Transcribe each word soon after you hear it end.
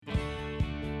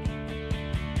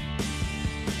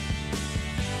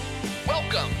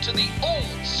Welcome to the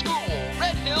Old School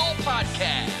Red Hill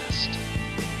Podcast.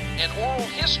 An oral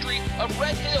history of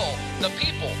Red Hill, the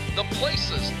people, the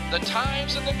places, the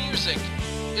times, and the music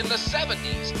in the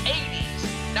 70s, 80s,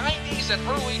 90s, and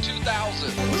early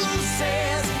 2000s. Who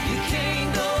says you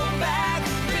can't go back?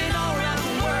 Been all around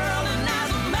the world, and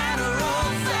as a matter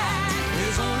of fact,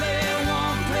 there's only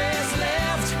one place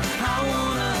left I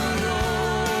wanna go.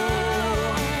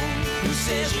 Who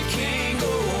says you can't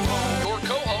go home? Your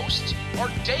co-hosts are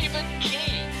David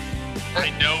King. I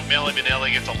know Milli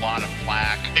Vanilli gets a lot of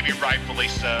flack, maybe rightfully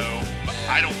so. But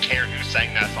I don't care who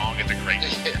sang that song. It's a great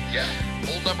song. Yeah.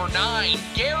 Old number 9,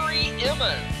 Gary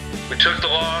Emmons. We took the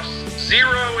loss.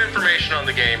 Zero information on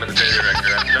the game in the daily record.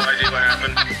 I have no idea what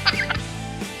happened.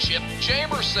 Chip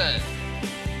Jamerson.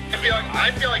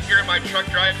 I feel like you're in my truck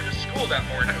driving to school that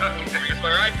morning. That's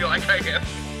where I feel like I am.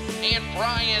 And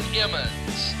Brian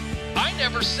Emmons. I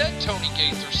never said Tony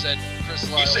Gaither said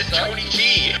Chris Lyle. You said Tony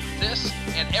G. This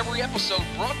and every episode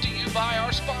brought to you by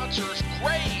our sponsors,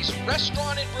 Gray's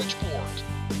Restaurant in Bridgeport,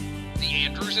 the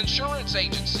Andrews Insurance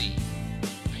Agency,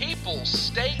 People's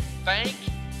State Bank,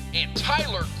 and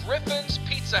Tyler Griffin's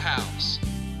Pizza House.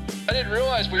 I didn't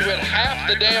realize we went half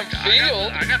the damn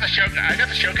field. I got to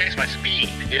showcase my speed.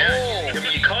 Yeah, Oh. I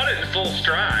mean, you caught it in full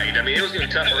stride. I mean, it was going to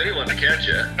be tough for anyone to catch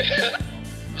you.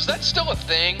 Is that still a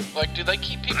thing? Like, do they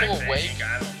keep people awake?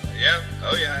 I don't know. Yeah.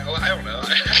 Oh, yeah. Oh, I don't know.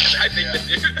 I think they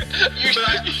do.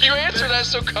 You answer that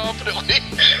so confidently.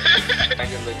 Back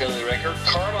in the daily record,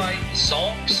 Carmine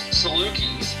Zonks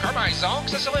Salukis. Carmine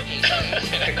Zonks and Salukis.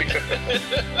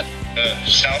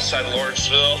 South side of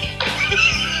Lawrenceville.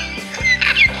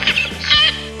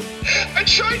 I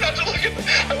tried not to look at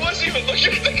I wasn't even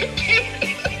looking at the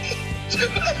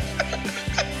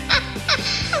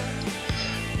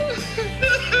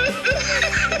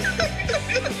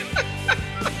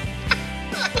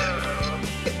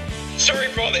Sorry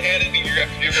for all the editing you're going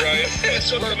to have to do, Brian.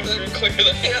 It's worth it. Clear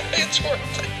that. Yeah, it's worth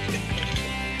it.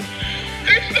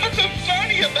 There's nothing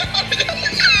funny about it.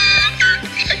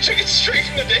 I took it straight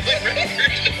from the daily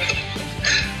record.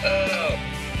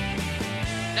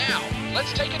 Now,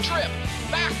 let's take a trip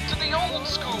back to the old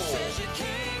school. Says you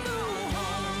can't go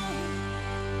home.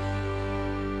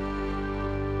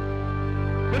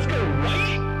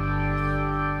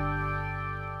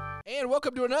 And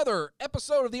welcome to another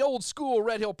episode of the Old School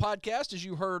Red Hill Podcast. As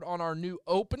you heard on our new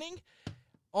opening,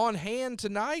 on hand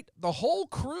tonight, the whole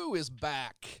crew is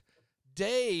back.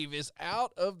 Dave is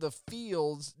out of the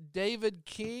fields. David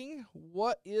King,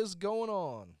 what is going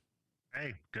on?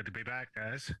 Hey, good to be back,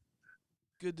 guys.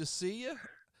 Good to see you.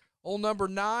 Old number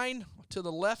 9, to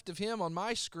the left of him on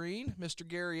my screen, Mr.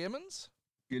 Gary Emmons.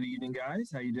 Good evening,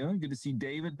 guys. How you doing? Good to see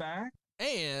David back.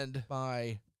 And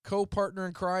my co-partner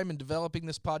in crime in developing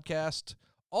this podcast,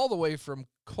 all the way from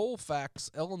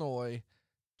Colfax, Illinois,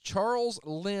 Charles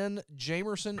Lynn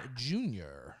Jamerson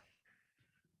Jr.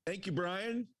 Thank you,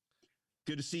 Brian.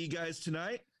 Good to see you guys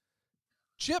tonight.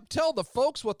 Chip, tell the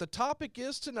folks what the topic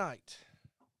is tonight.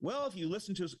 Well, if you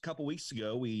listened to us a couple weeks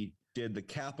ago, we did the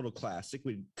Capital Classic.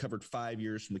 We covered 5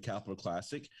 years from the Capital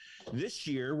Classic. This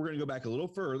year, we're going to go back a little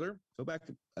further, go back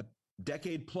a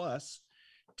decade plus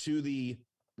to the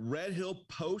Red Hill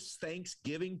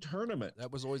post-Thanksgiving tournament.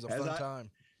 That was always a fun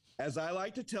time. As I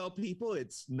like to tell people,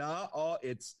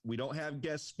 we don't have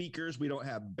guest speakers. We don't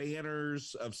have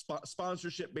banners of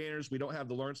sponsorship banners. We don't have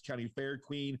the Lawrence County Fair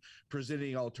Queen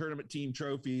presenting all tournament team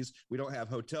trophies. We don't have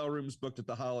hotel rooms booked at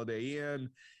the Holiday Inn.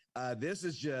 This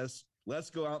is just, let's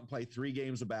go out and play 3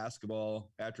 games of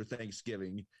basketball after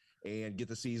Thanksgiving and get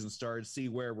the season started, see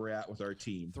where we're at with our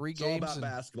team. 3 it's games. All about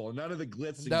basketball. None of the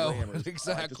glitz and No, glamour.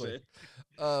 exactly.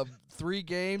 3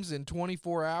 games in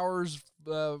 24 hours,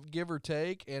 give or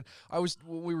take. And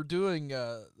when we were doing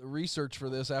the research for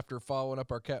this after following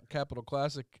up our Capital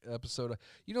Classic episode,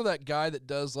 you know that guy that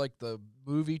does like the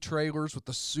movie trailers with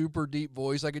the super deep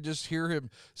voice? I could just hear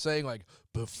him saying like,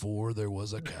 before there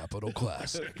was a Capital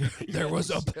Classic, there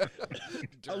was a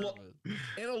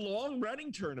and a long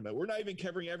running tournament. We're not even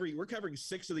covering we're covering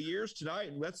 6 of the years tonight,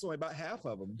 and that's only about half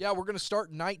of them. Yeah, we're going to start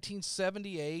in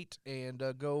 1978 and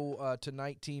go to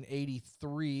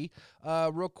 1983.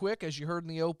 Real quick, as you heard in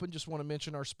the open, just want to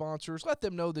mention our sponsors. Let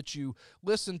them know that you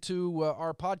listen to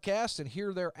our podcast and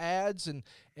hear their ads, and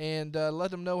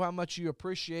let them know how much you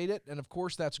appreciate it. And, of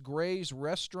course, that's Gray's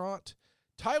Restaurant,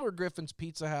 Tyler Griffin's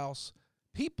Pizza House,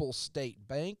 People's State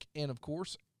Bank, and, of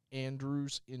course,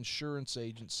 Andrews Insurance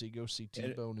Agency. Go see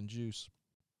T-Bone and Juice.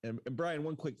 And Brian,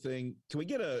 one quick thing. Can we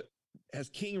get has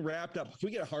King wrapped up? Can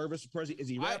we get a harvest present? Is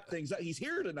he wrapped things up? He's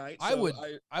here tonight. So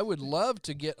I would love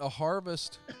to get a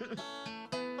harvest.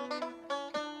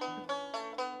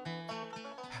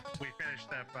 We finished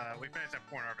finished up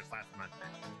corn harvest last Monday.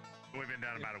 We've been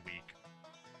done about a week.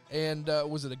 And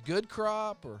was it a good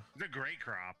crop or? It's a great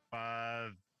crop.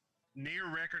 Near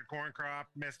record corn crop.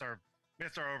 Missed our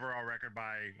overall record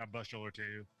by a bushel or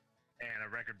two, and a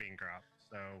record bean crop.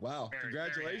 So wow,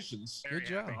 congratulations! Good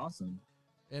job, awesome,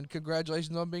 and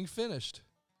congratulations on being finished.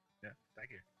 Yeah,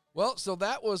 thank you. Well, so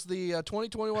that was the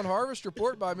 2021 Harvest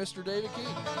Report by Mr. David King.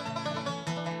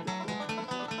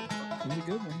 It was a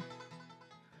good one.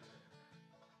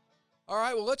 All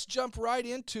right, well, let's jump right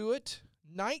into it.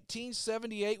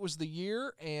 1978 was the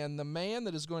year, and the man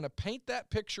that is going to paint that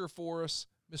picture for us,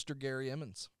 Mr. Gary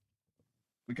Emmons.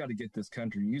 We got to get this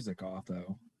country music off,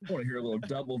 though. I want to hear a little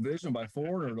Double Vision by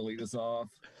Foreigner to lead us off.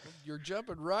 You're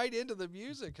jumping right into the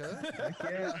music, huh? Heck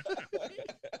yeah.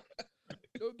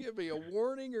 Don't give me a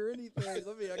warning or anything.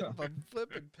 I'm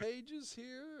flipping pages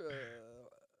here.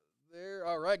 There.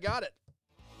 All right, got it.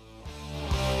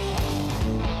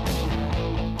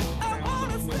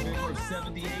 November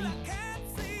 78.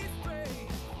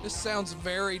 This sounds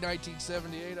very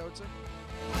 1978, I would say.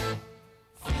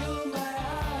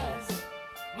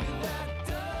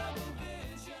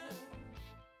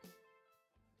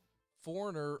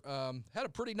 Foreigner had a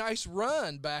pretty nice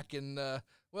run back in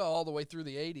all the way through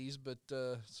the 80s, but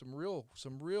some real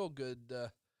good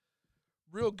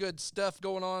stuff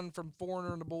going on from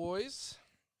Foreigner and the boys.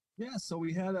 Yeah, so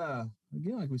we had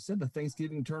again, like we said, the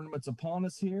Thanksgiving tournament's upon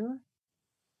us here.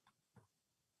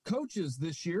 Coaches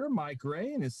this year, Mike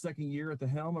Ray in his second year at the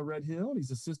helm of Red Hill. He's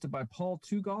assisted by Paul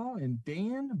Tugall and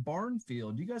Dan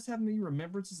Barnfield. Do you guys have any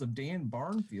remembrances of Dan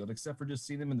Barnfield, except for just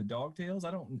seeing him in the Dogtails?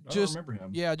 I don't remember him.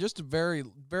 Yeah, just very,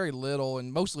 very little,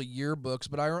 and mostly yearbooks.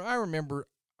 But I remember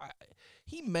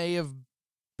he may have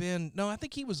been – no, I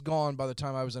think he was gone by the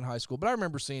time I was in high school. But I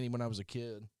remember seeing him when I was a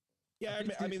kid. Yeah,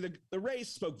 I mean the Rays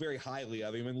spoke very highly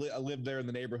of him. I lived there in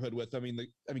the neighborhood with him.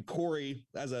 I mean Corey,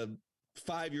 as a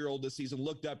 5-year-old this season,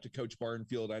 looked up to Coach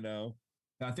Barnfield. I know.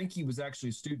 I think he was actually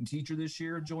a student teacher this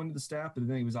year, joined the staff, but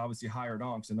then he was obviously hired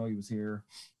on because I know he was here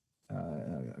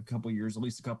a couple years, at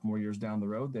least a couple more years down the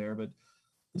road there. But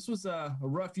this was a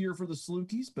rough year for the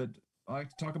Salukis. But I like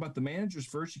to talk about the managers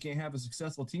first. You can't have a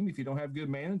successful team if you don't have good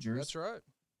managers. That's right.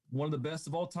 One of the best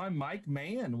of all time, Mike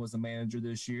Mann, was a manager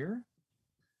this year.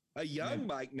 A young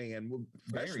Mike Mann,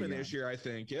 freshman this year, I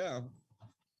think. Yeah.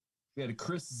 We had a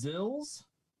Chris Zills.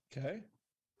 Okay.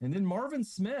 And then Marvin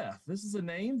Smith. This is a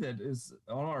name that is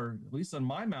at least on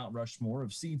my Mount Rushmore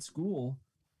of Seed School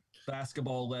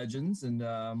basketball legends. And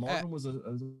Marvin was a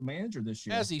manager this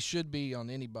year. As he should be on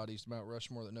anybody's Mount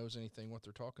Rushmore that knows anything what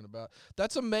they're talking about.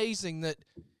 That's amazing that,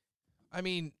 I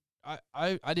mean,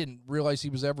 I didn't realize he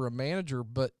was ever a manager,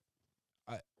 but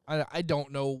I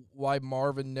don't know why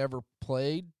Marvin never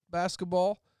played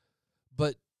basketball,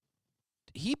 but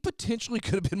he potentially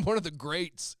could have been one of the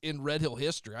greats in Red Hill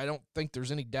history. I don't think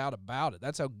there's any doubt about it.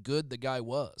 That's how good the guy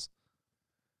was.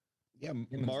 Yeah,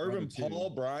 Marvin, Paul,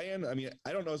 Brian. I mean,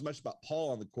 I don't know as much about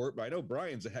Paul on the court, but I know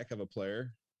Brian's a heck of a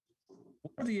player.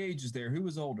 What are the ages there? Who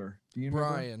was older? Do you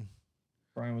remember?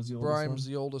 Brian was the oldest. Brian was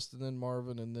the oldest, and then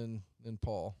Marvin, and then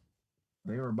Paul.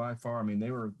 They were by far. I mean,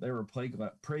 they were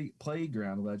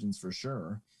playground legends for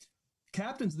sure.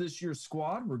 Captains this year's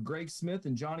squad were Greg Smith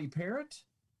and Johnny Parrott.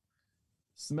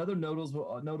 Some other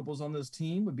notables on this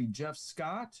team would be Jeff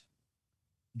Scott,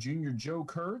 Junior Joe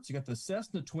Kurtz. You got the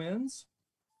Cessna twins,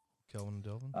 Kelvin and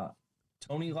Delvin,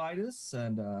 Tony Lightus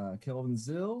and Kelvin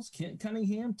Zills, Kent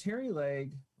Cunningham, Terry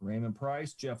Legg, Raymond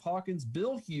Price, Jeff Hawkins,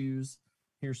 Bill Hughes.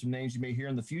 Here's some names you may hear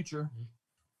in the future. Mm-hmm.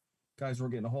 Guys, we're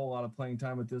getting a whole lot of playing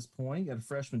time at this point. You got a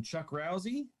freshman, Chuck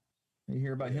Rousey. You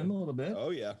hear about him a little bit.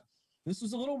 Oh, yeah. This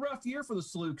was a little rough year for the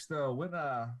Salukes, though. When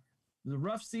the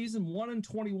rough season,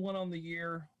 1-21 on the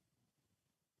year,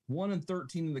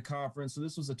 1-13 in the conference. So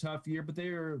this was a tough year, but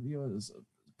they were,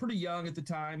 pretty young at the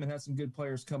time and had some good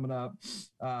players coming up.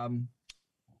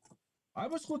 I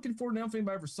was looking for, now if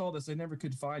anybody ever saw this, I never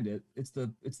could find it. It's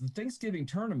the Thanksgiving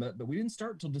tournament, but we didn't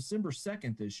start until December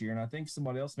 2nd this year, and I think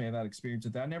somebody else may have had experience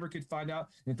with that. I never could find out.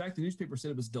 In fact, the newspaper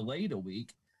said it was delayed a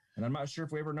week, and I'm not sure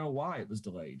if we ever know why it was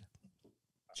delayed.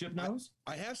 Chip knows?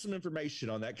 I have some information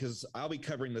on that because I'll be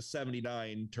covering the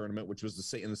 79 tournament, which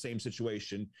was in the same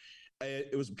situation.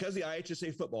 It was because the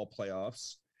IHSA football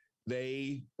playoffs.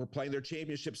 They were playing their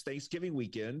championships Thanksgiving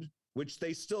weekend, which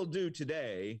they still do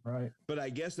today. Right. But I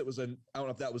guess I don't know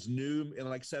if that was new in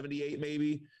like 78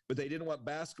 maybe, but they didn't want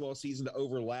basketball season to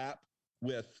overlap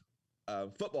with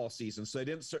football season. So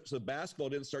basketball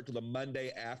didn't start till the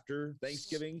Monday after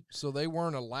Thanksgiving. So they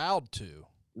weren't allowed to.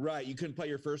 Right. You couldn't play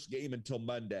your first game until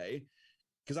Monday.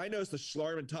 Because I noticed the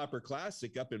Schlarman Topper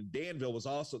Classic up in Danville was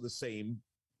also the same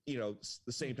the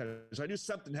same time. So I knew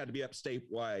something had to be up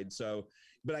statewide. So,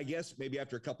 but I guess maybe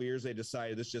after a couple of years, they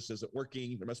decided this just isn't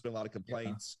working. There must have been a lot of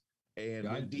complaints.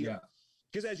 And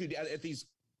because as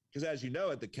you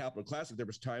know, at the Capital Classic, there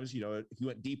was times, if you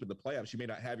went deep in the playoffs, you may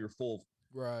not have your full.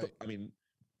 Right. I mean,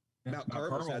 Mount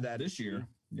Carmel's had that this year.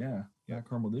 Yeah.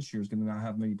 Carmel this year is going to not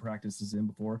have many practices in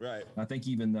before. Right. I think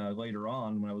even later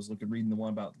on, when I was reading the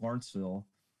one about Lawrenceville,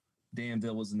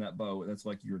 Danville was in that boat. That's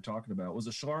like you were talking about. Was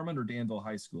it Charmin or Danville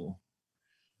High School?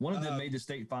 One of them made the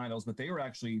state finals, but they were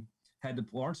actually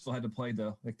Lawrenceville had to play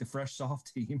the fresh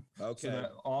soft team. Okay. So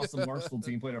that awesome Lawrenceville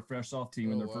team played a fresh soft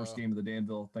team in their first game of the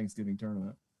Danville Thanksgiving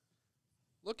tournament.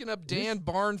 Looking up Dan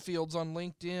Barnfields on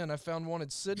LinkedIn, I found one in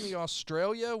Sydney,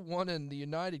 Australia, one in the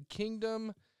United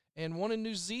Kingdom, and one in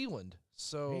New Zealand.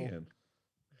 So Man.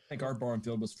 I think our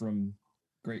Barnfield was from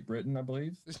Great Britain, I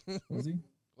believe. Was he?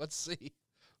 Let's see.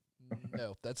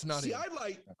 No, that's not See,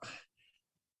 it.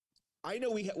 I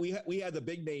know we had the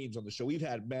big names on the show. We've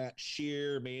had Matt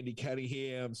Shear, Mandy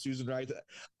Cunningham, Susan Wright.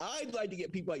 I'd like to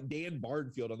get people like Dan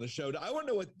Barnfield on the show. I want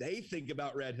to know what they think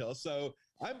about Red Hill. So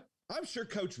I'm sure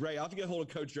Coach Ray, I'll have to get a hold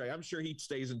of Coach Ray. I'm sure he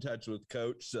stays in touch with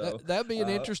Coach. So that'd be an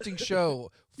interesting show.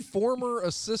 Former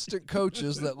assistant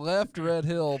coaches that left Red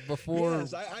Hill before.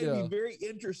 Yes, I'd be very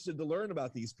interested to learn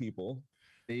about these people.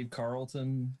 Dave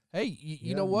Carlton. Hey,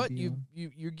 you know what? You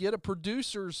get a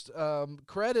producer's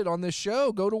credit on this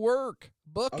show. Go to work.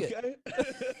 Book it.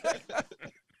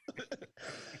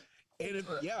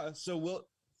 And so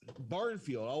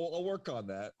Barnfield. I'll work on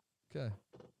that. Okay.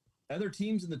 Other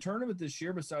teams in the tournament this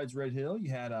year besides Red Hill, you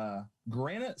had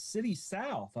Granite City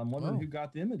South. I'm wondering who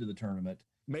got them into the tournament.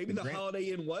 Maybe the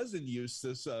Holiday Inn was in use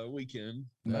this weekend.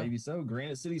 Maybe so.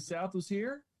 Granite City South was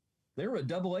here. They were a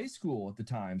AA school at the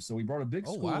time, so we brought a big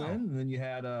school in, and then you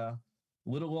had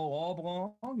Little Old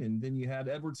Oblong, and then you had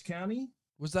Edwards County.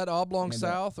 Was that Oblong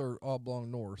South or Oblong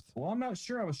North? Well, I'm not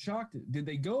sure. I was shocked. Did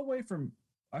they go away from?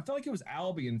 I felt like it was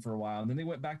Albion for a while, and then they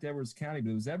went back to Edwards County,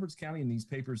 but it was Edwards County in these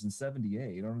papers in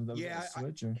 '78. I don't know if that was a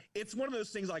switch. It's one of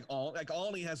those things like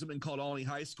Alney hasn't been called Alney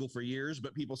High School for years,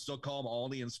 but people still call them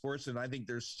Alney in sports, and I think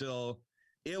there's still.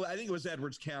 I think it was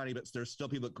Edwards County, but there's still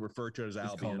people that refer to it as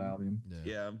Albion. It's called Albion.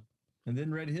 Yeah. And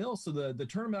then Red Hill. So the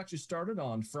tournament actually started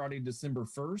on Friday, December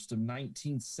 1st of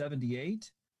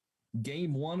 1978.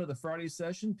 Game 1 of the Friday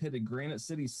session pitted Granite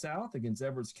City South against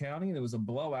Edwards County, and it was a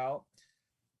blowout.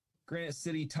 Granite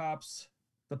City tops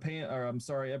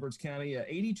Edwards County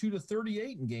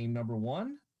 82-38 in game number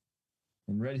 1.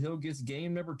 And Red Hill gets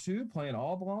game number 2 playing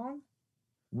Oblong.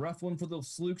 Rough one for the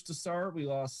Slukes to start. We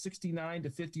lost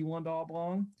 69-51 to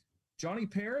Oblong. Johnny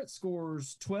Parrott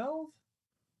scores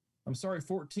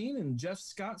 14, and Jeff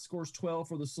Scott scores 12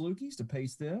 for the Salukis to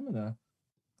pace them in a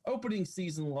opening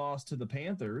season loss to the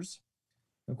Panthers.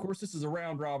 Of course, this is a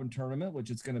round-robin tournament,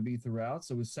 which it's going to be throughout.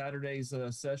 So Saturday's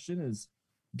session is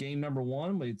game number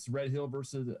 1. It's Red Hill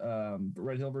versus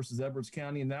Edwards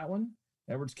County in that one.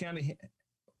 Edwards County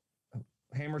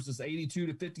hammers us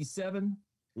 82-57.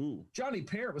 Ooh. Johnny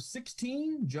Parrott was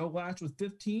 16, Joe Latch with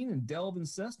 15, and Delvin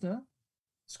Cessna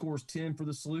scores 10 for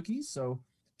the Salukis. So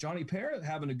Johnny Parrott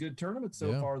having a good tournament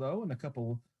so far, though, and a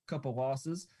couple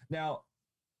losses. Now,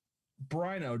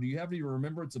 Brino, do you have any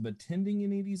remembrance of attending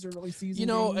any of these early season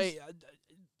games?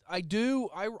 I do.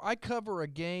 I cover a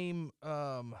game,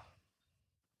 or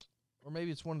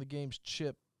maybe it's one of the games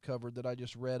Chip covered that I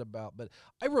just read about, but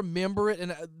I remember it.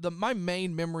 And my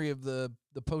main memory of the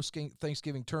post-game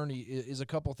Thanksgiving tourney is a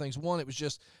couple of things. One, it was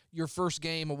just your first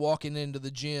game of walking into the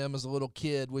gym as a little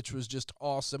kid, which was just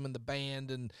awesome, and the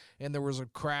band and there was a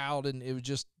crowd, and it was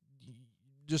just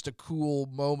a cool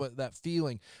moment, that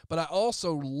feeling. But I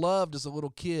also loved as a little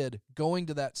kid going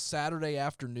to that Saturday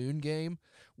afternoon game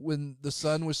when the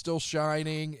sun was still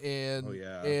shining and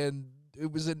it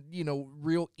was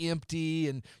real empty,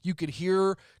 and you could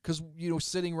hear, because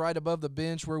sitting right above the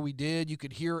bench where we did, you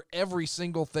could hear every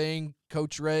single thing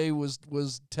Coach Ray was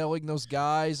telling those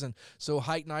guys, and so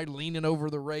Height and I leaning over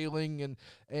the railing,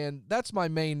 and that's my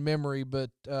main memory.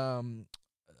 But a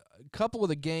couple of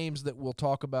the games that we'll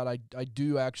talk about, I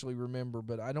do actually remember,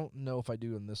 but I don't know if I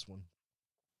do in this one.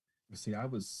 See, I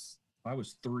was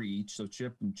 3 each, so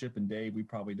Chip and Dave, we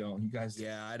probably don't. You guys,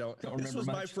 I don't remember this was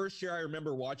much. My first year. I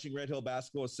remember watching Red Hill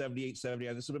basketball, 78,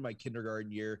 79. This would have been my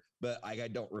kindergarten year, but I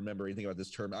don't remember anything about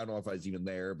this tournament. I don't know if I was even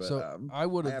there, but so I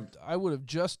would have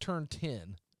just turned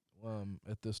 10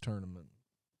 at this tournament.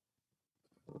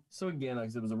 So again, like I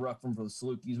said, it was a rough one for the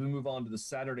Salukis. We move on to the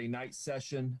Saturday night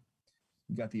session.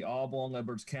 You got the Oblong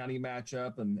Edwards County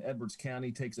matchup, and Edwards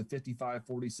County takes a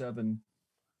 55-47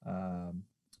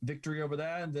 victory over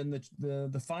that. And then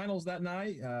the finals that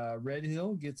night, Red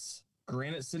Hill gets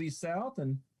Granite City South,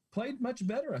 and played much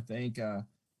better, I think.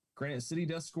 Granite City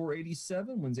does score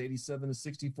 87, wins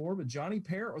 87-64, but Johnny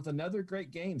Parrott with another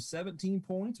great game, 17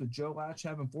 points with Joe Latch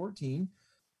having 14.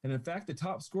 And in fact, the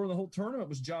top scorer of the whole tournament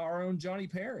was our own Johnny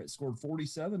Parrott, scored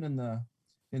 47 in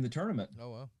the tournament. Oh,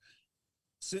 wow.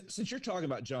 Since you're talking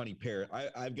about Johnny Parrott,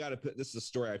 I've got to put this is a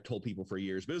story I've told people for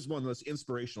years, but it's one of the most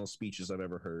inspirational speeches I've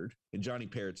ever heard, and Johnny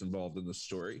Parrott's involved in the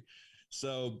story.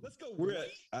 So let's go. We're at.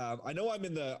 I know I'm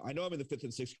in the 5th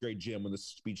and 6th grade gym when this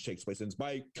speech takes place, and it's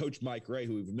by Coach Mike Ray,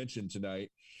 who we've mentioned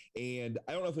tonight. And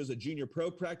I don't know if it was a junior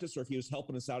pro practice or if he was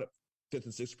helping us out at 5th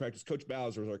and 6th practice. Coach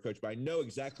Bowser was our coach, but I know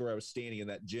exactly where I was standing in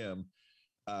that gym.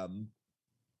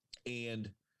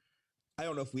 And I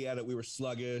don't know if we were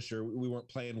sluggish or we weren't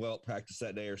playing well at practice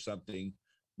that day or something.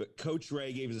 But Coach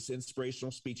Ray gave us this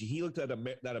inspirational speech. He looked at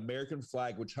that American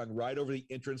flag, which hung right over the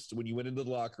entrance to when you went into the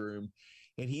locker room.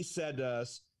 And he said to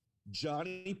us,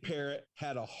 Johnny Parrott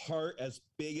had a heart as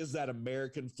big as that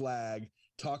American flag,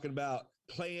 talking about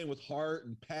playing with heart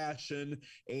and passion.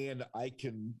 And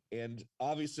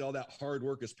obviously all that hard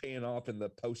work is paying off in the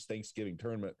post-Thanksgiving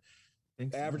tournament.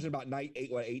 Averaging about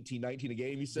 18, 19 a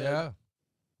game, he said. Yeah.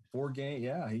 4 games.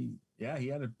 Yeah, he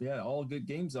had all good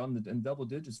games in double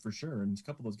digits for sure. And a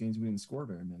couple of those games we didn't score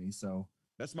very many. So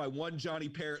that's my one Johnny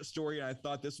Parrott story, and I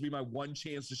thought this would be my one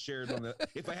chance to share it on the.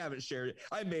 If I haven't shared it,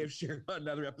 I may have shared it on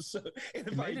another episode. And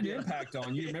it made an impact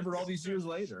on you. Remember all these years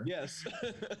later. Yes.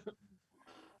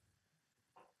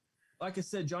 Like I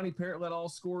said, Johnny Parrott led all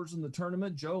scorers in the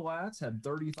tournament. Joe Latz had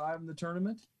 35 in the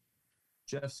tournament.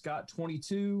 Jeff Scott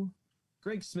 22.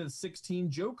 Greg Smith 16.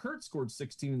 Joe Kurtz scored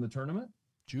 16 in the tournament.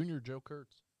 Junior Joe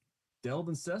Kurtz.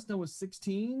 Delvin Cessna was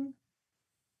 16.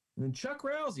 And then Chuck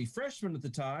Rousey, freshman at the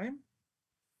time,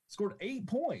 scored 8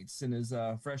 points in his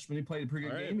freshman. He played a pretty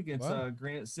good game against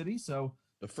Granite City. So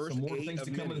the first some more things to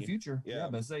come in the future. Yeah,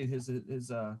 but say his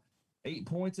 8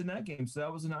 points in that game. So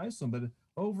that was a nice one. But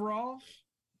overall,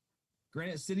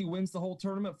 Granite City wins the whole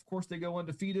tournament. Of course, they go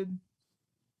undefeated.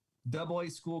 AA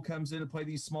school comes in to play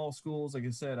these small schools. Like I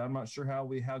said, I'm not sure how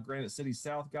Granite City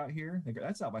South got here.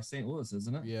 That's out by St. Louis,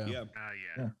 isn't it? Yeah. Yeah.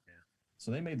 Yeah. So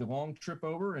they made the long trip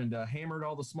over and hammered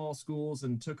all the small schools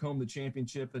and took home the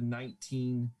championship in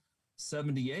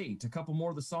 1978. A couple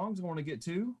more of the songs I want to get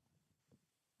to.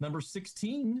 Number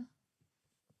 16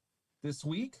 this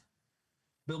week,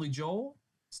 Billy Joel,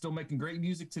 still making great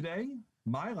music today.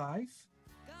 My Life.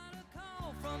 Got a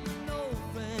call from an old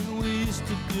friend, we used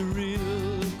to be real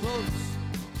close.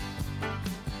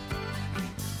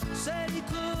 Said he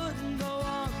couldn't go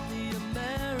on the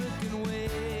American way.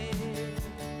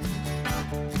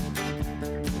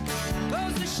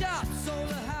 Closed the shop, sold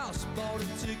a house, bought a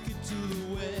ticket to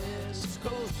the West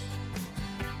Coast.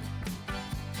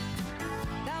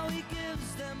 Now he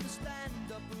gives them a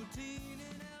stand-up routine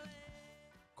in LA.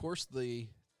 Of course, the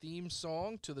theme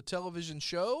song to the television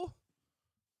show,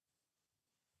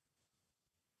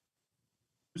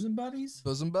 Bosom Buddies?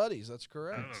 Bosom Buddies. That's I don't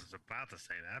know, I correct. was about to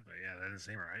say that, but yeah, that didn't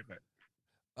seem right. But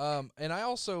And I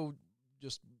also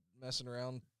just messing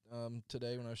around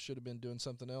today when I should have been doing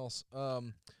something else.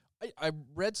 I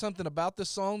read something about this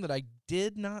song that I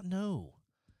did not know.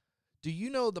 Do you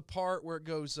know the part where it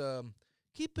goes,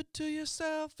 keep it to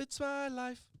yourself, it's my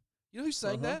life? You know who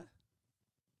sang that?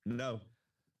 No.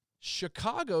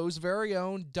 Chicago's very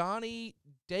own Donnie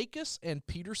Dacus and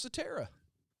Peter Cetera.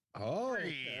 Oh,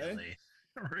 okay. really,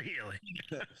 really.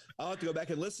 I'll have to go back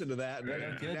and listen to that.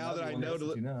 Now that I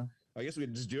know I guess we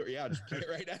can just do it. Yeah, just play it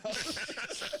right now.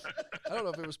 I don't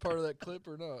know if it was part of that clip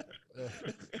or not.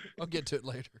 I'll get to it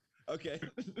later. Okay.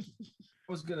 I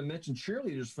was going to mention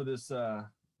cheerleaders for this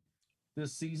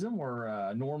season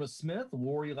were Norma Smith,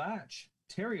 Lori Latch,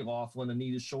 Terry Laughlin,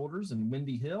 Anita Shoulders, and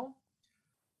Wendy Hill.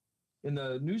 In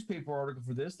the newspaper article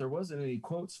for this, there wasn't any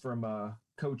quotes from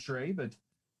Coach Ray, but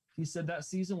he said that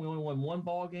season we only won 1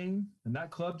 ball game, and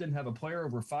that club didn't have a player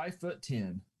over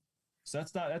 5'10". So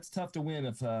that's tough to win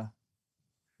if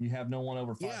you have no one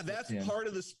over 5'10". Yeah, that's part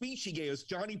of the speech he gave us.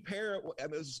 Johnny Parrott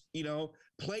was,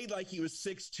 played like he was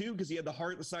 6'2" because he had the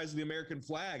heart the size of the American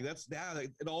flag.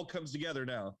 It all comes together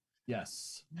now.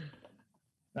 Yes.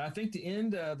 I think to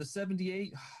end the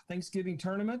 78 Thanksgiving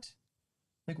tournament,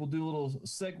 I think we'll do a little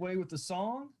segue with the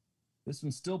song. This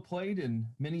one's still played in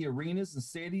many arenas and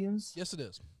stadiums. Yes, it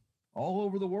is. All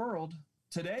over the world.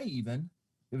 Today, even.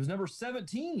 It was number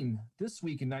 17 this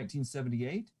week in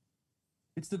 1978.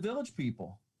 It's the Village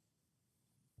People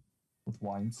with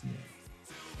YMCA.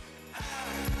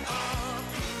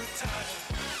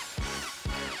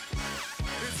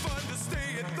 It's fun to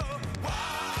stay at the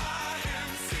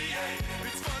YMCA.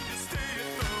 It's fun to stay at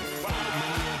the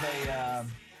Maybe of a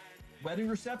wedding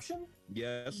reception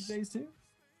Yes. these days too.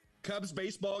 Cubs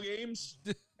baseball games.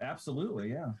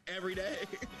 Absolutely, yeah. every day.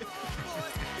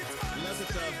 Unless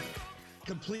it's a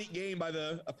complete game by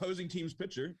the opposing team's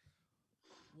pitcher.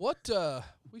 What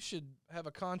we should have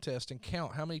a contest and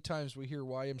count how many times we hear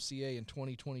YMCA in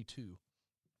 2022.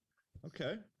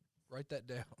 Okay. Write that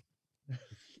down.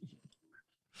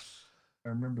 I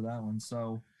remember that one.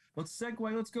 So let's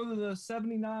segue. Let's go to the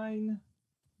 79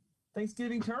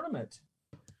 Thanksgiving tournament.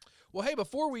 Well, hey,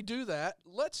 before we do that,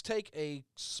 let's take a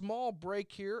small break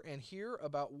here and hear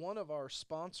about one of our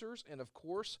sponsors. And, of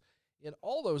course, in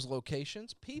all those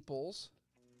locations, People's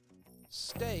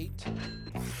State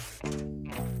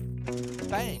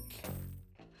Bank.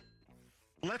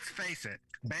 Let's face it,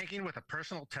 banking with a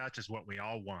personal touch is what we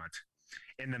all want.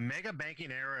 In the mega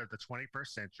banking era of the 21st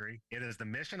century, it is the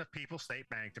mission of People's State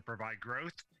Bank to provide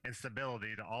growth and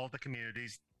stability to all the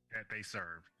communities that they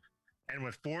serve. And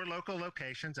with 4 local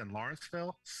locations in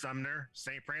Lawrenceville, Sumner,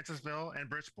 St. Francisville, and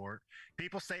Bridgeport,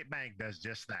 People's State Bank does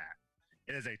just that.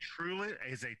 It is a true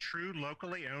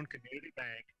locally owned community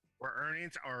bank where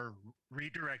earnings are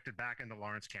redirected back into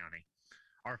Lawrence County.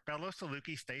 Our fellow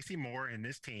Saluki Stacy Moore and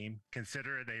this team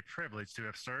consider it a privilege to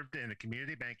have served in the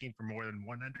community banking for more than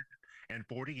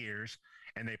 140 years,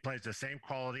 and they pledge the same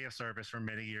quality of service for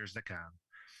many years to come.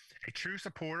 A true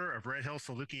supporter of Red Hill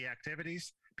Saluki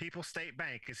activities, People's State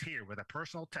Bank is here with a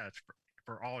personal touch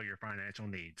for all your financial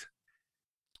needs.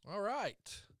 All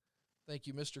right. Thank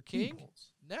you, Mr. King.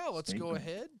 Now let's go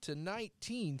ahead to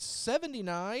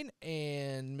 1979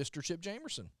 and Mr. Chip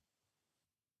Jamerson.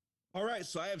 All right,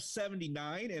 so I have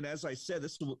 79, and as I said,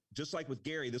 this will, just like with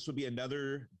Gary, this will be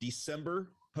another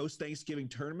December post-Thanksgiving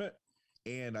tournament,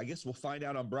 and I guess we'll find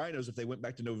out on Brinos if they went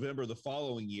back to November the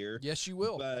following year. Yes, you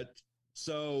will. But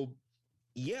so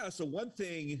one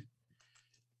thing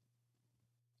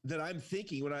that I'm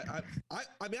thinking when I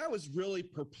mean, I was really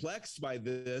perplexed by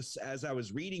this as I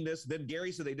was reading this. Then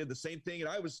Gary said they did the same thing, and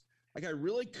I was like, I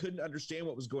really couldn't understand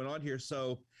what was going on here.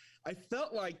 So I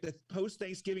felt like the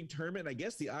post-Thanksgiving tournament, I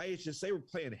guess the IHSA were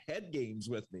playing head games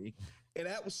with me. And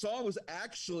that song was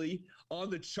actually on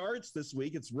the charts this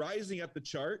week. It's rising up the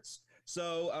charts.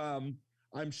 So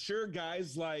I'm sure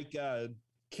guys like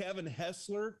Kevin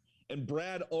Hessler and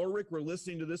Brad Ulrich were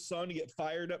listening to this song to get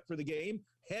fired up for the game.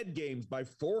 Head Games by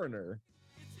Foreigner.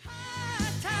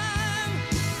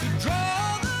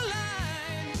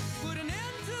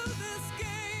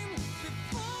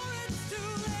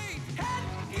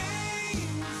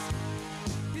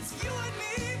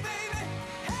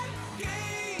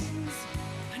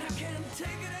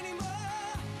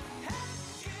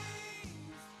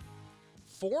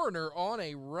 Foreigner on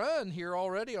a run here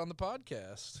already on the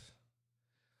podcast.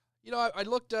 You know, I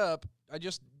looked up, I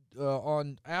just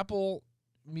on Apple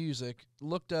Music,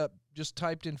 looked up, just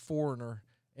typed in Foreigner,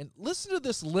 and listen to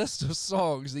this list of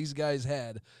songs these guys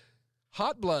had.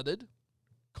 Hot Blooded,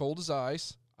 Cold as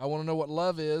Ice, I Want to Know What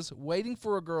Love Is, Waiting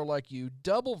for a Girl Like You,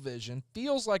 Double Vision,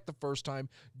 Feels Like the First Time,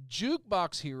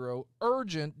 Jukebox Hero,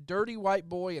 Urgent, Dirty White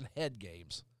Boy, and Head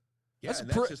Games. Yeah,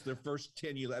 that's just their first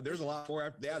 10 years. There's a lot more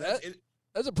after that.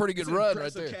 That's a pretty good run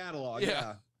right there. Catalog,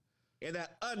 yeah. And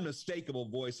that unmistakable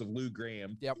voice of Lou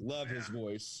Graham. Yep. Love his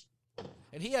voice.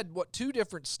 And he had 2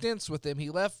 different stints with him. He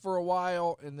left for a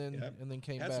while and then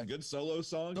came back. Had some good solo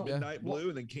songs, Midnight Blue,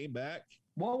 and then came back.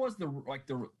 What was the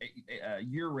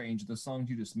year range of the songs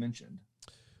you just mentioned?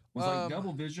 Was like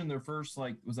Double Vision their first,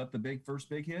 was that the first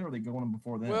big hit, or are they going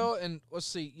before that? Well, and let's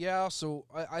see. Yeah, so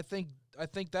I think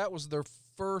that was their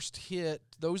first hit.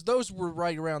 Those were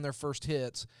right around their first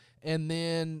hits. And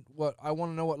then what I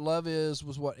Want to Know What Love Is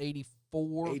was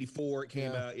 84? 84 it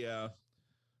came out, yeah.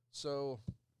 So,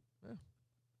 yeah,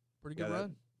 pretty good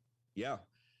run. Yeah.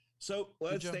 So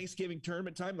let's Thanksgiving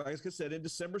tournament time. Like I said, in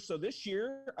December. So this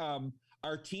year,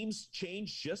 our teams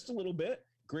changed just a little bit.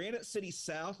 Granite City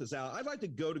South is out. I'd like to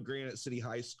go to Granite City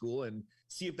High School and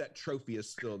see if that trophy is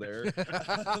still there.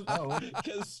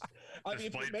 Because I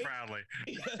mean, proudly.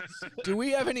 Do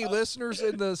we have any listeners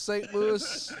in the St.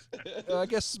 Louis? I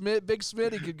guess Big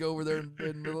Smitty could go over there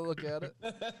and look at it.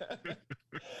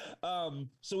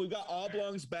 So we've got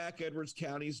Oblong's back, Edwards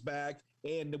County's back,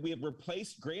 and we have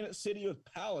replaced Granite City with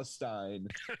Palestine.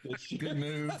 Good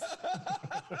move.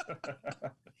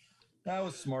 That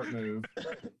was a smart move.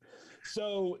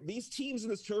 So these teams in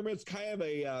this tournament, it's kind of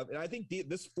and I think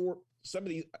some of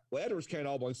these, Edwards County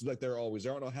Oblong seems like they're always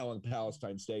there. I don't know how long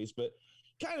Palestine stays, but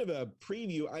kind of a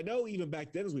preview. I know even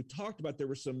back then, as we've talked about, there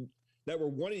were some that were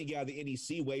wanting to get out of the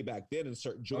NEC way back then and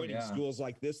start joining schools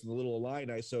like this in the Little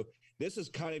Illini. So this is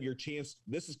kind of your chance.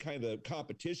 This is kind of the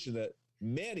competition that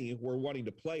many were wanting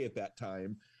to play at that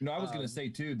time. I was going to say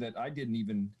too that I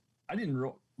didn't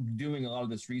doing a lot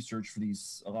of this research for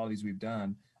a lot of these we've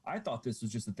done. I thought this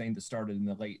was just a thing that started in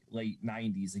the late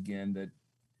 90s again.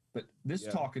 But this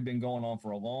Yeah. talk had been going on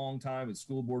for a long time at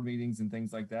school board meetings and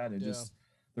things like that. And just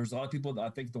there's a lot of people. I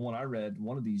think the one I read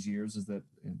one of these years is that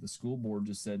the school board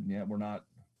just said, "Yeah, we're not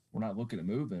looking at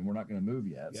moving. We're not going to move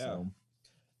yet." Yeah. So,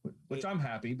 which I'm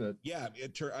happy, but Yeah,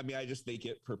 I mean, I just think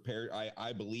it prepared.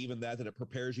 I believe in that it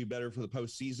prepares you better for the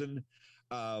postseason.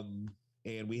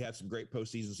 And we had some great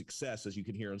postseason success, as you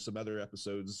can hear on some other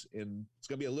episodes. And it's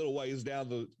going to be a little ways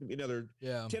down another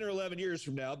 10 or 11 years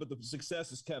from now, but the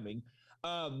success is coming.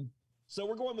 So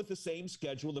we're going with the same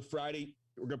schedule. The Friday,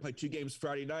 we're going to play 2 games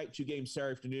Friday night, 2 games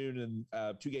Saturday afternoon,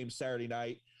 and 2 games Saturday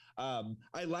night.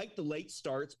 I like the late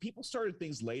starts. People started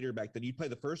things later back then. You play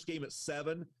the first game at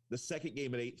 7, the second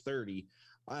game at 8:30.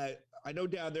 I know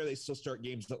down there they still start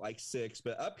games at like 6,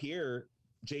 but up here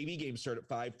JV games start at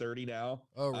 5:30 now.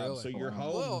 Oh, really? So you're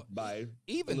home by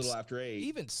even a little after 8.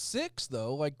 Even 6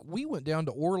 though. Like we went down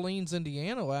to Orleans,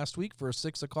 Indiana last week for a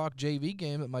 6 o'clock JV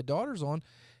game that my daughter's on.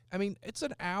 I mean, it's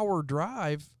an hour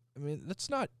drive. I mean,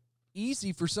 that's not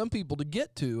easy for some people to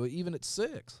get to, even at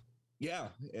 6. Yeah,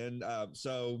 and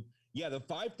so yeah, the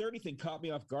 5:30 thing caught me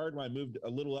off guard when I moved a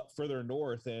little up further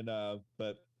north, and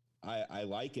but I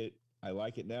like it. I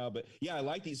like it now, but yeah, I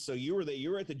like these. So you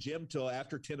were at the gym till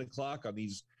after 10 o'clock on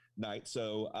these nights.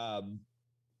 So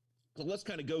let's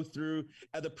kind of go through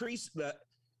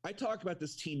I talked about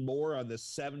this team more on the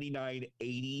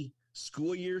 79-80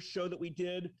 school year show that we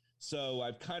did. So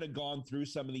I've kind of gone through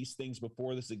some of these things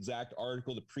before this exact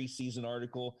article, the preseason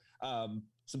article.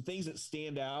 Some things that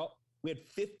stand out. We had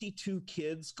 52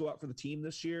 kids go out for the team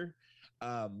this year.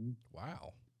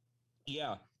 Wow.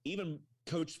 Yeah. Even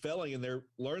Coach Felling in their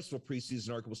Lawrenceville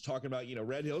preseason article was talking about,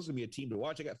 Red Hill's going to be a team to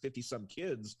watch. I got 50-some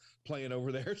kids playing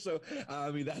over there. So,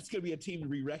 I mean, that's going to be a team to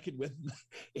be reckoned with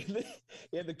in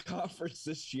the conference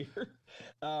this year.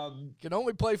 Can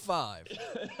only play 5.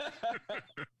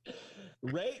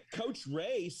 Coach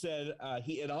Ray said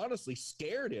it honestly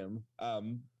scared him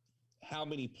how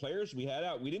many players we had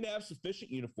out. We didn't have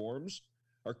sufficient uniforms.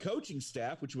 Our coaching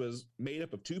staff, which was made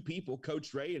up of 2 people,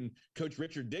 Coach Ray and Coach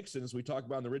Richard Dixon, as we talked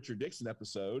about in the Richard Dixon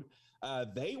episode,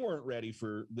 they weren't ready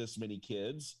for this many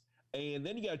kids. And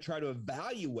then you got to try to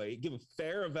give a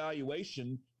fair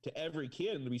evaluation to every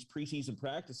kid in these preseason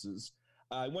practices.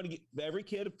 I want to give every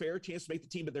kid a fair chance to make the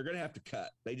team, but they're going to have to cut.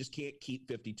 They just can't keep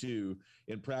 52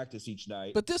 in practice each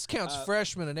night. But this counts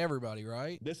freshmen and everybody,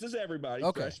 right? This is everybody,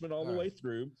 okay. Freshmen all the way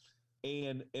through.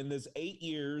 And in this 8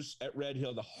 years at Red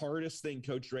Hill, the hardest thing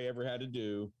Coach Ray ever had to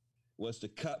do was to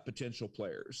cut potential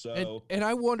players. So, and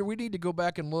I wonder, we need to go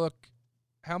back and look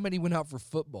how many went out for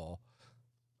football,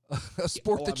 a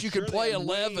sport that you could play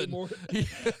 11.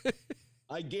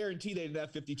 I guarantee they didn't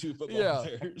have 52 football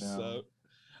players. Yeah. So,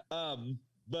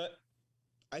 but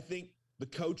I think the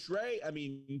Coach Ray, I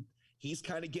mean, he's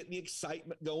kind of getting the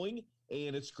excitement going.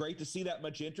 And it's great to see that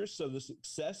much interest. So the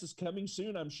success is coming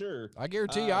soon, I'm sure. I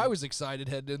guarantee you I was excited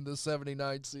heading into the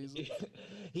 79 season.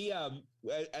 He,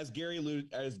 as Gary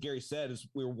said,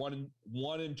 we were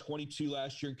 1-22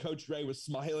 last year. And Coach Ray was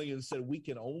smiling and said, "We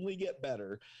can only get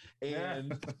better."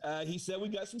 And he said, "We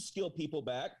got some skilled people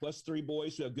back, plus 3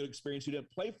 boys who have good experience who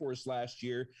didn't play for us last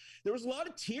year." There was a lot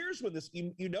of tears when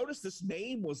you notice this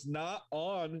name was not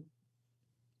on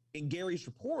in Gary's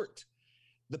report.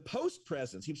 The post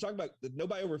presence, he was talking about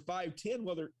nobody over 5'10".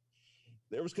 Well,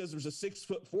 there was because there was a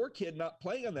 6'4" kid not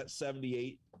playing on that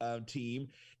 78 team,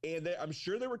 and I'm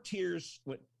sure there were tears,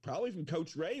 probably from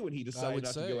Coach Ray when he decided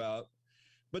not to go out.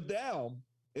 But now,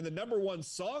 in the number 1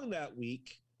 song that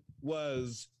week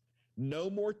was "No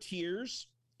More Tears,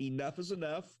 Enough Is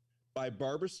Enough" by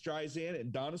Barbara Streisand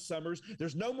and Donna Summers.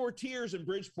 There's no more tears in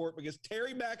Bridgeport because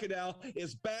Terry McAdowell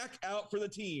is back out for the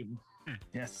team.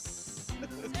 yes.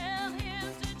 Tell him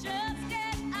to just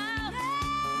get out.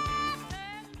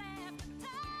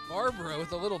 Barbara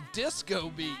with a little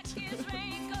disco beat.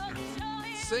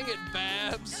 Sing it,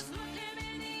 Babs.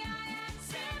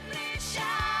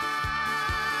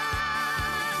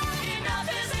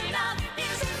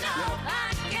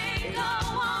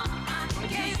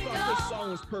 This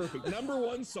song was perfect. Number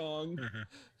 1 song.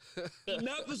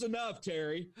 Enough is enough,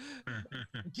 Terry.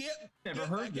 Never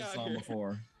heard this song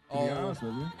before. To Oh. be honest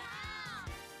with you.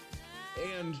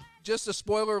 And Just a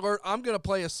spoiler alert, I'm going to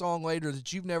play a song later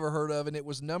that you've never heard of, and it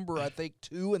was number, I think,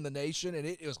 2 in the nation, and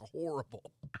it was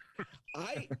horrible.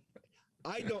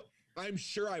 I'm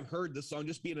sure I've heard the song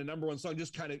just being a number 1 song,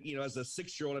 just kind of, as a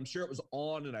 6-year-old, I'm sure it was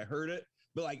on and I heard it.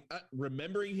 But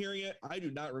remembering hearing it, I do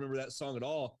not remember that song at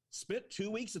all. Spent 2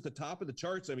 weeks at the top of the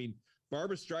charts. I mean,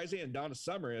 Barbara Streisand and Donna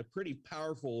Summer, a pretty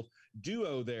powerful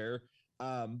duo there.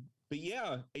 But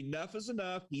yeah, enough is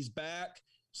enough. He's back.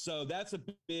 So that's a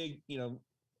big,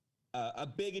 a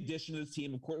big addition to the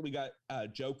team. Of course, we got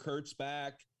Joe Kurtz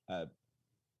back.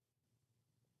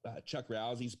 Chuck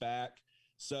Rousey's back.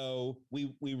 So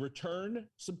we return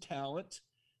some talent.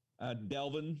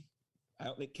 Delvin, I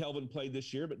don't think Kelvin played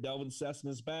this year, but Delvin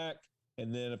Cessna's back.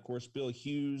 And then, of course, Bill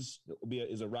Hughes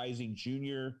is a rising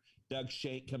junior. Doug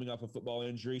Shank coming off a football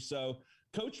injury. So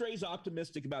Coach Ray's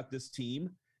optimistic about this team.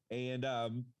 And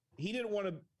he didn't want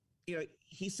to,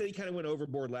 he said he kind of went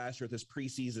overboard last year with his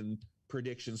preseason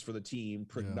predictions for the team,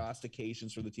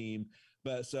 prognostications for the team.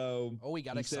 But so. Oh, he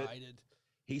got excited.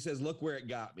 He says, look where it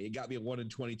got me. It got me a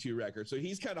 1-22 record. So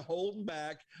he's kind of holding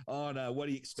back on what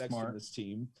he expects from this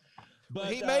team. But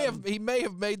he may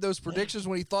have made those predictions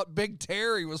when he thought Big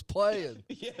Terry was playing.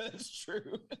 Yeah, that's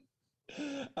true.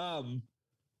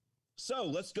 So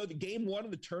let's go to game one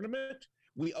of the tournament.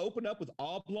 We open up with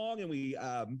Oblong, and we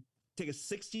take a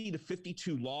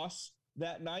 60-52 loss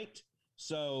that night.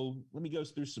 So let me go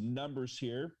through some numbers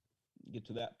here. Get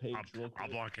to that page real quick.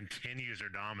 Oblong continues their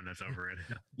dominance over it.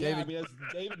 Yeah, I mean, as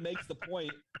David makes the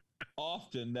point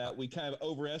often that we kind of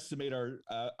overestimate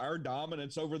our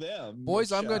dominance over them.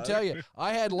 Boys, I'm going to tell you,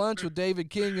 I had lunch with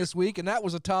David King this week, and that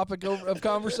was a topic of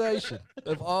conversation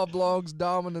of Oblong's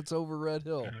dominance over Red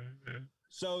Hill.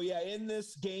 So, yeah, in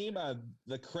this game,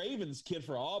 the Cravens kid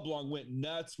for Oblong went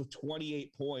nuts with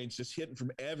 28 points, just hitting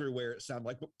from everywhere, it sounded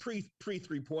like, but pre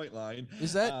 3-point line.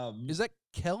 Is that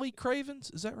Kelly Cravens?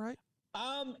 Is that right?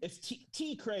 It's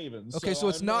T Cravens. Okay, so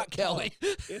it's not Kelly.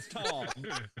 It's Tom.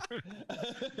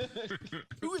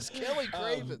 Who is Kelly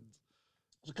Cravens?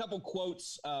 There's a couple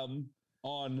quotes on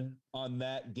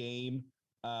that game.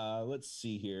 Let's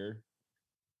see here.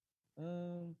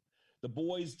 The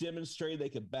boys demonstrated they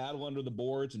could battle under the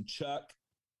boards, and Chuck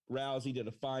Rousey did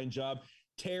a fine job.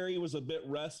 Terry was a bit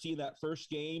rusty in that first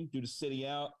game due to sitting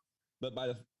out, but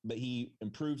he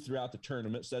improved throughout the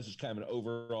tournament. So that's just kind of an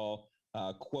overall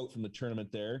quote from the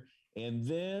tournament there. And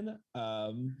then,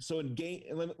 so in game,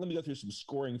 let me go through some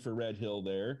scoring for Red Hill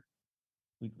there.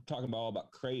 We're talking all about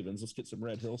Cravens. Let's get some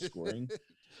Red Hill scoring.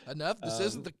 Enough. This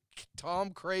isn't the Tom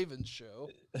Cravens show.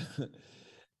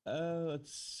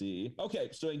 Let's see. Okay,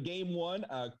 so in game one,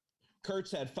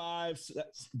 Kurtz had 5,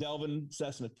 Delvin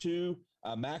Cessna 2,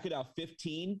 McAdow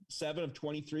 15, 7 of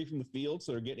 23 from the field.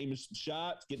 So they're getting him some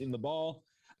shots, getting him the ball.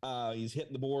 He's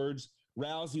hitting the boards.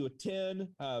 Rousey with 10,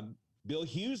 Bill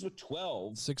Hughes with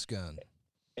 12. 6 gun.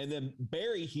 And then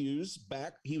Barry Hughes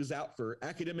back. He was out for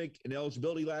academic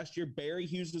ineligibility last year. Barry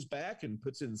Hughes is back and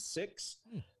puts in 6.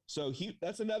 So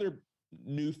that's another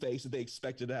new face that they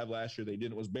expected to have last year. They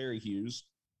didn't. Was Barry Hughes.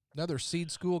 Another seed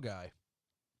school guy.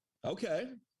 Okay.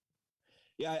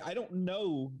 Yeah, I don't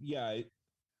know. Yeah, I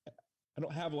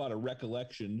don't have a lot of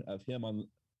recollection of him on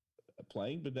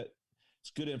playing, but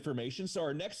it's good information. So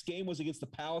our next game was against the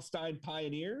Palestine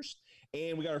Pioneers,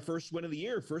 and we got our first win of the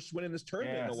year, first win in this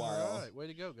tournament in a while. All right, way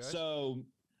to go, guys. So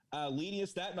leading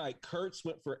us that night, Kurtz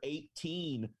went for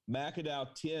 18, McAdow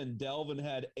 10, Delvin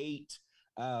had 8.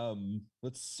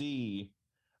 Let's see.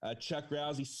 Chuck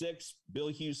Rousey 6, Bill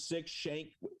Hughes 6, Shank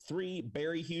 3,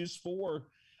 Barry Hughes 4.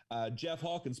 Jeff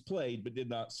Hawkins played but did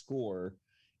not score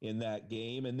in that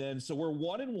game. And then so we're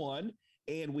 1-1,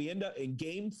 and we end up in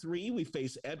game 3. We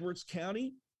face Edwards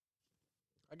County.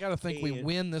 I got to think we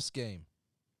win this game.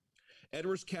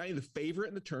 Edwards County, the favorite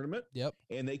in the tournament. Yep.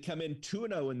 And they come in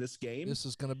 2-0 in this game. This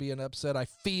is going to be an upset. I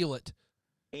feel it.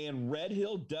 And Red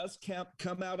Hill does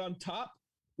come out on top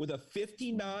with a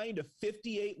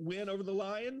 59-58 win over the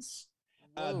Lions.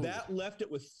 That left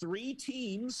it with 3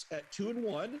 teams at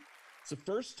 2-1. It's the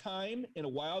first time in a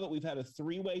while that we've had a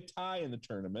 3-way tie in the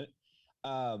tournament.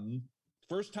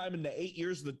 First time in the 8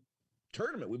 years of the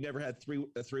tournament we've never had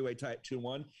a 3-way tie at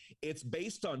 2-1. It's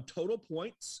based on total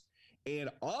points, and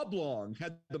Oblong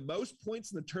had the most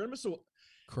points in the tournament. So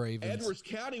Cravens. Edwards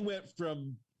County went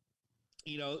from,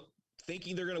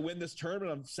 thinking they're going to win this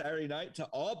tournament on Saturday night to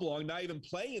Oblong not even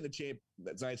playing in the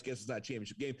I guess it's not a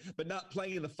championship game, but not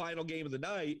playing in the final game of the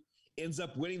night, ends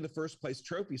up winning the first place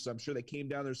trophy. So I'm sure they came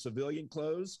down their civilian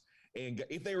clothes, and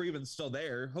if they were even still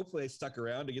there, hopefully they stuck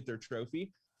around to get their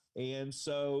trophy. And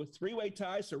so 3-way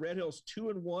tie. So Red Hill's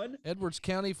 2-1. Edwards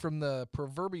County from the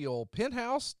proverbial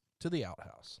penthouse to the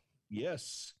outhouse.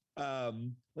 Yes.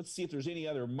 Let's see if there's any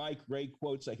other Mike Ray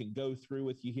quotes I can go through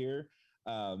with you here.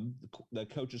 The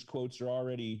coaches' quotes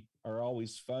are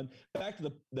always fun. Back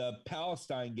to the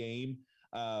Palestine game.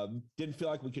 Didn't feel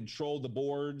like we controlled the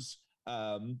boards.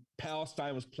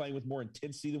 Palestine was playing with more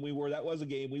intensity than we were. That was a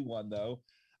game we won, though.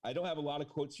 I don't have a lot of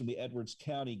quotes from the Edwards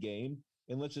County game.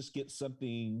 And let's just get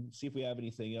something, see if we have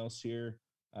anything else here.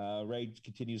 Ray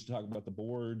continues to talk about the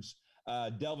boards.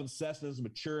 Delvin Cessna is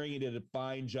maturing. He did a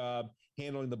fine job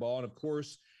handling the ball. And, of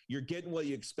course, you're getting what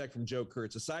you expect from Joe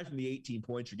Kurtz. Aside from the 18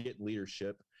 points, you're getting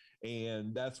leadership,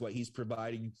 and that's what he's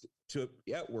providing to.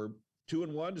 Yeah, we're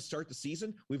 2-1 to start the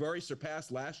season. We've already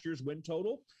surpassed last year's win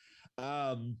total.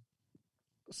 Let's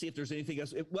see if there's anything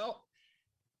else. Well,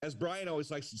 as Brian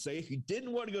always likes to say, if you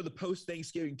didn't want to go to the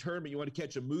post-Thanksgiving tournament, you want to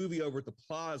catch a movie over at the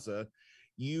Plaza,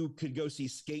 you could go see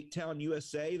Skate Town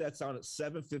USA. That's on at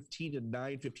 7:15 and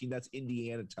 9:15. That's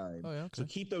Indiana time. Oh, yeah, okay. So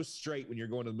keep those straight when you're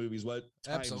going to the movies. What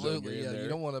time zone Absolutely, you're in yeah. there. You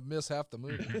don't want to miss half the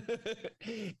movie.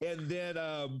 And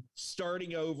then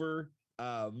starting over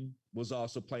was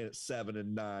also playing at 7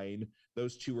 and 9.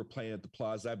 Those two were playing at the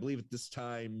Plaza. I believe at this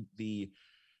time the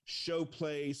Show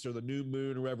Place or the New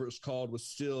Moon or whatever it was called was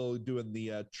still doing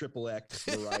the triple X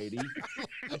variety.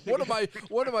 One of my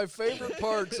favorite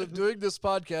parts of doing this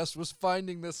podcast was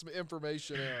finding this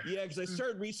information out. Yeah, because I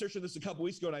started researching this a couple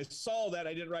weeks ago, and I saw that.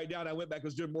 I didn't write it down. I went back, I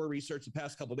was doing more research the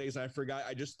past couple of days, and I forgot.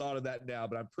 I just thought of that now,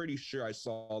 but I'm pretty sure I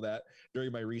saw that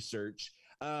during my research.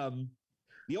 I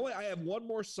have one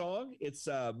more song. It's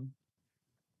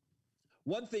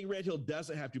one thing Red Hill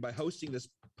doesn't have to by hosting this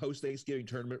post-Thanksgiving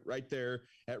tournament right there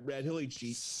at Red Hill each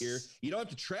year. You don't have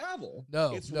to travel.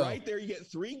 No, it's no. right there. You get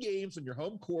 3 games on your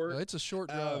home court. No, it's a short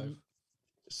drive.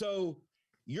 So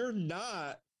you're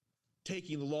not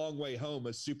taking the long way home,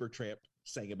 as Supertramp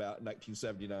sang about in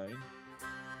 1979.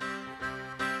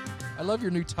 I love your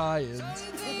new tie-ins. So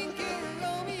you think you're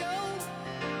Romeo,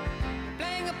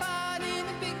 playing a part in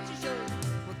a picture show.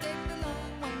 Well, take the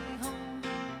long way home.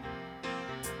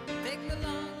 Take the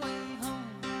long way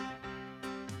home.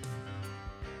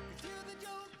 'Cause you're the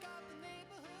joke of the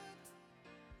neighborhood.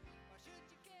 Why should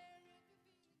you care if you feel?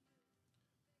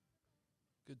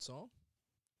 Good song.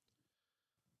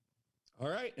 All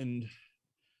right, and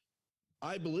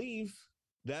I believe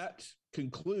that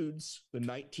concludes the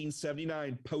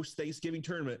 1979 post-Thanksgiving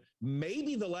tournament.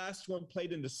 Maybe the last one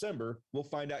played in December. We'll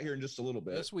find out here in just a little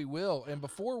bit. Yes, we will. And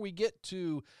before we get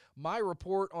to my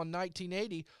report on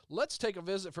 1980, let's take a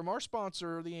visit from our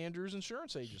sponsor, the Andrews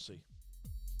Insurance Agency.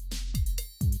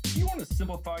 Do you want to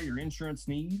simplify your insurance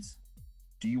needs?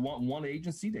 Do you want one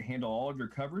agency to handle all of your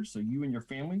coverage so you and your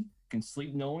family can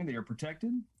sleep knowing they are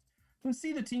protected? Then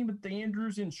see the team at the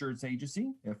Andrews Insurance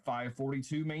Agency at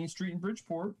 542 Main Street in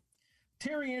Bridgeport.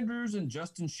 Terry Andrews and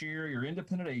Justin Shear are your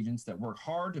independent agents that work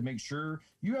hard to make sure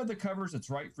you have the coverage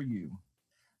that's right for you.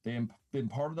 They've been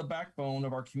part of the backbone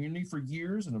of our community for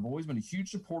years and have always been huge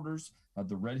supporters of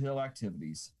the Red Hill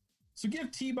activities. So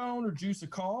give T-Bone or Juice a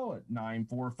call at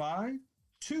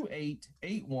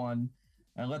 945-2881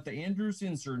 and let the Andrews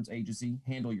Insurance Agency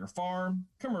handle your farm,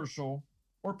 commercial,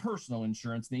 or personal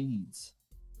insurance needs.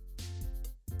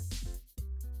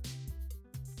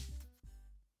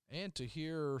 And to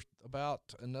hear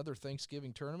about another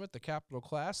Thanksgiving tournament, the Capital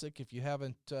Classic. If you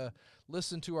haven't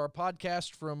listened to our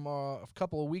podcast from a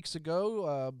couple of weeks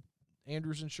ago,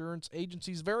 Andrews Insurance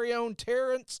Agency's very own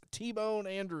Terrence T-Bone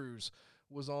Andrews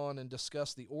was on and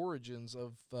discussed the origins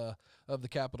of the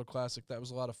Capital Classic. That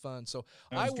was a lot of fun. So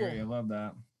I love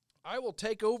that. I will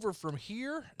take over from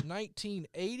here,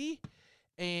 1980.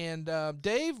 And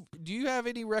Dave, do you have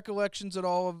any recollections at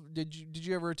all of? Did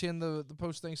you ever attend the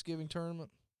post Thanksgiving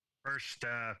tournament? First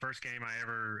game I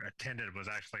ever attended was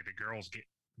actually the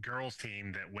girls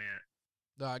team that went.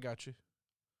 No, I got you.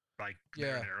 Like in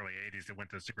the early '80s, that went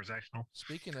to the Super Sectional.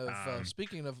 Speaking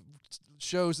of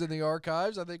shows in the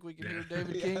archives, I think we can hear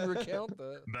David King recount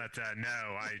that. But no,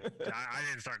 I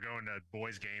didn't start going to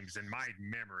boys games in my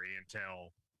memory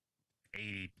until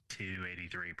 82,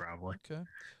 83 probably. Okay.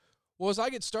 Well, as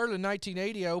I get started in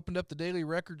 1980, I opened up the Daily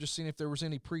Record just seeing if there was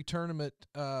any pre-tournament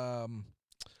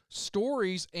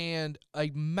stories, and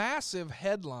a massive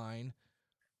headline,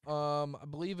 I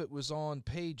believe it was on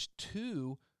page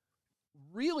 2,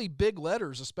 really big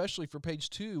letters, especially for page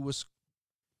 2, was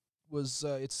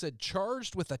it said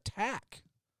charged with attack.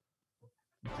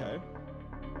 Okay.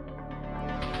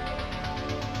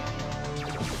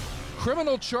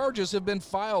 Criminal charges have been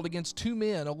filed against 2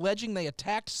 men alleging they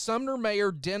attacked Sumner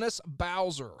Mayor Dennis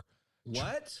Bowser.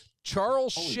 What?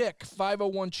 Charles Schick,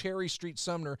 501 Cherry Street,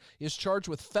 Sumner, is charged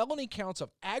with felony counts of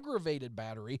aggravated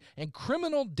battery and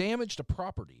criminal damage to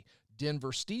property.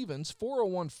 Denver Stevens,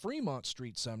 401 Fremont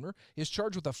Street, Sumner, is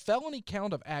charged with a felony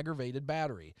count of aggravated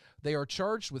battery. They are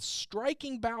charged with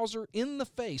striking Bowser in the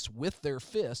face with their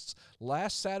fists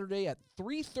last Saturday at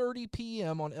 3:30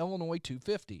 p.m. on Illinois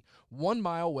 250, 1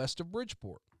 mile west of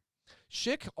Bridgeport.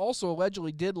 Schick also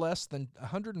allegedly did less than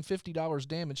 $150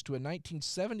 damage to a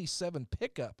 1977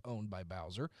 pickup owned by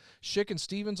Bowser. Schick and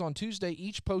Stevens on Tuesday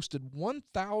each posted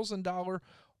 $1,000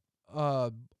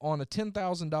 on a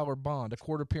 $10,000 bond. A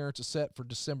court appearance is set for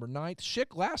December 9th.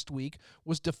 Schick last week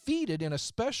was defeated in a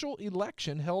special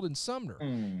election held in Sumner.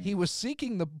 He was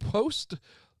seeking the post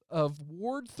of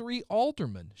Ward 3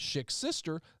 alderman. Schick's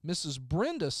sister, Mrs.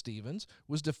 Brenda Stevens,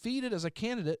 was defeated as a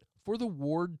candidate for the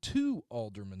Ward 2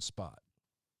 alderman spot.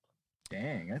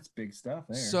 Dang, that's big stuff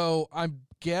there. So I'm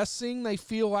guessing they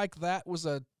feel like that was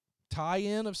a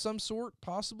tie-in of some sort,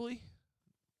 possibly.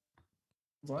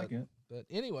 Like it. But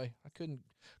anyway, I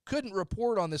couldn't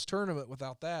report on this tournament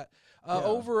without that.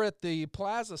 Over at the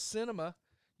Plaza Cinema,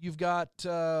 you've got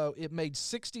it made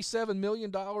 $67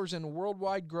 million in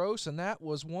worldwide gross, and that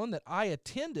was one that I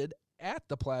attended at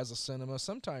the Plaza Cinema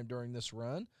sometime during this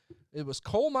run. It was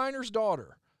Coal Miner's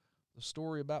Daughter, the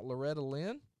story about Loretta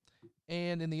Lynn.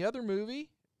 And in the other movie,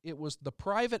 it was The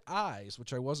Private Eyes,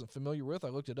 which I wasn't familiar with. I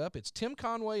looked it up. It's Tim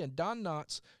Conway and Don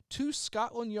Knotts, two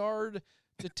Scotland Yard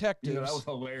detectives That was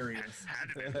hilarious.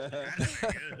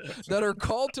 that are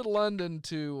called to London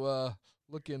to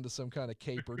look into some kind of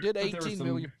caper. Did 18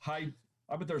 million. I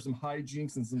bet there was some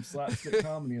hijinks and some slapstick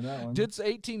comedy in that one. Did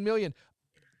 18 million.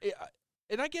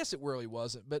 And I guess it really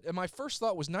wasn't. But my first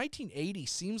thought was 1980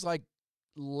 seems like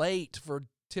late for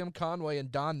Tim Conway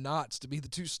and Don Knotts to be the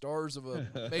two stars of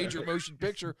a major motion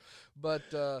picture, but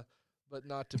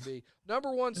not to be.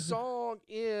 Number one song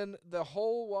in the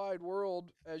whole wide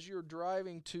world as you're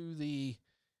driving to the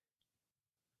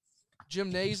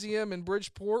gymnasium in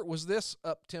Bridgeport was this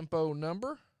up-tempo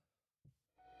number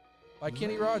by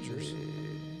Kenny Rogers.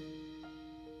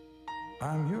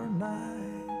 I'm your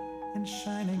knight in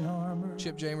shining armor.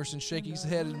 Chip Jamerson shaking his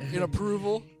head in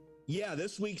approval. Yeah,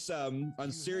 this week's on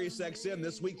Sirius XM.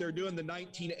 This week they're doing the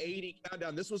 1980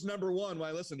 countdown. This was number one when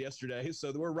I listened yesterday,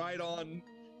 so we're right on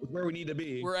with where we need to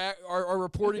be. Our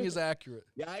reporting is accurate.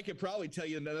 Yeah, I could probably tell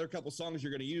you another couple songs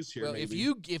you're going to use here. Well,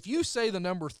 maybe. if you say the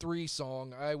number 3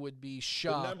 song, I would be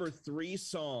shocked. The number 3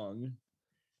 song,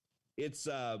 it's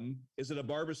is it a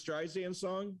Barbra Streisand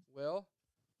song? Well,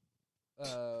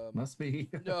 must be.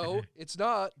 No, it's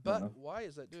not. But why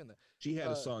is that doing that? She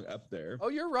had a song up there. Oh,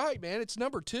 you're right, man. It's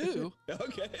number 2.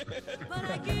 Okay. But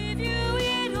I give you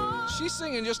it all. She's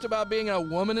singing just about being a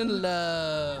woman in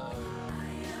love.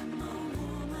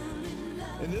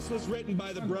 And this was written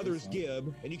by the brothers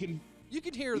Gibb, and you can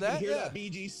hear you that. can hear Yeah. that Bee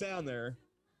Gees sound there.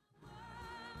 And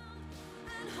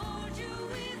hold you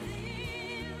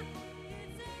within.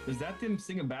 Is that them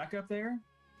singing back up there?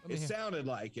 Let me It hear. sounded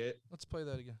like it. Let's play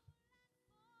that again.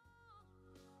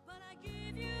 But I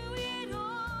give you it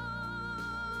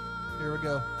all. Here we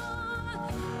go.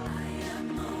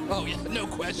 Oh yeah, no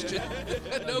question.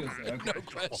 no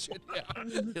question. Yeah,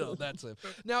 that's it.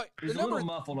 Now It's a little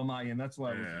muffled on my end. That's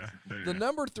why. The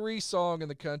number 3 song in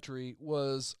the country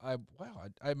was I've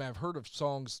heard of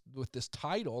songs with this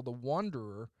title, The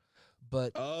Wanderer,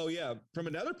 but Oh yeah, from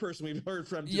another person we've heard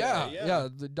from today. yeah,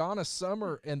 the Donna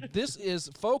Summer, and this is,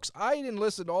 folks, I didn't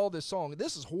listen to all this song.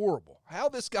 This is horrible. How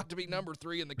this got to be number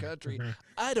 3 in the country,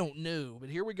 I don't know. But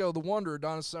here we go, The Wanderer,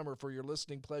 Donna Summer, for your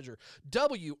listening pleasure.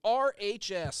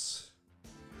 WRHS.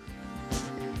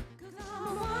 'Cause I'm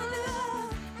a wanderer.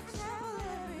 I travel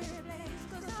every place.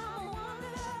 'Cause I'm a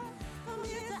wanderer. From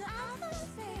here to outer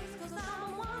space. 'Cause I'm a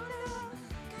wanderer.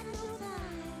 Got no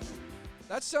time.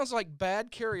 That sounds like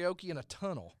bad karaoke in a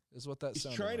tunnel, is what that He's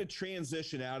sounds trying like. to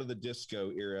transition out of the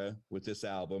disco era with this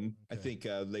album. I Okay.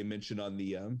 think they mentioned on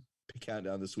the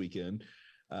countdown this weekend.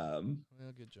 Well,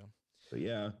 good job. But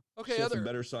yeah. Okay, she has some other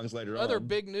better songs later on. Other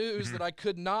big news that I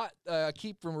could not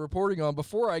keep from reporting on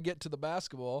before I get to the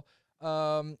basketball.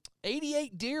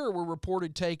 88 deer were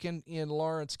reported taken in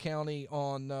Lawrence County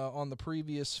on the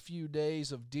previous few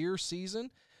days of deer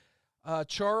season.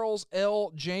 Charles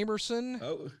L.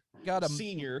 Jamerson got a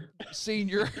senior,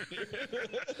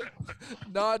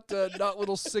 not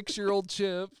little 6-year-old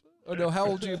Chip. Oh no, how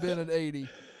old you been at 80?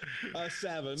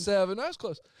 7. 7. That's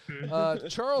close.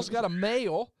 Charles got a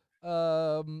male.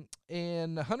 And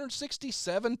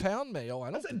 167-pound male.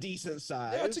 That's a decent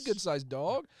size. Yeah, it's a good sized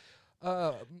dog.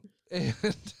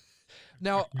 And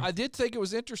now I did think it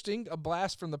was interesting. A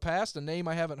blast from the past, a name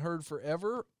I haven't heard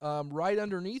forever. Right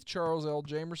underneath Charles L.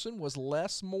 Jamerson was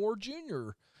Les Moore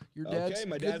Jr., your dad's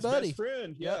my good dad's buddy. best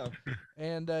friend. Yeah.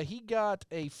 And he got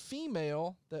a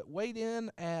female that weighed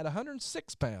in at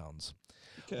 106 pounds.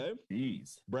 Okay.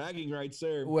 Jeez. Bragging rights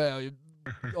there. Well,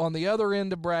 on the other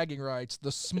end of bragging rights,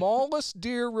 the smallest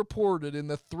deer reported in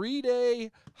the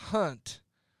 3-day hunt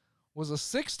was a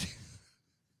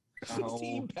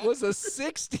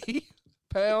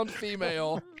 60-pound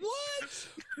female. What?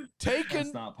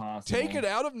 That's not possible. Taken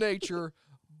out of nature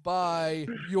by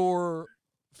your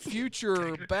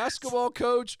future basketball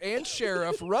coach and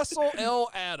sheriff, Russell L.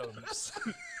 Adams.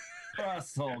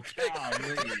 Russell,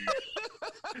 golly.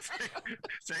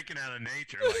 Taken out of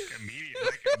nature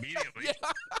immediately.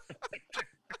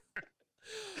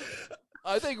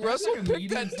 I think That's Russell like a picked that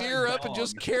medium-sized deer up and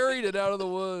just dog. carried it out of the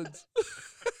woods.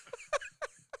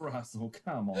 Russell,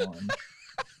 come on.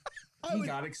 He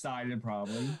got excited,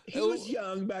 probably. He was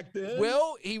young back then.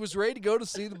 Well, he was ready to go to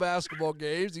see the basketball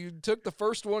games. He took the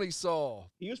first one he saw.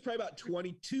 he was probably about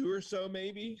 22 or so,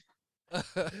 maybe.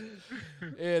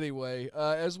 Anyway,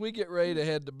 as we get ready to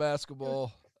head to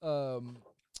basketball,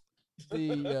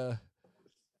 the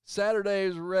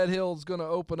Saturday's Red Hill is going to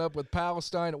open up with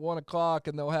Palestine at 1 o'clock,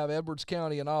 and they'll have Edwards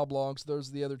County and Oblongs. Those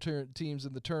are the other teams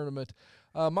in the tournament.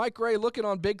 Mike Ray looking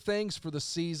on big things for the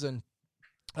season.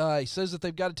 He says that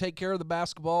they've got to take care of the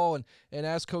basketball, and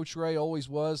as Coach Ray always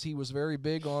was, he was very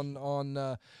big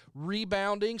on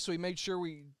rebounding, so he made sure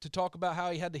to talk about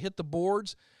how he had to hit the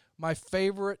boards.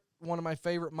 One of my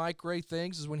favorite Mike Ray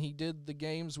things is when he did the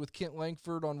games with Kent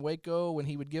Langford on Waco, when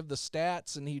he would give the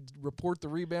stats and he'd report the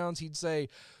rebounds, he'd say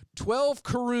 12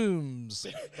 Karooms.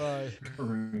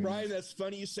 Brian, that's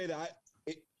funny you say that.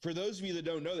 For those of you that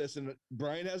don't know this, and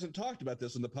Brian hasn't talked about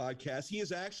this in the podcast, he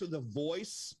is actually the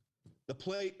voice,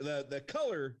 the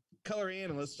color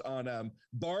analyst on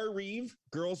Bar Reeve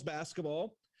girls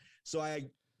baskketball. So I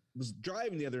was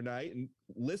driving the other night and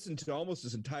listened to almost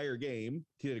his entire game.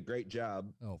 He did a great job.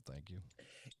 Oh, thank you.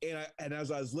 And as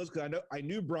I was listening, I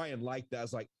knew Brian liked that. I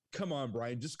was like, come on,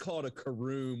 Brian, just call it a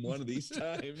Karoom one of these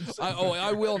times.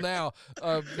 I will now.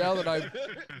 Now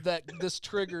that this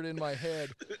triggered in my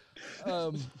head.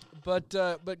 But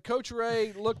Coach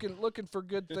Ray looking for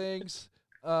good things.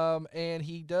 And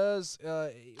he does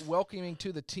welcoming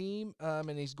to the team.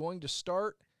 And he's going to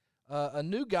start. A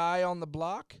new guy on the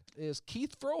block is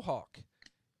Keith Frohawk.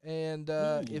 And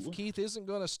if Keith isn't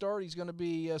going to start, he's going to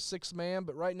be a sixth man.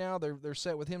 But right now they're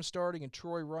set with him starting, and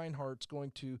Troy Reinhardt's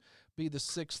going to be the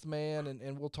sixth man.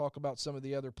 And we'll talk about some of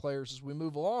the other players as we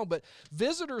move along. But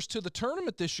visitors to the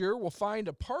tournament this year will find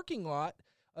a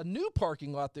new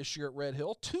parking lot this year at Red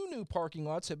Hill. 2 new parking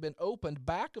lots have been opened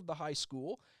back of the high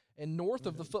school and north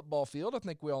of the football field. I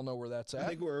think we all know where that's at. I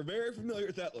think we're very familiar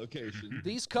with that location.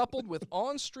 These, coupled with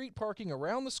on-street parking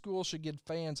around the school, should give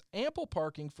fans ample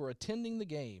parking for attending the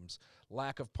games.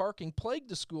 Lack of parking plagued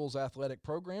the school's athletic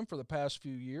program for the past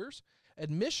few years.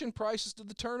 Admission prices to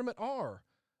the tournament are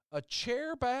a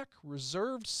chairback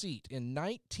reserved seat in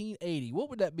 1980. What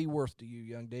would that be worth to you,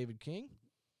 young David King?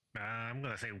 I'm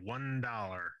going to say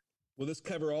 $1. Will this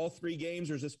cover all 3 games,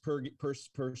 or is this per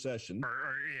session?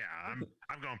 I'm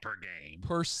going per game.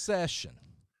 Per session.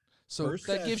 So Per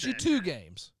that gives you session. 2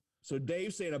 games. So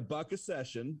Dave's saying $1 a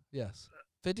session. Yes.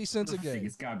 50 cents a I think game.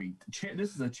 it's got to be.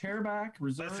 This is a chairback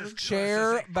reserve.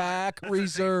 Chairback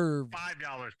reserved.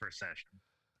 $5 per session.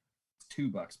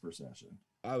 $2 per session.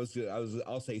 I'll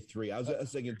say 3. I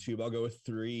was thinking 2, but I'll go with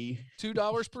 3.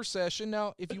 $2 per session.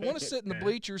 Now, if you want to sit in the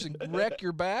bleachers and wreck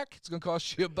your back, it's going to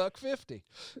cost you $1.50.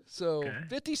 So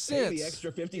 50 cents. Hey, the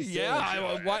extra 50 cents.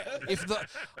 Yeah,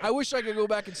 I wish I could go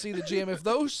back and see the gym. If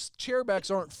those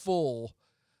chairbacks aren't full,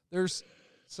 there's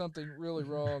something really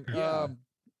wrong. Yeah.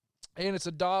 And it's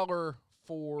 $1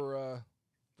 for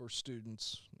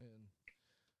students. And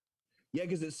Yeah,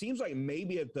 because it seems like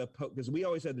maybe because we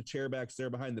always had the chairbacks there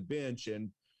behind the bench, and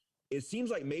it seems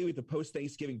like maybe at the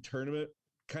post-Thanksgiving tournament,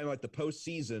 kind of like the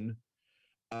postseason,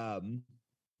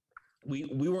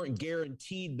 we weren't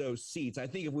guaranteed those seats. I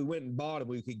think if we went and bought them,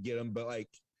 we could get them. But like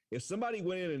if somebody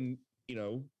went in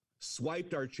and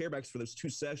swiped our chairbacks for those 2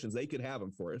 sessions, they could have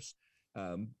them for us.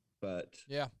 But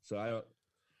yeah, so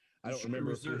I don't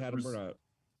remember if we had them or not.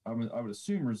 I would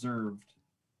assume reserved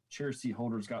chair seat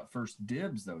holders got first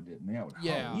dibs, though, didn't they? I would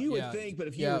Yeah. hope. You would think, but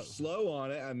if you Yeah. were slow on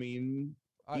it, I mean,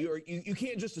 you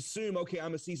can't just assume, okay,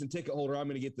 I'm a season ticket holder, I'm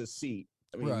going to get this seat.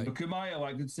 I mean, Right. But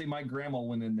could say my grandma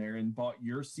went in there and bought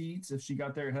your seats if she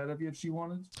got there ahead of you if she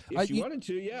wanted? If you wanted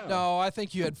to, yeah. No, I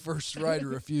think you had first right of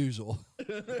refusal.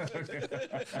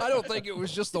 I don't think it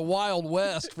was just the Wild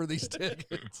West for these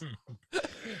tickets.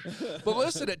 But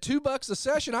listen, at $2 a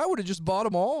session, I would have just bought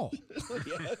them all.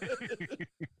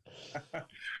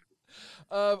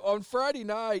 On Friday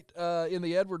night in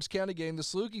the Edwards County game, the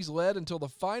Salukis led until the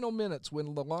final minutes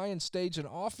when the Lions staged an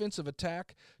offensive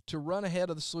attack to run ahead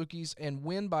of the Salukis and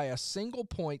win by a single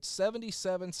point,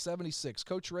 77-76.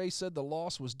 Coach Ray said the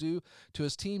loss was due to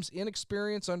his team's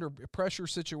inexperience under pressure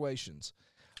situations.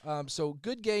 So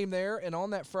good game there. And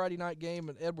on that Friday night game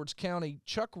in Edwards County,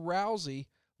 Chuck Rousey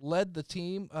led the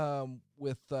team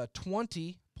with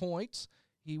 20 points.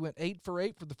 He went 8 for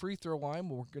 8 for the free throw line.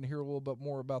 We're going to hear a little bit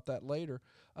more about that later.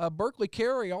 Berkeley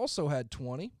Carey also had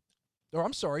 20. Or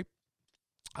I'm sorry,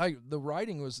 the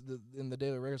writing was in the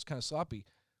Daily Record is kind of sloppy.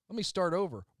 Let me start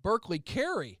over. Berkeley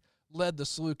Carey led the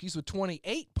Salukis with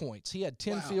 28 points. He had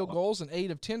 10 field goals and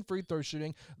 8 of 10 free throw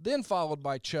shooting, then followed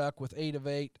by Chuck with 8 of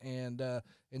 8 and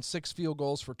 6 field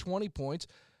goals for 20 points.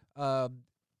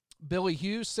 Billy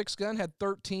Hughes, six gun, had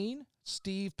 13.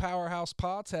 Steve Powerhouse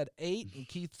Potts had 8, and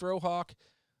Keith Frohawk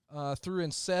threw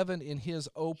in 7 in his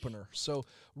opener. So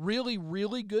really,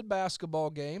 really good basketball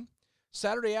game.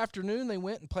 Saturday afternoon, they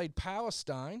went and played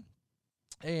Palestine.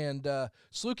 And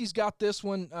Salukis got this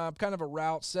one kind of a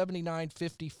rout,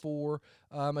 79-54.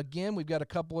 Again, we've got a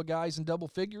couple of guys in double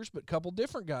figures, but a couple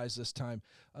different guys this time.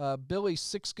 Billy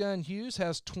Six-Gun Hughes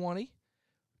has 20.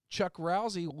 Chuck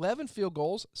Rousey, 11 field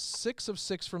goals, 6 of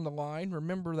 6 from the line.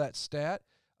 Remember that stat.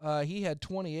 He had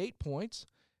 28 points.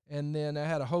 And then I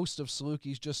had a host of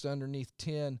Salukis just underneath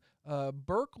 10.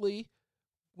 Berkeley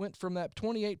went from that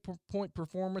 28-point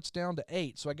performance down to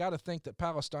 8. So I got to think that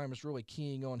Palestine was really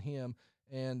keying on him.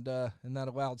 And that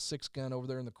allowed Six-Gun over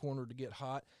there in the corner to get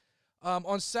hot.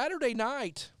 On Saturday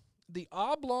night, the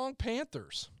Oblong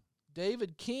Panthers,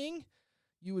 David King,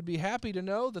 you would be happy to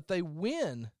know that they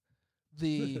win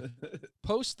the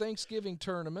post-Thanksgiving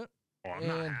tournament. Well, I'm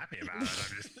not happy about it.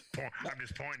 I'm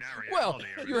just pointing out reality.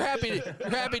 Well, you're happy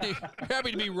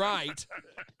to be right.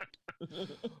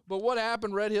 But what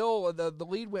happened? Red Hill, the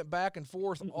lead went back and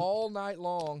forth all night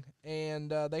long,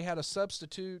 and they had a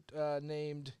substitute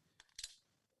named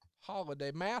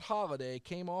Holiday. Matt Holiday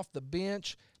came off the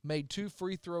bench, made 2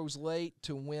 free throws late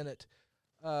to win it.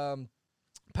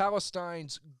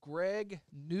 Palestine's Greg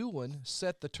Newland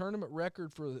set the tournament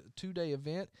record for the 2-day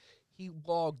event. He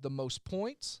logged the most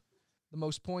points in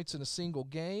a single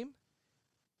game,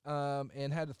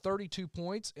 and had 32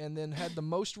 points, and then had the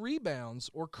most rebounds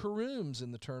or carooms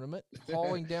in the tournament,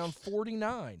 hauling down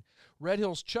 49. Red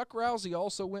Hill's Chuck Rousey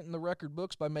also went in the record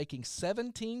books by making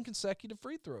 17 consecutive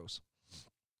free throws.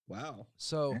 Wow.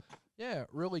 So, yeah,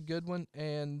 really good one.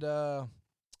 And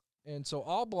so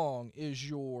Oblong is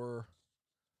your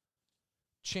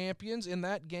champions in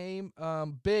that game.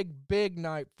 Big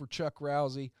night for Chuck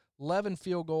Rousey. 11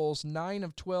 field goals, 9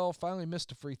 of 12, finally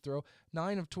missed a free throw,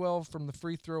 9 of 12 from the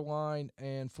free throw line,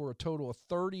 and for a total of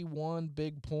 31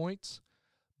 big points.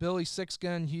 Billy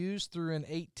Six-Gun Hughes threw in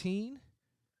 18.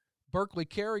 Berkeley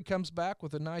Carey comes back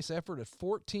with a nice effort at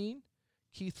 14.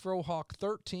 Keith Frohawk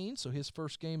 13, so his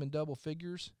first game in double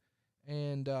figures.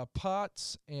 And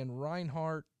Potts and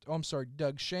Reinhardt,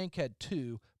 Doug Shank had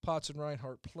 2. Potts and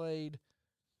Reinhardt played,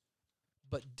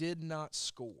 but did not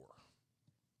score.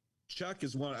 Chuck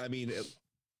is one. I mean,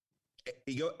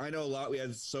 I know a lot. We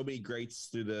had so many greats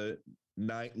through the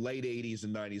late 80s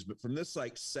and 90s, but from this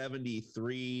like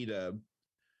 73 to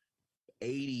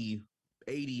 80,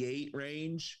 88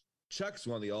 range, Chuck's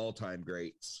one of the all-time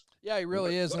greats. Yeah, he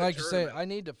really is. And like you say, I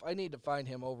need to find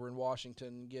him over in Washington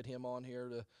and get him on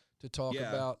here to talk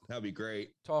about. That'd be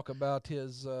great. Talk about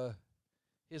his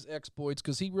exploits,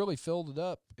 because he really filled it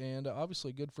up, and obviously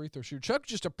a good free throw shooter. Chuck's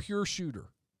just a pure shooter.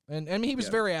 And I mean, he was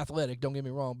very athletic, don't get me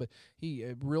wrong, but he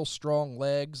had real strong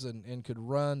legs and could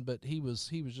run, but he was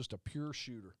just a pure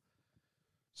shooter.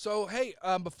 So, hey,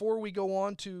 before we go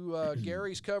on to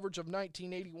Gary's coverage of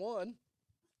 1981,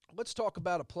 let's talk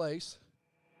about a place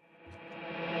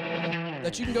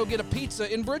that you can go get a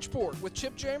pizza in Bridgeport with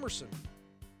Chip Jamerson.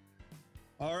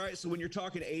 All right, so when you're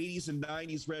talking 80s and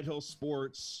 90s Red Hill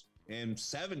sports and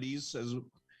 70s, as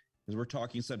we're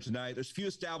talking some tonight, there's few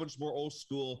establishments more old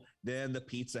school than the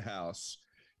Pizza House.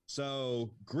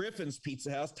 So Griffin's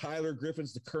Pizza House, Tyler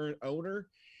Griffin's the current owner,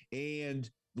 and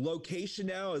the location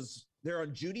now is they're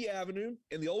on Judy Avenue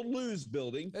in the old Lou's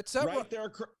building. That's that right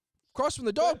there across from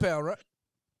the dog pound, right?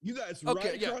 You guys,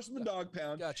 okay, right across from the dog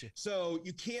pound. Gotcha. So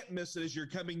you can't miss it as you're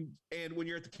coming. And when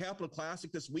you're at the Capital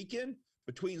Classic this weekend,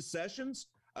 between sessions,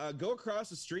 go across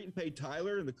the street and pay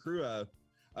Tyler and the crew a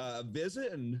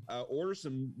visit and order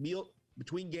some meal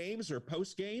between games or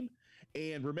post game.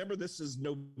 And remember, this is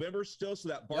November still, so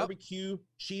that barbecue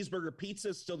cheeseburger pizza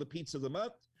is still the pizza of the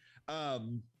month.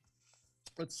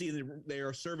 Let's see, they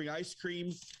are serving ice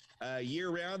cream year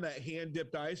round, that hand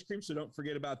dipped ice cream, so don't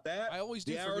forget about that. I always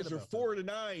do. The hours are 4 to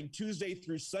 9, Tuesday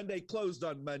through Sunday, closed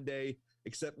on Monday,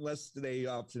 except unless they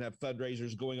often have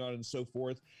fundraisers going on and so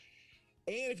forth.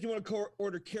 And if you want to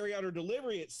order carry-out or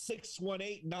delivery, it's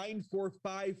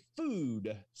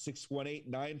 618-945-FOOD,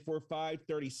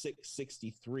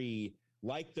 618-945-3663.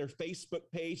 Like their Facebook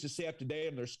page to stay up to date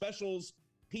on their specials,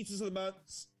 pizzas of the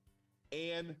months,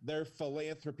 and their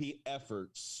philanthropy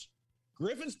efforts.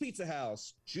 Griffin's Pizza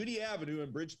House, Judy Avenue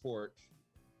in Bridgeport.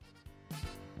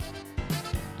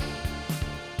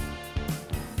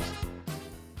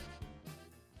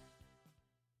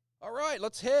 All right,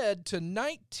 let's head to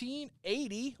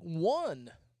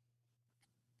 1981.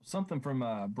 something from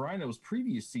Brino's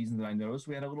previous season that I noticed.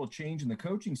 We had a little change in the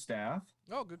coaching staff.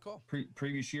 Oh, good call.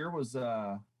 Previous year was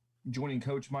joining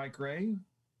Coach Mike Gray.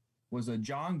 Was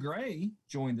John Gray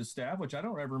joined the staff, which I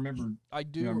don't ever remember. I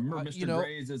do. Remember Mr.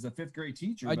 Gray as a 5th grade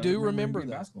teacher. I but do him remember being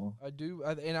that. Basketball. I do.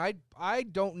 And I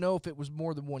don't know if it was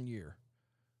more than 1 year.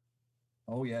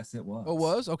 Oh, yes, it was. Oh,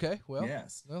 was? Okay. Well,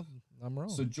 yes. Well, I'm wrong.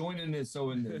 So joining it,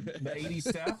 so in the 80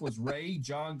 staff was Ray,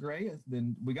 John Gray.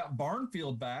 Then we got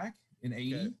Barnfield back in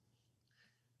 80. Okay.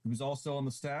 He was also on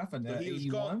the staff in So he was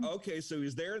 81. okay, so he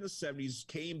was there in the 70s,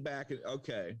 came back, and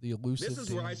okay. The elusive. This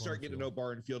is where I Danny start getting to Barfield. know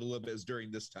Barnfield a little bit is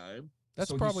during this time.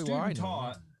 That's So probably he why I student know.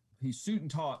 taught. He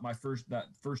student taught that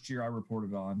first year I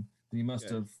reported on. Then he must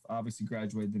Okay. have obviously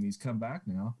graduated. Then he's come back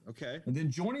now. Okay. And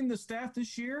then joining the staff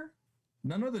this year,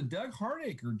 none other Doug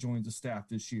Hardacre joins the staff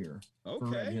this year for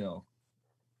Red Okay. Hill.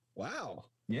 Wow.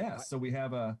 Yeah, so we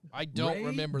have a I don't Ray,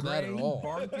 remember that at Gray, all.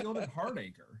 Barnfield and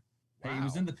Hardacre. Hey, he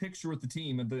was Wow. in the picture with the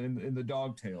team in the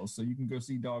Dogtails, so you can go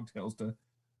see Dogtails to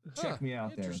check me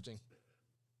out there. Interesting.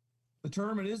 The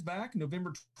tournament is back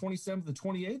November 27th to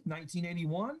 28th,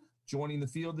 1981. Joining the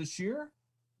field this year,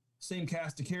 same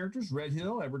cast of characters: Red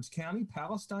Hill, Edwards County,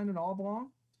 Palestine, and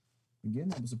Oblong. Again,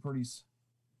 that was a pretty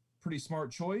smart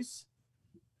choice.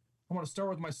 I want to start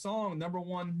with my song, number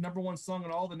one song in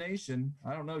all the nation.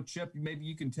 I don't know, Chip, maybe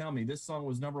you can tell me. This song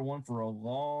was number one for a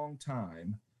long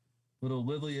time. Little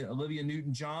Olivia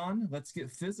Newton-John, Let's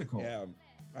Get Physical. Yeah.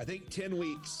 I think 10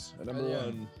 weeks. Number Yeah.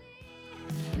 one.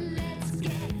 Let's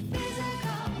get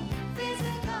physical,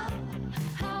 physical.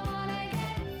 I wanna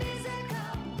get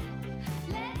physical.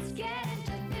 Let's get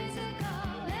into physical.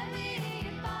 Let me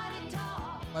hear your body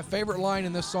talk. My favorite line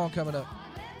in this song coming up.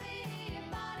 Let me hear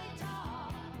your body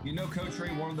talk. You know, Coach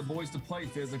Ray wanted the boys to play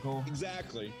physical.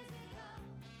 Exactly.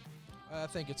 I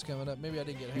think it's coming up. Maybe I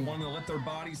didn't get it. He Hang on. wanted to let their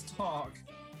bodies talk.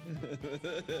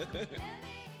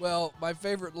 Well, my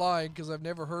favorite line, because I've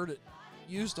never heard it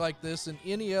used like this in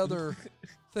any other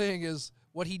thing, is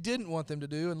what he didn't want them to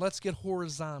do, and let's get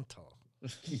horizontal.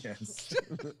 Yes.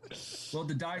 Well,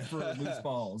 to die for loose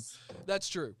balls. That's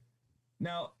true.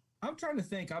 Now, I'm trying to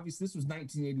think. Obviously, this was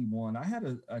 1981. I had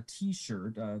a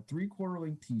T-shirt, a 3/4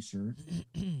 length T-shirt.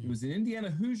 It was an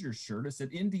Indiana Hoosiers shirt. It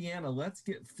said "Indiana, let's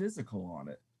get physical" on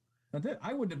it. Now,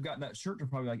 I wouldn't have gotten that shirt to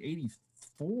probably like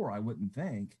 84. I wouldn't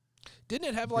think. Didn't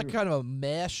it have like kind of a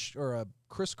mesh or a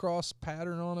crisscross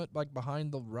pattern on it, like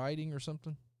behind the writing or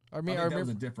something? I mean, I think that was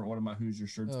remember. a different one of my Hoosier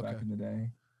shirts Okay. back in the day.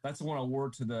 That's the one I wore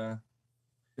to the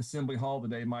Assembly Hall the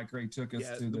day Mike Ray took us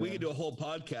Yeah, to. we could do a whole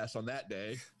podcast on that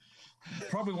day.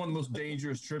 Probably one of the most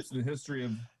dangerous trips in the history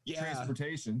of Yeah.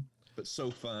 transportation. But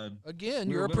so fun. Again,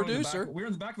 We you're were a literally in the producer. back- we were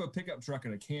in the back of a pickup truck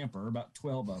and a camper, about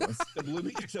 12 of us. To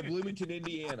Bloomington,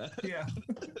 Indiana. Yeah.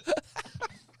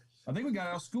 I think we got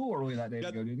out of school early that day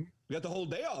to go, didn't we? We got the whole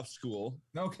day off school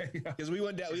Okay. Yeah. because we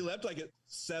went down. We left like at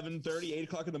 7:30, 8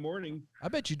 o'clock in the morning. I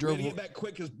bet you We drove. had to get back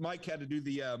quick because Mike had to do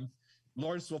the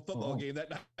Lawrenceville football Oh, game that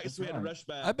night, that's so we had to right. rush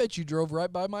back. I bet you drove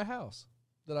right by my house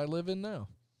that I live in now.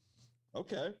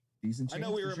 Okay. Decent I know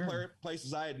chance we for were sure. in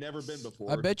places I had never been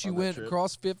before. I bet you on that went trip.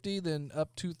 across 50, then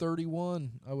up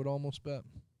 231. I would almost bet.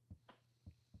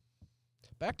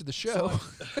 Back to the show.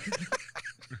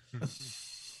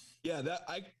 Yeah,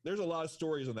 there's a lot of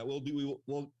stories on that.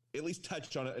 We'll at least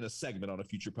touch on it in a segment on a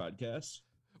future podcast.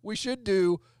 We should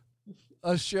do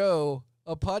a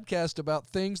podcast about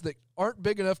things that aren't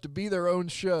big enough to be their own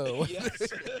show.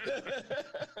 Yes.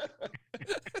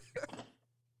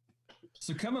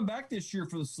 So coming back this year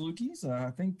for the Salukis, I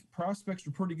think prospects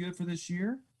were pretty good for this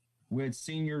year. We had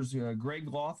seniors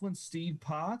Greg Laughlin, Steve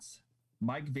Potts,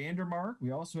 Mike Vandermark.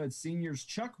 We also had seniors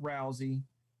Chuck Rousey.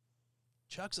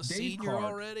 Chuck's a Dave senior Clark.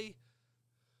 already.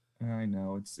 I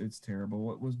know it's terrible.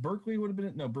 What was Berkeley? Would have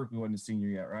been no. Berkeley wasn't a senior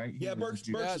yet, right? He Yeah, was a Burke's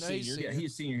junior. a no, he's senior. Yeah,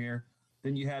 he's a senior here.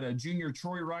 Then you had a junior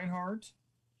Troy Reinhardt.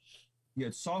 You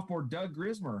had sophomore Doug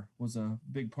Grismer was a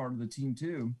big part of the team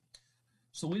too.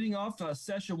 So leading off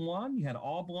session one, you had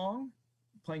Oblong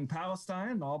playing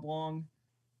Palestine. Oblong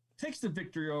takes the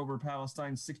victory over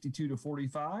Palestine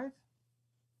 62-45.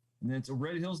 And then it's a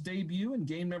Red Hills debut in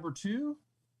game number 2.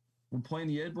 We're playing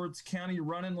the Edwards County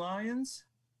Running Lions.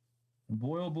 And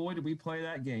boy, oh boy, did we play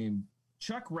that game.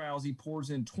 Chuck Rousey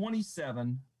pours in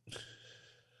 27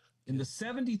 in the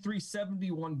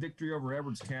 73-71 victory over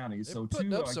Edwards County. They're So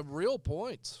putting two, up some real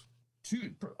points.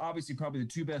 obviously probably the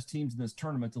two best teams in this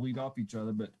tournament to lead off each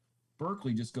other, but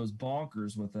Berkeley just goes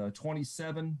bonkers with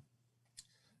 27.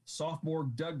 Sophomore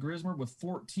Doug Grismer with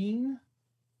 14.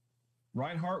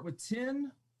 Reinhardt with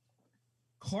 10.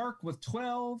 Clark with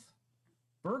 12.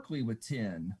 Berkeley with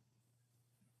 10.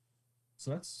 So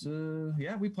that's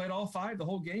we played all 5 the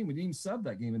whole game. We didn't even sub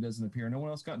that game. It doesn't appear. No one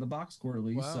else got in the box score at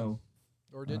least. Wow. So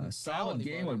Or didn't solid foul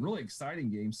game, a anybody. really exciting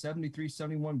game.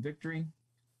 73-71 victory.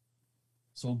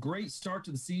 So great start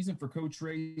to the season for Coach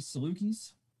Ray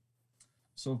Salukis.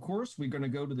 So of course we're going to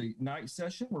go to the night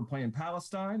session. We're playing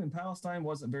Palestine, and Palestine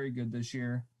wasn't very good this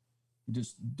year. We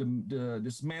just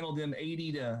dismantled them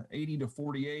 80 to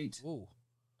 48. Ooh.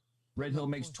 Red Hill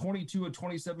makes 22 of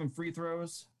 27 free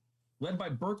throws. Led by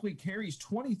Berkeley, carries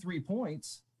 23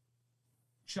 points.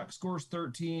 Chuck scores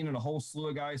 13, and a whole slew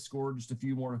of guys scored just a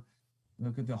few more.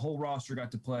 Look at the whole roster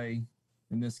got to play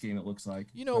in this game, it looks like.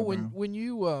 You know, when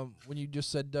you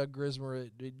just said Doug Grismer,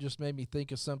 it just made me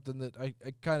think of something that I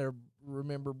kind of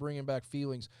remember bringing back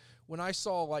feelings. When I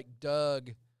saw, like, Doug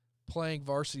playing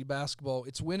varsity basketball,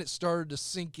 it's when it started to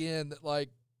sink in that, like,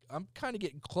 I'm kind of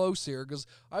getting close here because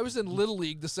I was in Little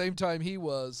League the same time he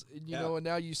was, and, you know, and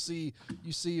now you see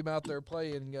him out there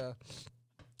playing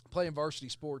varsity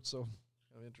sports. So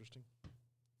interesting.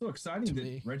 So exciting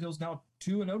that Red Hill's now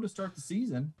 2-0 to start the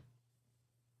season.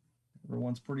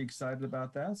 Everyone's pretty excited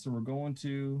about that. So we're going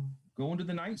to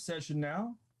the night session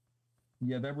now.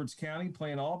 You have Edwards County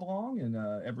playing Oblong, and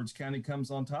Edwards County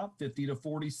comes on top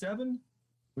 50-47,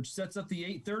 which sets up the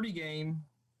 8:30 game.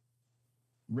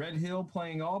 Red Hill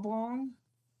playing Oblong.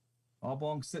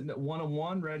 Oblong sitting at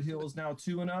 1-1. Red Hill is now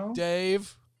 2-0.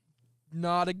 Dave,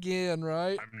 not again,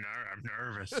 right? I'm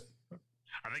nervous.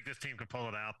 I think this team can pull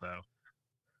it out, though.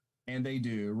 And they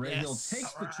do. Red Hill Yes.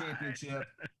 takes the championship.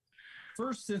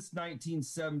 First since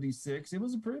 1976. It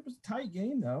was a tight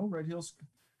game, though. Red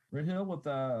Hill with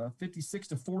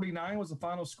 56-49 was the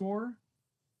final score.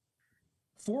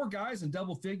 4 guys in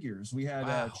double figures. We had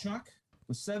Wow. Chuck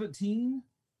with 17,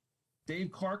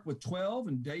 Dave Clark with 12,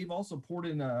 and Dave also pulled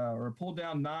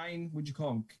down 9. What'd you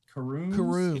call them? Caroons?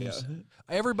 Caroons.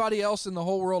 Everybody else in the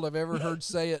whole world I've ever heard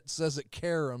says it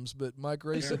caroms, but Mike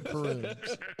Ray said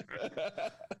caroons.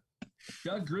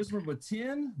 Doug Grismer with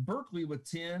 10, Berkeley with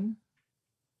 10,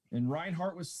 and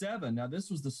Reinhardt with 7. Now, this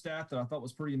was the stat that I thought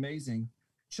was pretty amazing.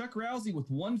 Chuck Rousey with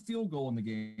 1 field goal in the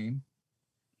game.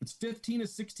 It's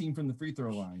 15-16 from the free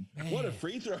throw line. What a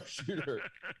free throw shooter.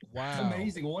 Wow. It's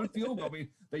amazing. 1 field goal. I mean,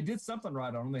 they did something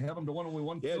right on him. They held him to only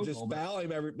one Yeah, field just goal. but foul him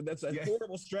but that's a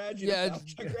horrible strategy. Yeah, to foul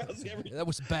Chuck Rousey every that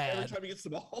was bad. time he gets the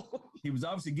ball. He was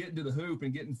obviously getting to the hoop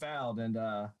and getting fouled. And,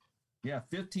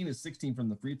 15-16 from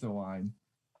the free throw line.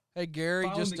 Hey, Gary,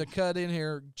 Following just to cut in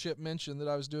here, Chip mentioned that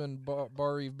I was doing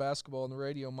Bar Eve basketball on the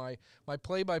radio. My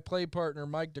play-by-play partner,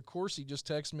 Mike DeCourcy, just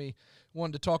texted me,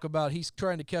 wanted to talk about he's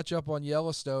trying to catch up on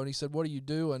Yellowstone. He said, what are you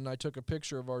doing? And I took a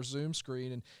picture of our Zoom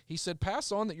screen, and he said, pass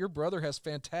on that your brother has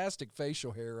fantastic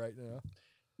facial hair right now.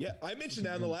 Yeah, I mentioned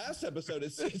that in the last episode.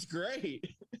 It's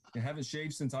great. I haven't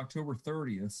shaved since October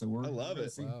 30th, so I love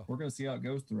it. We're going to see how it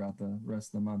goes throughout the rest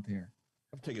of the month here.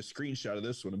 I'll take a screenshot of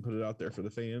this one and put it out there for the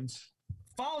fans.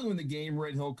 Following the game,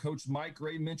 Red Hill coach Mike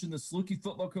Ray mentioned the Saluki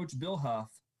football coach Bill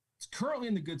Huff. He's currently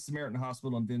in the Good Samaritan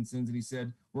Hospital in Vincennes, and he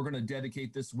said, we're going to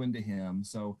dedicate this win to him.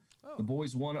 So the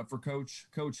boys won up for Coach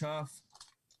Huff.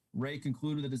 Ray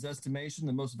concluded that his estimation,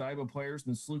 the most valuable players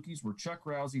in the Salukis were Chuck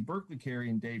Rousey, Berkeley Carey,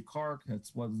 and Dave Clark.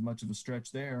 That's wasn't much of a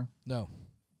stretch there. No.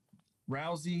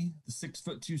 Rousey, the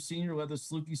 6'2" senior, led the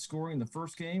Salukis scoring in the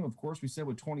first game. Of course, we said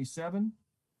with 27.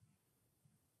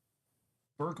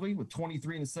 Berkeley with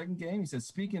 23 in the second game. He said,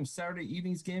 speaking of Saturday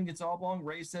evening's game against Oblong,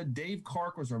 Ray said Dave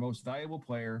Clark was our most valuable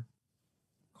player.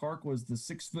 Clark was the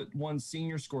 6'1"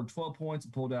 senior, scored 12 points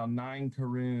and pulled down 9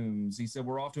 caroons. He said,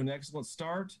 we're off to an excellent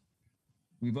start.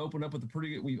 We've opened up with a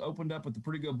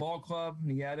pretty good ball club. And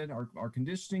he added, our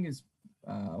conditioning is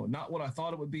not what I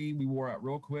thought it would be. We wore out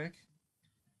real quick.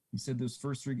 He said those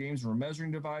first 3 games were a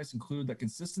measuring device, included that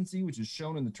consistency, which is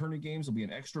shown in the tournament games, will be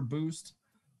an extra boost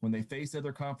when they face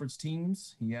other conference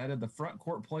teams. He added the front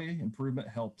court play improvement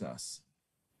helped us.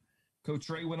 Coach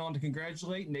Ray went on to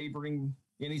congratulate neighboring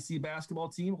NEC basketball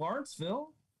team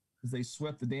Lawrenceville as they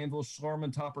swept the Danville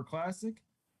Schlarman Topper Classic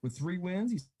with 3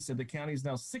 wins. He said the county is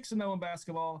now 6-0 in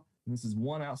basketball, and this is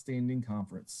one outstanding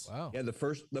conference. Wow. Yeah,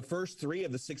 the first 3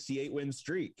 of the 68 win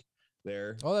streak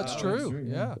there. Oh, that's true.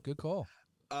 yeah. Yeah, good call.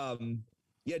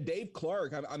 Dave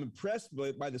Clark, I'm impressed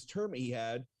by this tournament he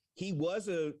had. He was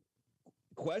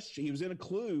he was in a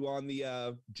clue on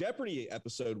the Jeopardy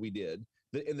episode we did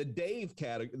in the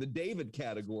David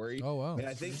category. Oh, wow. And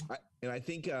I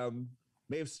think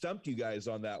may have stumped you guys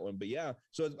on that one, but yeah.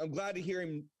 So I'm glad to hear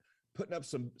him putting up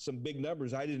some big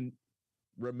numbers. I didn't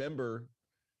remember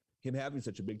him having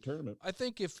such a big tournament. I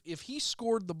think if he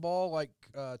scored the ball like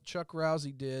Chuck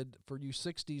Rousey did for you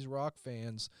 60s rock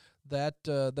fans, that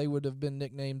they would have been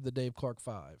nicknamed the Dave Clark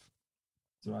 5.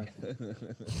 That's right.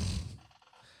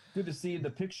 Good to see the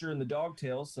picture in the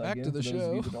Dogtails. Back Again, to the for those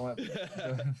of you show.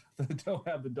 that don't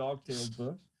have the Dogtails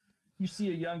book. You see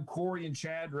a young Corey and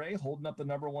Chad Ray holding up the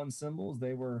number 1 symbols.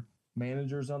 They were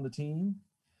managers on the team.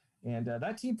 And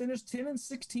that team finished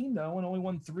 10-16, though, and only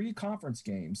won 3 conference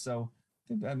games. So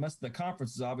I think the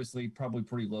conference is obviously probably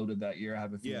pretty loaded that year, I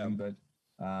have a feeling. But,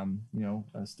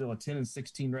 still a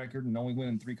 10-16 record and only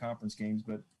winning 3 conference games.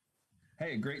 But,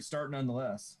 hey, a great start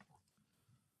nonetheless.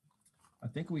 I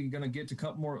think we're going to get to a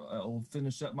couple more. We'll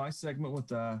finish up my segment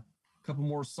with a couple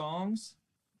more songs.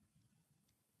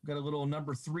 Got a little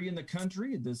number 3 in the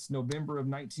country. This November of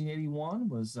 1981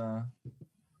 was a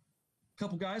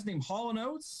couple guys named Hall &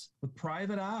 Oates with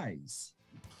Private Eyes.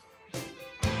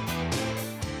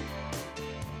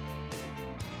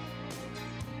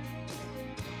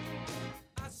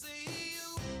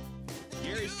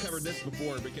 Gary's covered this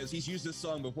before because he's used this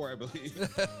song before, I believe.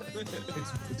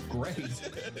 It's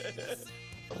great.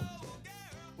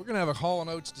 We're going to have a Hall &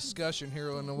 Oates discussion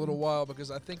here in a little while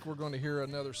because I think we're going to hear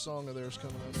another song of theirs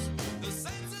coming up.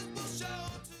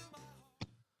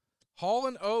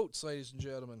 Hall & Oates, ladies and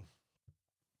gentlemen.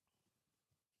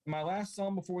 My last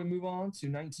song before we move on to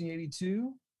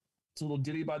 1982, it's a little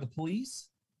ditty by the Police.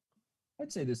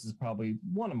 I'd say this is probably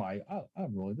one of my,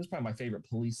 this is probably my favorite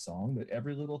Police song, but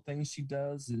every little thing she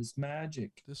does is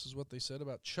magic. This is what they said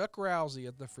about Chuck Rousey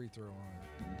at the free throw line.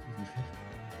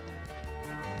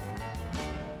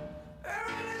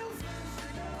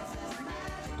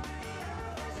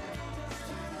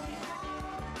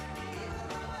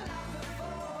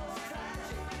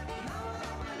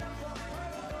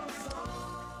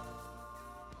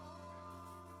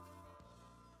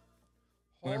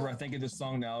 Whenever I think of this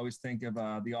song now, I always think of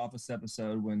the Office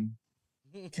episode when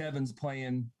Kevin's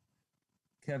playing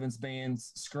Kevin's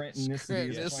band's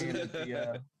Scrantonicity is playing at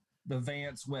the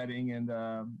Vance wedding, and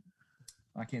I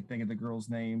can't think of the girl's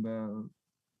name.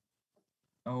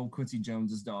 Quincy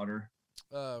Jones's daughter.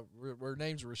 Her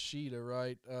name's Rashida,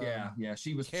 right? Yeah.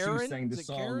 She was Karen? sang Is this it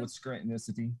song Karen? with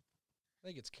Scrantonicity. I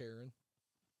think it's Karen.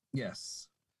 Yes.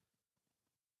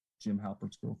 Jim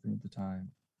Halpert's girlfriend at the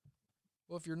time.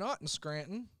 Well, if you're not in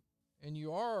Scranton and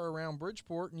you are around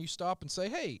Bridgeport and you stop and say,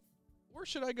 hey, where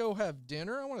should I go have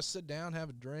dinner? I want to sit down, have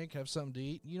a drink, have something to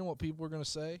eat. You know what people are going to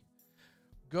say?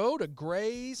 Go to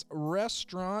Gray's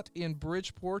Restaurant in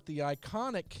Bridgeport, the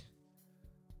iconic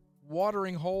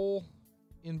watering hole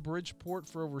in Bridgeport.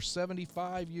 For over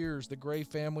 75 years, the Gray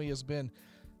family has been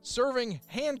serving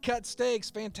hand-cut steaks,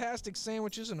 fantastic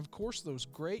sandwiches, and, of course, those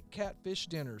great catfish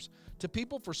dinners to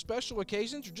people for special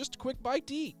occasions or just a quick bite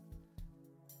to eat.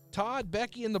 Todd,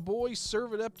 Becky, and the boys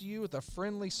serve it up to you with a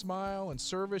friendly smile and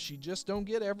service you just don't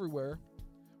get everywhere.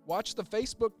 Watch the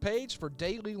Facebook page for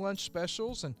daily lunch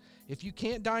specials, and if you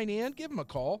can't dine in, give them a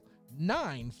call,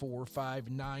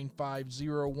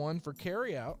 945-9501 for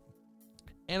carryout.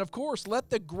 And, of course, let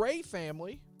the Gray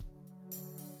family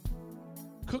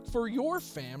cook for your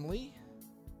family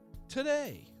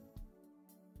today.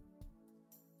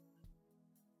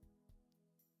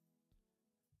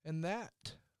 And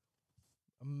that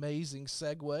amazing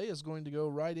segue is going to go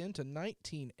right into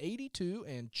 1982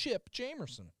 and Chip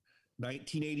Jamerson.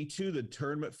 1982, the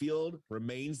tournament field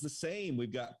remains the same.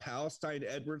 We've got Palestine,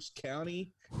 Edwards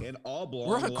County, and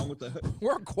Oblong, along with the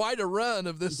we're on quite a run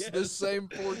of this same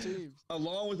 4 teams.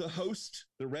 Along with the host,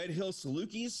 the Red Hill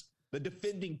Salukis, the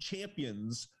defending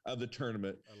champions of the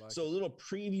tournament. So a little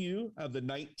preview of the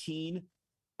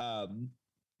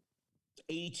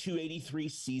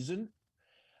 1982-83 season.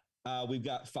 We've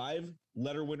got 5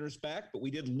 letter winners back, but we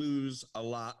did lose a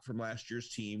lot from last year's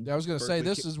team. I was going to say,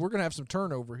 we're going to have some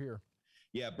turnover here.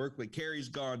 Yeah, Berkeley Carey's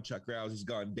gone, Chuck Rousey's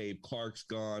gone, Dave Clark's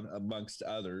gone, amongst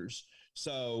others.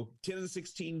 So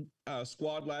 10-16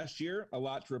 squad last year, a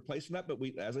lot to replace from that. But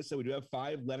as I said, we do have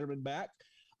 5 lettermen back.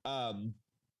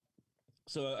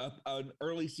 So an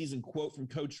early season quote from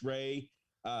Coach Ray.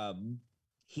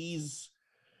 He's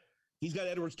got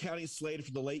Edwards County slated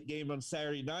for the late game on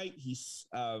Saturday night. He's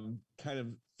kind of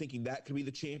thinking that could be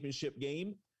the championship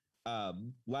game.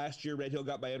 Last year, Red Hill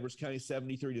got by Edwards County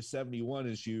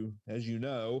 73-71, as you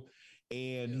know,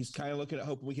 and he's kind of looking at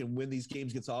hoping we can win these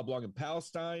games against Oblong and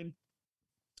Palestine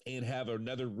and have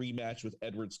another rematch with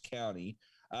Edwards County.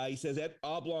 He says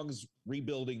Oblong's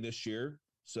rebuilding this year,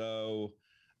 so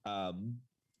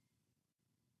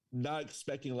not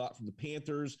expecting a lot from the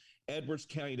Panthers. Edwards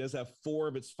County does have 4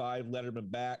 of its 5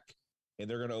 lettermen back, and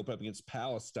they're going to open up against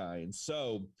Palestine.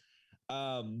 So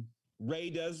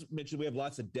Ray does mention we have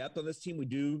lots of depth on this team. We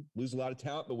do lose a lot of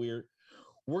talent, but we're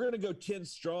going to go 10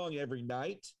 strong every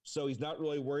night. So he's not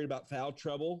really worried about foul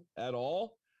trouble at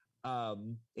all.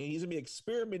 And he's going to be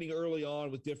experimenting early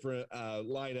on with different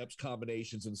lineups,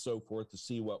 combinations, and so forth to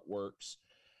see what works.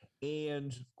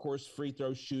 And, of course, free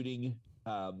throw shooting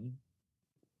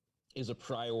is a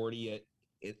priority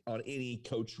on any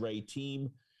Coach Ray team.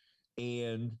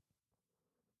 And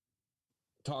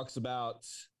talks about,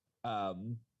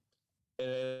 and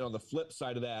on the flip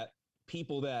side of that,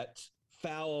 people that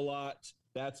foul a lot,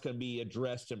 that's going to be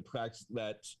addressed in practice.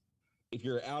 That if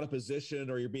you're out of position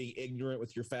or you're being ignorant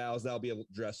with your fouls, that'll be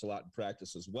addressed a lot in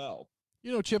practice as well.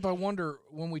 You know, Chip, I wonder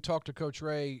when we talk to Coach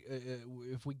Ray,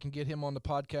 if we can get him on the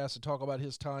podcast and talk about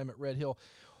his time at Red Hill.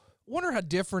 Wonder how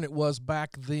different it was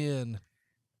back then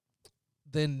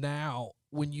than now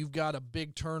when you've got a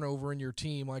big turnover in your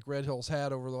team like Red Hill's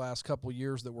had over the last couple of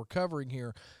years that we're covering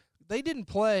here. They didn't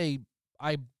play,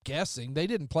 I'm guessing, they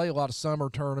didn't play a lot of summer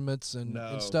tournaments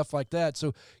and stuff like that.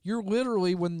 So you're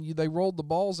literally, when they rolled the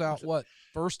balls out, what,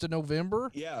 1st of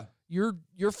November? Yeah. You're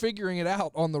figuring it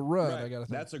out on the run, Right. I got to think.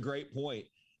 That's a great point.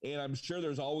 And I'm sure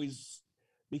there's always,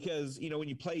 because, you know, when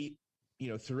you play, you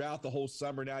know, throughout the whole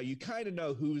summer now, you kind of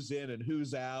know who's in and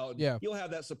who's out. Yeah. You'll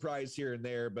have that surprise here and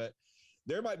there, but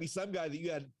there might be some guy that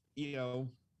you had, you know,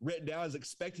 written down as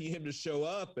expecting him to show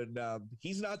up, and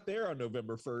he's not there on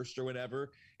November 1st or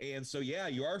whenever. And so, yeah,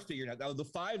 you are figuring out. Now, the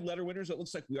 5 letter winners, it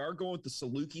looks like we are going with the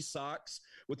Saluki socks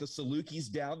with the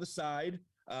Salukis down the side.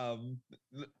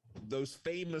 Those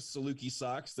famous Saluki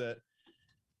socks that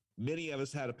many of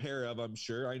us had a pair of, I'm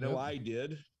sure. I know I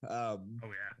did. Oh, yeah.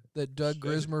 That Doug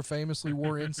Grismer famously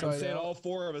wore I'm inside saying out. all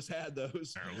 4 of us had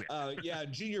those. Oh, Yeah,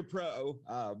 junior pro.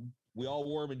 We all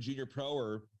wore them in junior pro,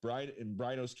 or in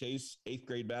Brino's case, 8th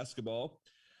grade basketball.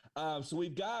 So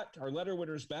we've got our letter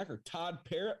winners back are Todd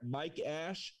Parrott, Mike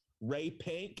Ash, Ray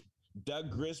Pink,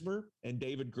 Doug Grismer, and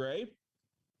David Gray.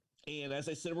 And as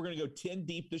I said, we're going to go 10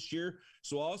 deep this year.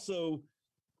 So also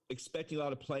expecting a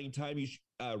lot of playing time.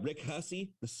 Rick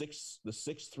Hussey, the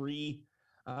 6'3",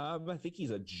 I think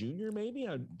he's a junior, maybe.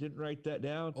 I didn't write that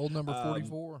down. Old number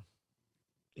 44.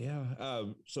 Yeah.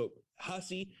 So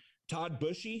Hussey, Todd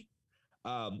Bushy,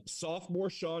 sophomore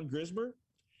Sean Grismer,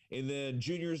 and then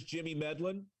juniors Jimmy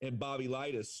Medlin and Bobby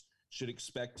Lightus should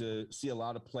expect to see a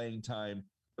lot of playing time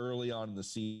early on in the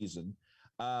season.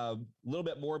 A little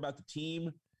bit more about the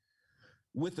team.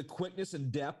 With the quickness and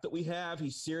depth that we have, he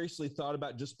seriously thought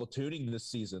about just platooning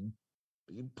this season.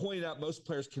 He pointed out most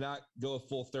players cannot go a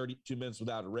full 32 minutes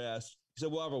without a rest. He said,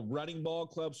 we'll have a running ball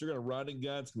club, so we're going to run and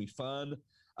gun. It's going to be fun.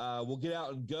 We'll get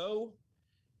out and go.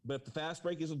 But if the fast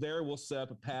break isn't there, we'll set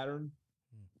up a pattern.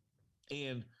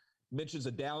 And mentions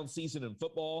a down season in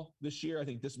football this year. I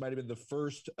think this might have been the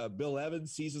first Bill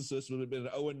Evans season, so this would have been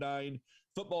an 0-9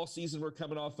 football season we're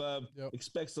coming off of. Yep.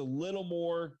 Expects a little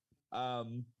more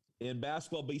in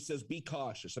basketball, but he says be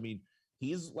cautious. I mean,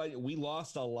 he's like, we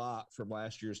lost a lot from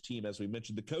last year's team, as we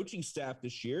mentioned. The coaching staff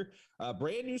this year,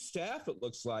 brand new staff, it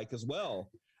looks like, as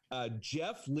well.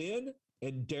 Jeff Lynn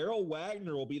and Daryl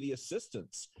Wagner will be the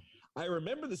assistants. I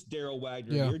remember this Daryl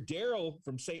Wagner Yeah. here. Daryl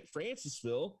from St.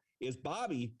 Francisville is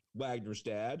Bobby Wagner's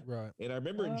dad. Right. And I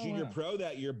remember in junior pro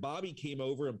that year, Bobby came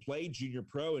over and played junior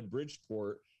pro in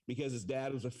Bridgeport because his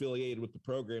dad was affiliated with the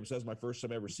program. So that was my first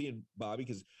time ever seeing Bobby,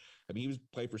 because, I mean, he was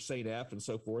playing for St. F and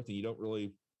so forth. And you don't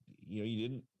really, you know,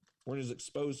 you weren't as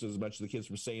exposed as much as the kids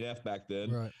from St. F back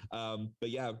then. Right. But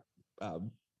yeah,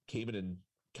 came in and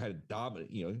kind of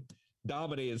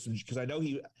dominated some, because I know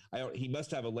he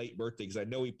must have a late birthday, because I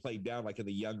know he played down like in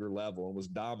the younger level and was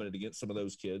dominant against some of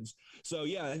those kids. So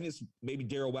yeah, I think it's maybe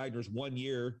Daryl Wagner's 1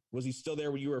 year. Was he still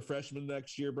there when you were a freshman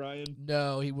next year, Brian?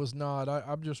 No, he was not.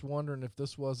 I'm just wondering if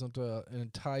this wasn't an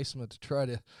enticement to try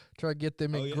to get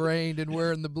them ingrained in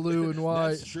wearing the blue and white.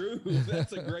 That's true.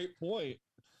 That's a great point.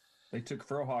 They took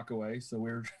Frohawk away, so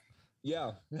we're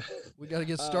Yeah. We got to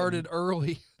get started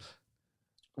early.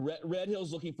 Red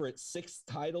Hill's looking for its 6th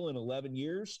title in 11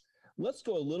 years. Let's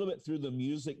go a little bit through the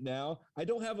music now. I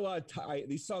don't have a lot of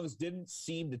these songs didn't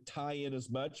seem to tie in as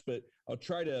much, but I'll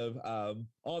try to,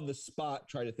 on the spot,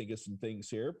 try to think of some things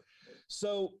here.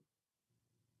 So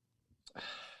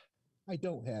I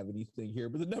don't have anything here,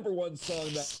 but the number 1 song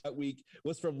that week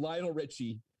was from Lionel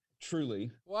Richie, Truly.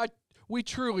 Well, we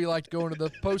truly liked going to the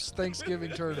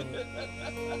post-Thanksgiving tournament.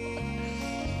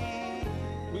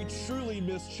 We truly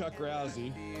miss Chuck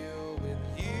Rousey.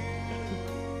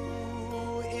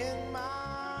 In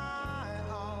my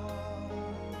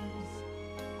arms,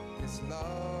 this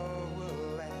love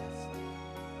will last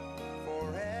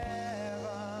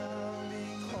forever,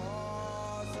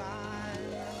 because I'm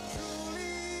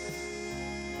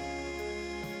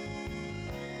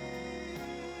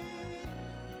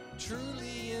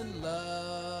Truly in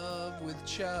love with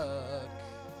Chuck.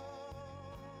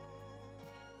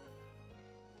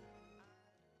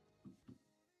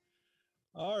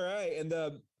 right. And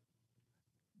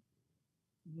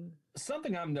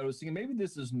something I'm noticing, and maybe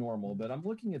this is normal, but I'm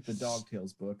looking at the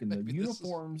Dogtails book and the Maybe this is-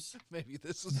 uniforms. Maybe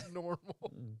this is normal.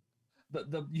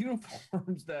 The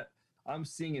uniforms that I'm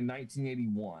seeing in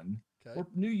 1981 Okay. were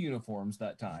new uniforms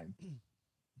that time.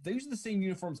 These are the same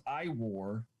uniforms I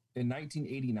wore in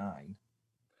 1989.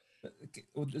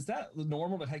 Is that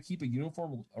normal to keep a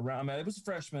uniform around? I mean, it was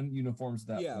freshman uniforms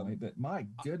at that point, but my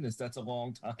goodness, that's a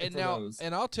long time And for now, those.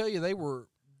 and I'll tell you, they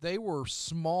were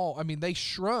small. I mean, they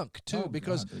shrunk too, Oh,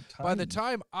 because God, they're by the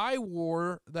tiny. time I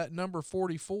wore that number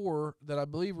 44 that I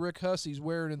believe Rick Hussey's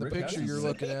wearing in the Rick picture Hussey's- you're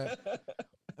looking at,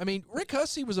 I mean, Rick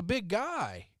Hussey was a big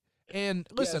guy. And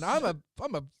listen, Yes.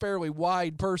 I'm a fairly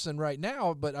wide person right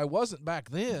now, but I wasn't back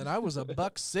then. I was a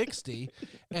 $160,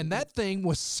 and that thing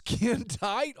was skin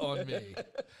tight on me.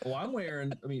 Well, I'm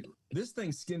wearing, I mean, this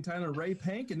thing's skin tight on Ray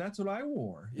Pank, and that's what I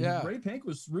wore. And Yeah. Ray Pank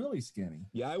was really skinny.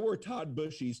 Yeah, I wore Todd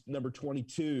Bushy's number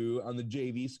 22 on the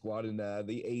JV squad in the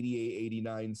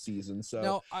 88-89 season. So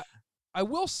Now, I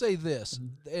will say this,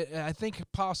 and I think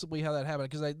possibly how that happened,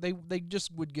 because they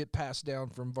just would get passed down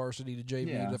from varsity to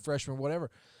JV Yeah. to freshman, whatever.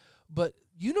 But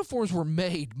uniforms were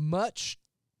made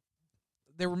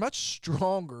they were much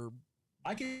stronger.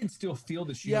 I can still feel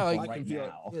this Yeah, uniform like- right I can feel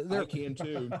now. it. They're- I can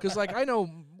too. Because, like, I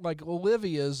know, like,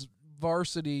 Olivia's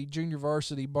junior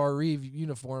varsity Bar Eve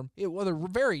uniform, they're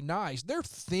very nice. They're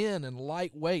thin and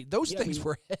lightweight. Those Yeah, I things mean,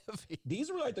 were heavy.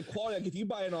 These were like the quality. Like if you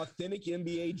buy an authentic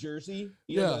NBA jersey,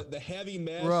 you know, Yeah. the heavy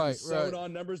mesh, Right, and sewn right.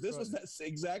 on numbers. This was that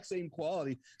exact same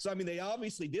quality. So I mean, they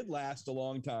obviously did last a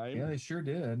long time. Yeah, they sure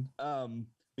did.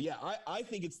 But yeah, I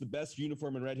think it's the best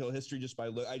uniform in Red Hill history. Just by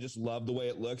look, I just love the way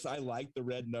it looks. I like the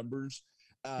red numbers.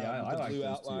 Yeah, I the like blue those,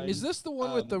 too. outline. Is this the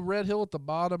one with the red hill at the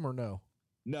bottom or no?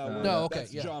 No, No, okay,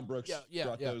 that's yeah. John Brooks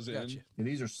brought those in. gotcha. Yeah,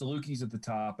 these are Salukis at the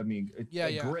top. I mean, Yeah,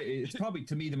 yeah. great. It's probably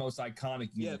to me the most iconic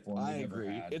Yeah, uniform. I we've ever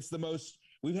agree. had. It's the most.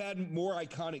 We've had more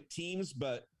iconic teams,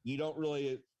 but you don't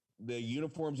really the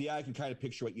uniforms. Yeah, I can kind of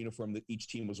picture what uniform that each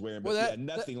team was wearing, but Well, yeah,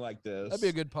 nothing like this. That'd be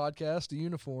a good podcast, the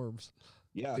uniforms.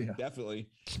 Yeah, Yeah. definitely.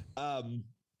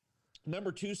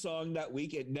 Number 2 song that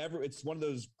week. It's one of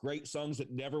those great songs that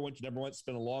never went to number 1.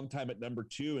 Spent a long time at number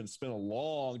 2 and spent a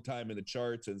long time in the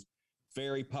charts. It's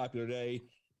very popular today.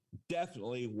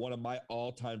 Definitely one of my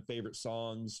all-time favorite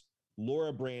songs.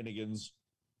 Laura Branigan's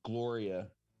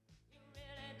Gloria.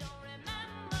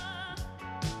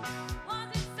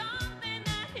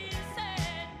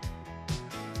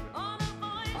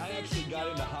 I actually got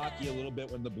into hockey a little bit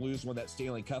when the Blues won that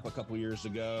Stanley Cup a couple years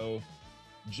ago,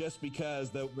 just because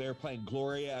they were playing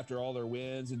Gloria after all their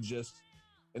wins, and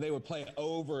they would play it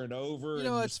over and over. You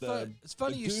know, and it's just fun. It's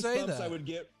funny the you say goosebumps that. I would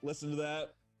get listen to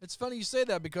that. It's funny you say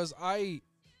that, because I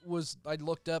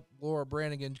looked up Laura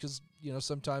Branigan, because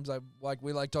sometimes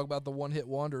we like to talk about the one-hit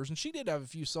wonders, and she did have a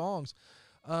few songs.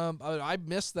 I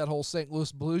missed that whole St.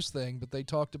 Louis Blues thing, but they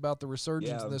talked about the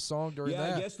resurgence Yeah. in this song during Yeah,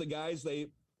 that. I guess the guys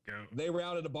they were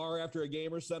out at a bar after a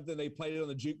game or something. They played it on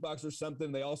the jukebox or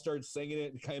something. They all started singing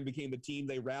it and kind of became the team.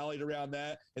 They rallied around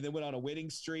that and then went on a winning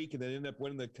streak and then ended up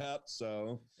winning the cup.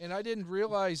 So And I didn't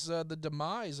realize the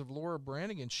demise of Laura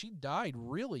Branigan. She died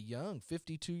really young,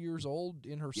 52 years old,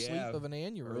 in her sleep of an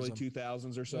aneurysm. early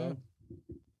 2000s or so.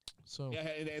 So Yeah,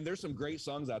 and there's some great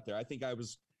songs out there. I think I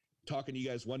was talking to you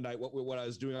guys one night what I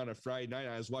was doing on a Friday night.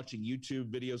 I was watching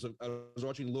YouTube videos I was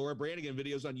watching Laura Branigan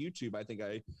videos on YouTube. I think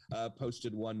I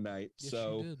posted one night. Yes,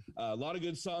 So you did. a lot of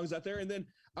good songs out there. And then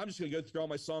I'm just going to go through all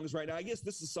my songs right now. I guess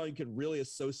this is a song you can really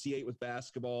associate with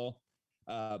basketball.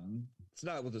 It's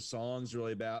not what the song's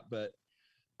really about, but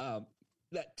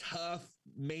that tough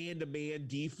man-to-man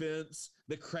defense,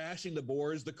 the crashing the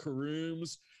boards, the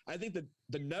carooms. I think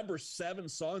the number 7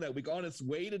 song that week, on its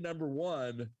way to number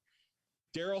 1,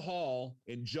 Daryl Hall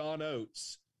and John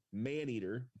Oates,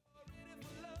 Maneater.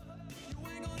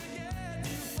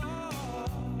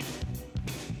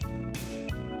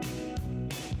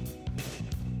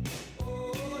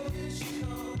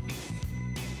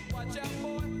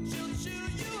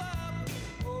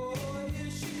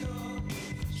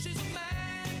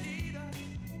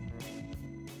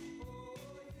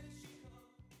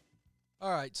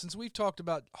 All right, since we've talked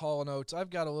about Hall & Oates, I've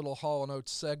got a little Hall &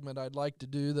 Oates segment I'd like to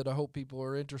do that I hope people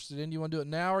are interested in. You want to do it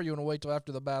now, or you want to wait till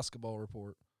after the basketball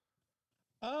report?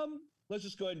 Let's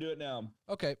just go ahead and do it now.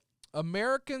 Okay,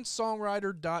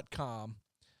 AmericanSongwriter.com.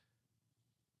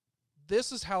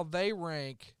 This is how they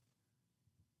rank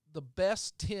the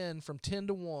best 10 from 10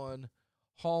 to 1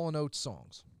 Hall & Oates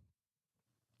songs.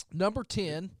 Number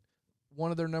 10,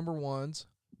 one of their number ones,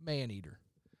 Maneater.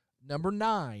 Number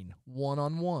 9, One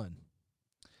on One.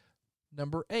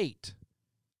 Number 8,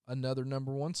 another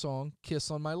number 1 song, Kiss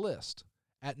on My List.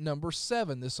 At number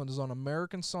 7, this one is on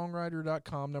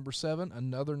AmericanSongwriter.com. Number 7,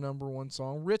 another number 1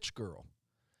 song, Rich Girl.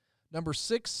 Number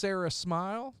 6, Sarah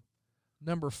Smile.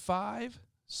 Number 5,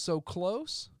 So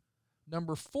Close.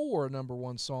 Number 4, number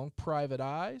 1 song, Private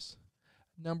Eyes.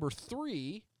 Number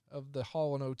 3 of the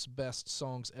Hall & Oates best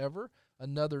songs ever,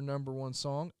 another number 1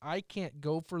 song, I Can't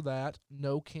Go For That,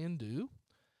 No Can Do.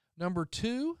 Number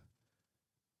 2,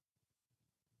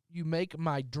 You Make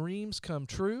My Dreams Come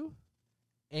True.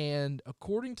 And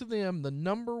according to them, the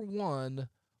number 1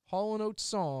 Hall & Oates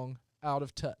song, Out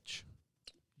of Touch.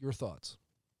 Your thoughts?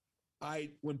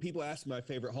 When people ask me my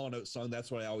favorite Hall & Oates song, that's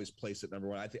what I always place at number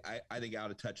 1. I think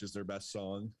Out of Touch is their best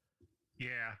song.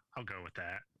 Yeah, I'll go with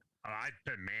that. I'd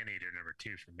put Maneater number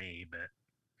 2 for me, but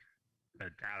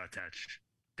Out of Touch,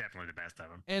 definitely the best of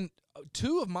them. And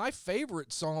 2 of my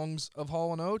favorite songs of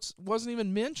Hall & Oates wasn't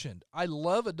even mentioned. I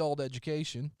love Adult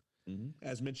Education. Mm-hmm.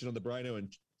 As mentioned on the Brino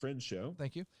and Friends show.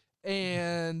 Thank you.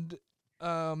 And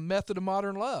Method of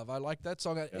Modern Love. I like that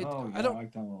song. I like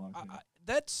that one a lot.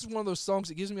 That's one of those songs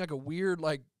that gives me like a weird,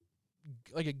 like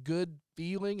a good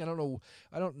feeling. I don't know.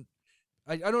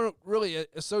 I don't really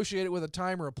associate it with a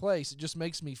time or a place. It just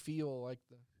makes me feel like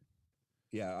the.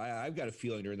 Yeah, I've got a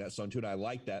feeling during that song too, and I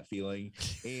like that feeling.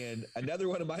 And another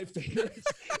one of my favorites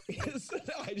is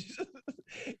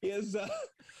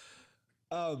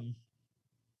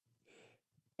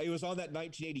it was on that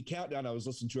 1980 countdown I was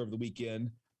listening to over the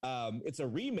weekend. It's a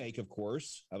remake, of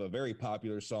course, of a very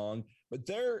popular song, but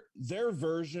their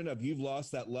version of "You've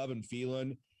Lost That Love and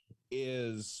Feeling"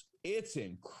 it's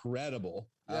incredible.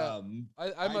 Yeah.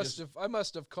 I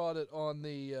must have caught it on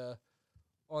the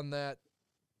on that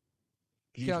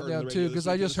countdown too, because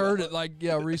I just heard it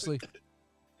recently.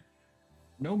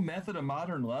 No Method of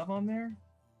Modern Love on there?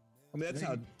 I mean, that's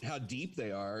how deep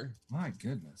they are. My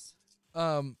goodness.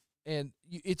 And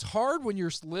it's hard when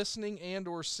you're listening and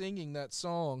or singing that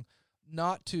song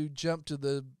not to jump to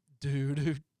the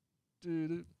doo-doo.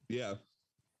 Yeah.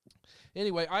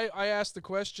 Anyway, I asked the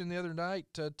question the other night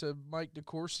to Mike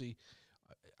DeCourcy.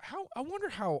 I wonder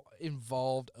how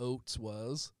involved Oates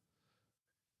was.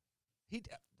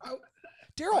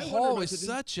 Daryl Hall is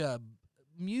such a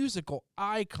musical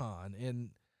icon, and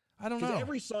I don't know.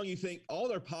 Every song you think, all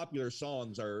their popular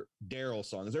songs are Daryl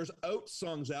songs. There's Oates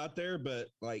songs out there, but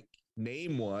like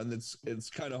name one. It's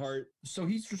kind of hard. So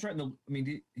he's just trying to. I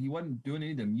mean, he wasn't doing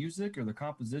any of the music or the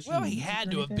composition. Well, he had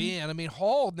to have been. I mean,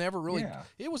 Hall never really. Yeah.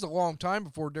 It was a long time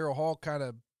before Daryl Hall kind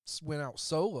of went out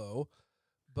solo,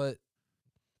 but.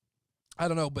 I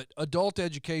don't know, but Adult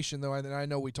Education, though, I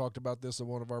know we talked about this on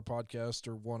one of our podcasts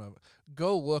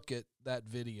go look at that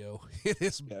video. It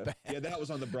is bad. Yeah, that was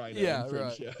on the Brian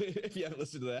right. show, if you haven't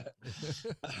listened to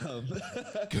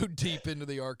that. Go deep into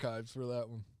the archives for that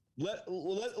one.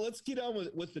 Let's get on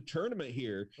with the tournament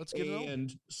here. Let's get it on.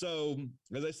 And so,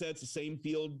 as I said, it's the same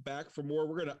field, back for more.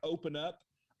 We're going to open up.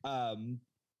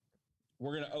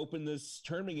 We're going to open this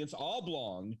tournament against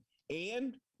Oblong,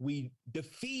 and we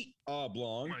defeat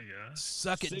Oblong. Oh, yeah.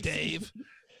 Suck it, Dave.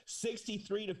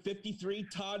 63-53.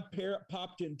 Todd Parrott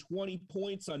popped in 20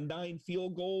 points on 9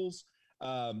 field goals.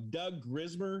 Doug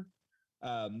Grismer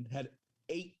had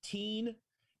 18,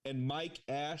 and Mike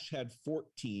Ash had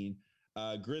 14.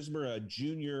 Grismer, a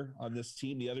junior on this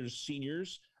team. The others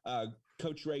seniors.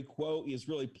 Coach Ray Quo is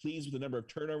really pleased with the number of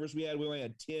turnovers we had. We only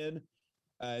had 10.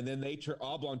 And then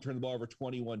Oblong turned the ball over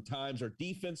 21 times. Our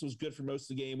defense was good for most of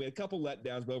the game. We had a couple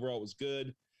letdowns, but overall it was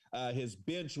good. His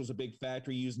bench was a big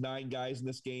factor. He used 9 guys in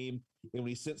this game. And when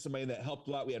he sent somebody that helped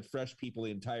a lot, we had fresh people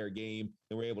the entire game,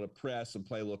 and we were able to press and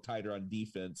play a little tighter on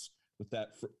defense with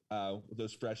with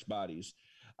those fresh bodies.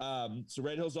 So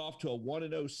Red Hill's off to a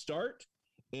 1-0 start.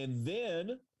 And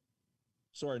then,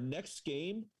 so our next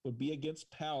game would be against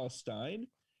Palestine.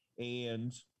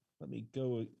 And let me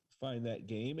go find that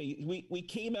game. We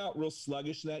came out real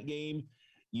sluggish in that game.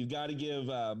 You've got to give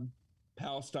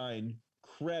Palestine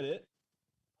credit.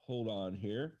 Hold on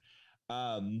here.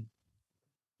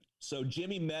 So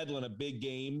Jimmy Medlin, a big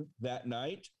game that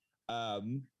night,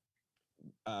 the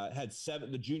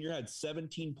junior had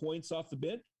 17 points off the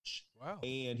bench. Wow.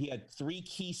 And he had 3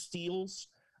 key steals.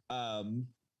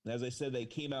 As I said, they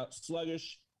came out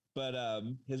sluggish. But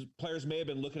his players may have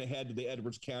been looking ahead to the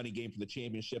Edwards County game for the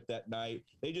championship that night.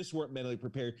 They just weren't mentally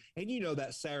prepared. And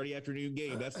that Saturday afternoon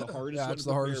game, that's the hardest one to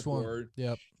prepare for.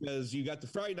 Yep. Because you got the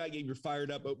Friday night game, you're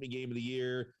fired up, opening game of the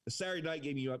year. The Saturday night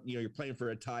game, you're playing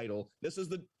for a title. This is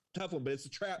the tough one, but it's a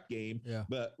trap game. Yeah.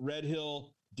 But Red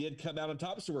Hill did come out on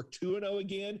top. So we're 2-0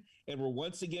 again, and we're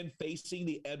once again facing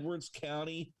the Edwards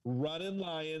County Running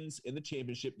Lions in the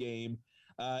championship game.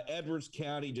 Edwards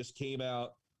County just came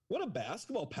out What a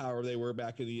basketball power they were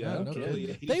back in the Yeah, no early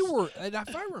kidding. 80s. They were, and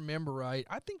if I remember right,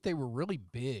 I think they were really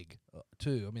big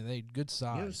too. I mean, they had good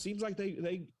Yeah, it size. seems like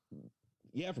they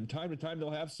from time to time they'll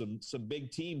have some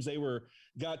big teams. They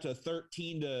got to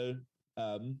 13 to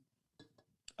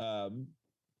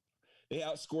they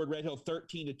outscored Red Hill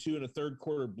 13-2 in a third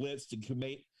quarter blitz to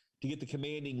get the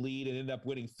commanding lead and end up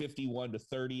winning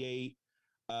 51-38.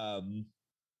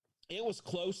 It was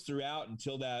close throughout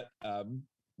until that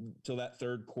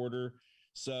third quarter.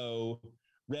 So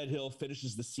Red Hill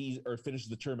finishes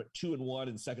the tournament 2-1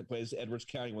 in second place. Edwards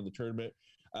County won the tournament.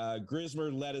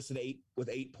 Grismer led us with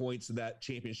 8 points in that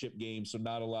championship game, so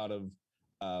not a lot of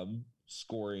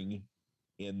scoring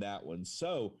in that one.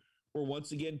 So we're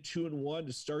once again 2-1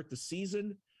 to start the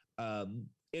season.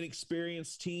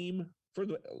 Inexperienced team for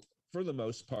the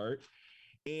most part.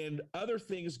 And other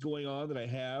things going on that I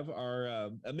have are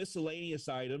a miscellaneous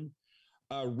item.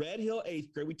 Red Hill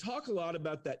 8th grade. We talk a lot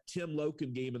about that Tim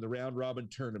Loken game in the round robin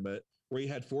tournament where he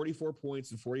had 44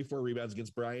 points and 44 rebounds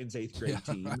against Brian's 8th grade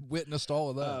team. I witnessed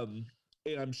all of that.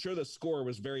 And I'm sure the score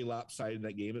was very lopsided in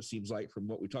that game, it seems like, from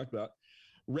what we talked about.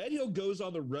 Red Hill goes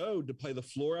on the road to play the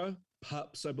Flora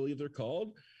Pups, I believe they're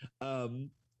called.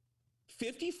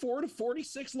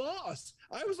 54-46 loss.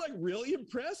 I was like really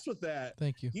impressed with that.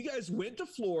 Thank you. You guys went to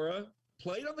Flora,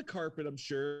 played on the carpet, I'm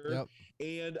sure, Yep.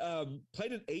 and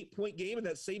played an 8-point game. And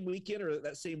that same weekend or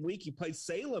that same week, you played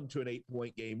Salem to an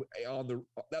 8-point game on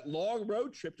that long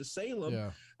road trip to Salem. Yeah.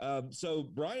 So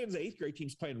Brian's 8th grade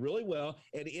team's playing really well.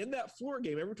 And in that Flora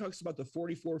game, everyone talks about the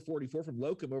 44-44 from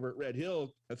Locum over at Red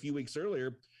Hill a few weeks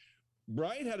earlier.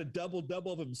 Brian had a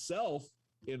double-double of himself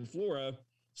in Flora,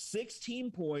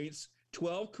 16 points,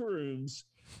 12 caroons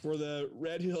for the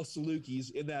Red Hill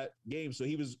Salukis in that game. So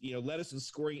he was, led us in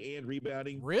scoring and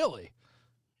rebounding. Really?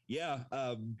 Yeah.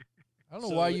 I don't know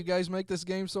why you guys make this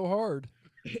game so hard.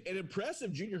 An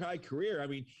impressive junior high career. I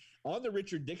mean, on the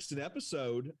Richard Dixon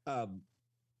episode,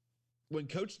 when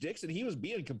Coach Dixon, he was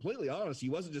being completely honest. He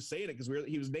wasn't just saying it because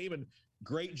he was naming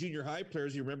great junior high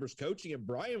players he remembers coaching, and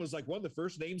Brian was like one of the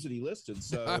first names that he listed.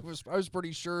 So I was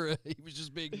pretty sure he was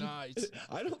just being nice.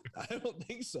 I don't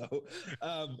think so.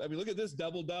 I mean, look at this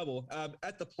double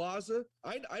at the Plaza.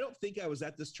 I don't think I was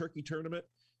at this turkey tournament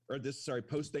or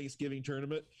post Thanksgiving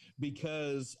tournament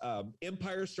because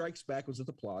Empire Strikes Back was at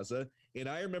the Plaza, and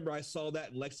I remember I saw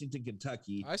that in Lexington,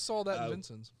 Kentucky. I saw that in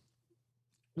Vincent's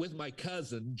with my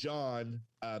cousin John.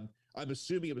 I'm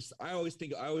assuming it was. I always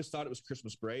thought it was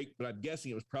Christmas break, but I'm guessing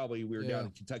it was probably we were down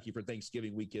in Kentucky for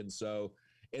Thanksgiving weekend. So,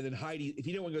 and then Heidi, if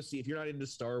you don't want to go see, if you're not into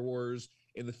Star Wars,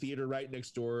 in the theater right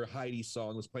next door, Heidi's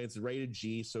song was playing. It's rated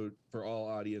G, so for all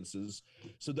audiences.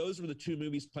 So those were the two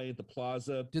movies playing at the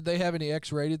Plaza. Did they have any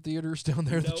X-rated theaters down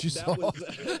there that you saw?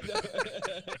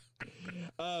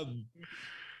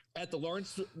 At the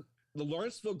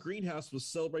Lawrenceville Greenhouse was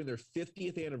celebrating their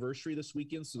 50th anniversary this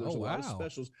weekend, so there's a lot of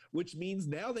specials, which means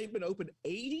now they've been open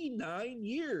 89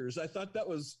 years. I thought that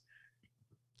was.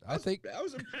 I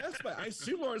was impressed by. I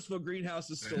assume Lawrenceville Greenhouse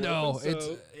is still open. It's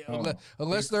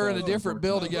unless they're in a different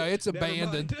building. Yeah, it's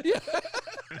abandoned. I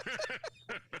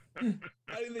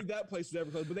didn't think that place would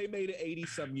ever close, but they made it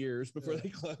 80-some years before they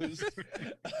closed.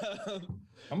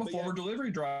 I'm a former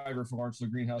delivery driver for Lawrenceville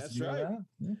Greenhouse. That's right.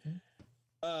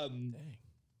 Dang.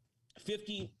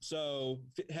 50, so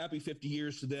happy 50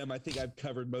 years to them. I think I've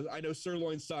covered most. I know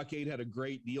Sirloin Stockade had a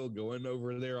great deal going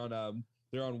over there on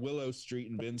they're on Willow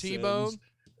Street in Vincennes. T-Bone.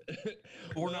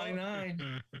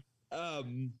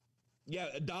 $4.99. Yeah,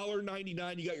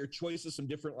 $1.99. You got your choice of some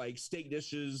different like steak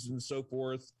dishes and so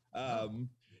forth.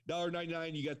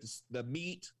 $1.99. You got the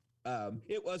meat.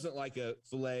 It wasn't like a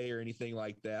fillet or anything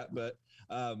like that, but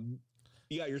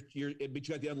you got but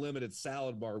you got the unlimited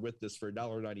salad bar with this for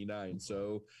 $1.99.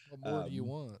 So what more do you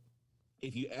want?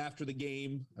 If you after the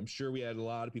game, I'm sure we had a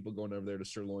lot of people going over there to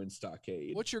Sirloin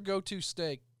Stockade. What's your go-to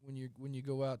steak when you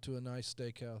go out to a nice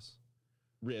steakhouse?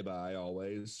 Ribeye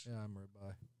always. Yeah, I'm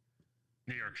ribeye.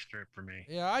 New York strip for me.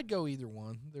 Yeah, I'd go either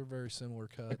one. They're very similar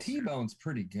cuts. A T-bone's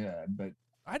pretty good, but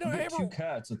I don't you get ever two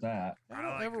cuts with that. I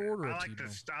don't ever order a T-bone.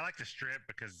 I like the strip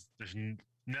because there's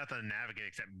nothing to navigate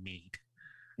except meat.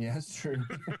 Yeah, that's true.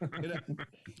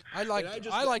 I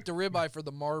like the ribeye for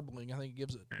the marbling. I think it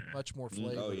gives it much more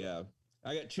flavor. Oh yeah.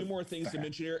 I got two more things to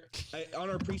mention here. On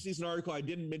our preseason article, I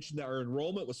didn't mention that our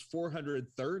enrollment was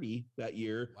 430 that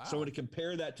year. Wow. So when to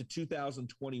compare that to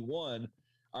 2021,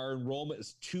 our enrollment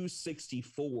is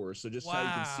 264. So just how you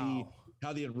can see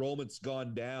how the enrollment's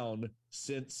gone down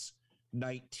since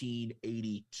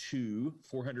 1982,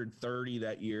 430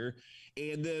 that year.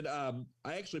 And then I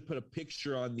actually put a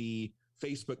picture on the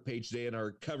Facebook page today in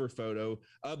our cover photo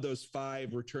of those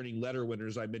 5 returning letter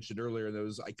winners I mentioned earlier in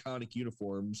those iconic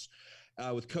uniforms,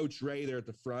 with Coach Ray there at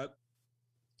the front.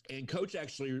 And Coach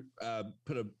actually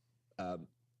put what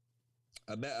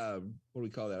do we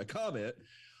call that? A comment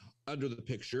under the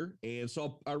picture. And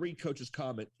so I'll read Coach's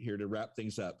comment here to wrap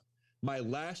things up. My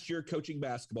last year coaching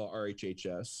basketball,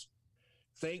 RHHS.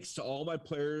 Thanks to all my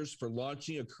players for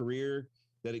launching a career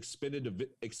that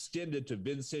extended to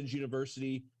Vincennes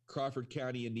University, Crawford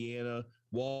County, Indiana,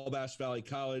 Wabash Valley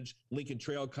College, Lincoln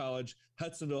Trail College,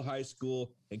 Hudsonville High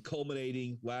School, and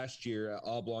culminating last year at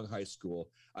Oblong High School.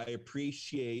 I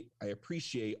appreciate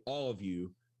all of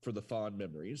you for the fond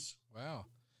memories. Wow.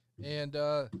 And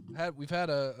we've had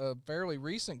a fairly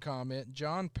recent comment.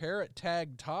 John Parrott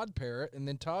tagged Todd Parrott, and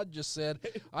then Todd just said,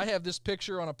 I have this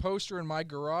picture on a poster in my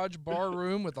garage bar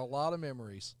room with a lot of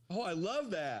memories. Oh, I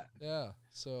love that. Yeah.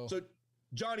 So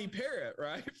Johnny Parrott,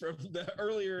 right, from the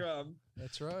earlier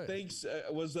that's right. Thanks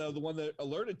was the one that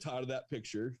alerted Todd of that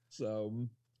picture. So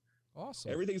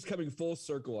awesome. Everything's coming full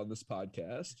circle on this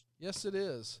podcast. Yes, it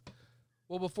is.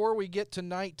 Well, before we get to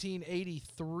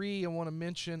 1983, I want to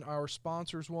mention our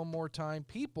sponsors one more time.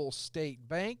 People's State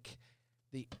Bank,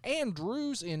 the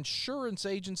Andrews Insurance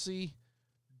Agency,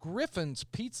 Griffin's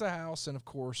Pizza House, and, of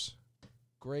course,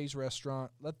 Gray's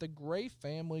Restaurant. Let the Gray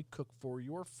family cook for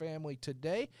your family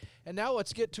today. And now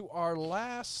let's get to our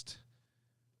last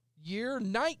year,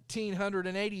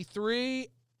 1983.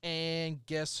 And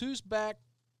guess who's back?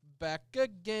 Back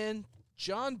again.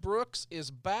 John Brooks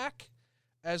is back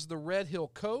as the Red Hill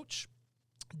coach.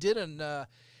 Did an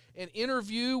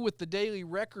interview with the Daily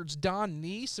Record's Don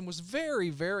Neese and was very,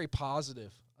 very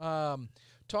positive.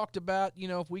 Talked about,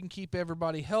 if we can keep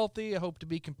everybody healthy, I hope to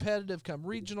be competitive come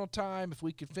regional time. If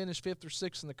we could finish 5th or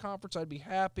 6th in the conference, I'd be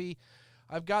happy.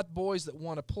 I've got boys that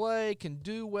want to play, can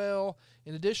do well.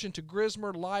 In addition to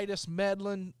Grismer, Lightus,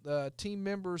 Medlin, team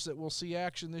members that will see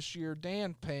action this year,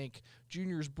 Dan Pank,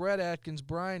 juniors Brett Atkins,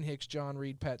 Brian Hicks, John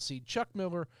Reed, Pat Seed, Chuck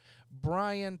Miller,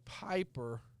 Brian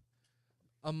Piper,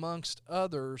 amongst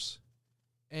others,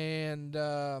 and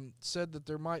said that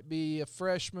there might be a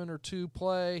freshman or two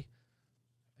play.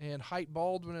 And Height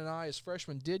Baldwin and I, as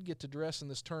freshmen, did get to dress in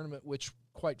this tournament, which,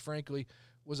 quite frankly,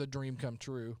 was a dream come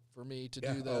true for me to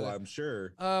do that. Oh, I'm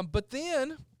sure. But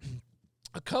then,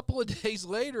 a couple of days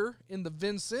later, in the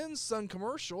Vincennes Sun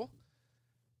commercial,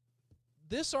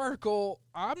 this article,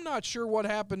 I'm not sure what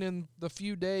happened in the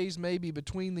few days maybe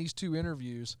between these two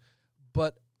interviews,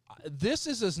 but this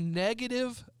is as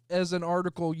negative as an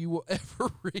article you will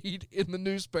ever read in the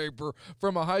newspaper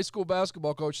from a high school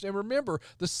basketball coach. And remember,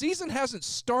 the season hasn't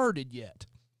started yet.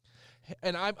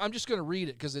 And I'm just going to read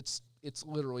it because it's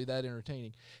literally that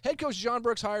entertaining. Head coach John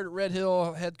Brooks hired at Red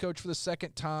Hill, head coach for the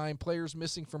second time. Players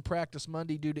missing from practice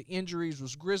Monday due to injuries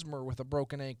was Grismer with a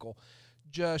broken ankle.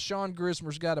 Sean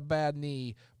Grismer's got a bad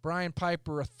knee. Brian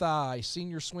Piper, a thigh.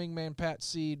 Senior swingman Pat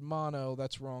Seed, mono.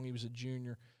 That's wrong. He was a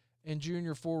junior. And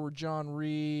junior forward John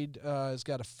Reed has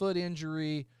got a foot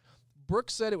injury.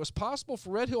 Brooks said it was possible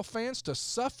for Red Hill fans to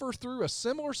suffer through a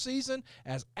similar season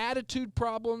as attitude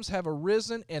problems have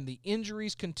arisen and the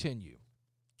injuries continue.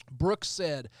 Brooks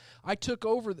said, I took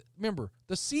over. Remember,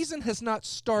 the season has not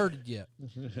started yet.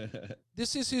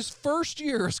 This is his first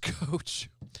year as coach.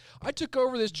 I took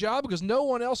over this job because no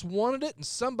one else wanted it and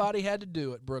somebody had to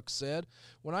do it, Brooks said.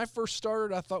 When I first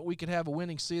started, I thought we could have a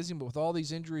winning season, but with all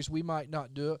these injuries, we might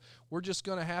not do it. We're just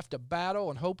going to have to battle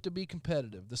and hope to be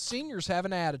competitive. The seniors have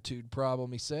an attitude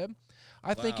problem, he said.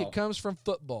 I think it comes from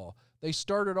football. They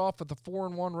started off with a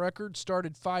 4-1 record,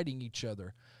 started fighting each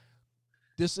other.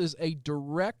 This is a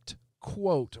direct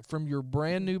quote from your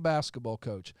brand new basketball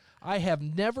coach. I have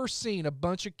never seen a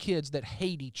bunch of kids that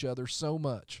hate each other so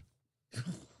much.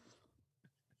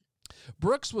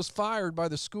 Brooks was fired by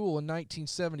the school in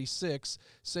 1976,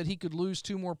 said he could lose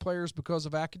 2 more players because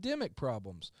of academic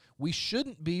problems. We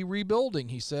shouldn't be rebuilding,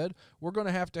 he said. We're going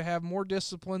to have more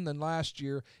discipline than last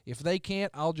year. If they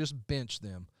can't, I'll just bench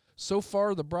them. So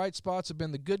far, the bright spots have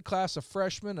been the good class of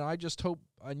freshmen, and I just hope,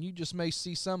 and you just may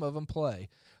see some of them play.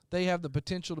 They have the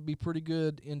potential to be pretty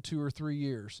good in 2 or 3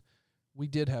 years. We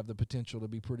did have the potential to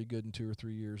be pretty good in 2 or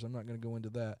 3 years. I'm not going to go into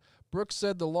that. Brooks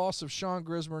said the loss of Sean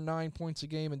Grismer, 9 points a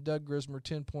game, and Doug Grismer,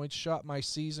 10 points, shot my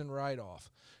season right off.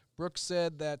 Brooks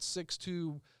said that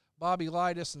 6'2" Bobby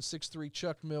Lightus and 6'3"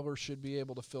 Chuck Miller should be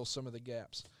able to fill some of the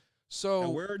gaps. So now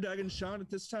where are Doug and Sean at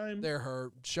this time? They're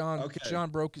hurt. Sean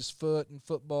broke his foot in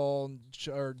football,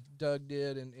 or Doug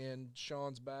did, and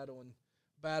Sean's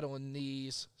battling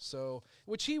knees. So,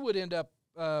 which he would end up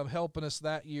helping us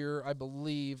that year, I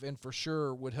believe, and for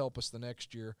sure would help us the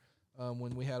next year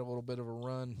when we had a little bit of a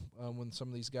run when some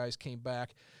of these guys came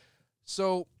back.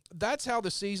 So that's how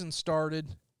the season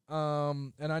started.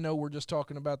 And I know we're just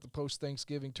talking about the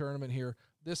post-Thanksgiving tournament here.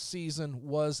 This season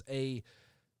was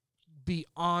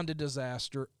beyond a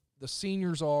disaster. The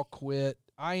seniors all quit.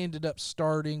 I ended up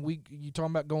starting. You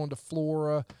talking about going to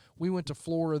Flora? We went to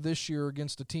Flora this year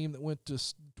against a team that went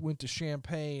to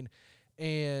Champaign,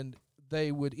 and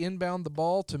they would inbound the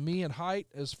ball to me and Height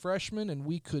as freshmen, and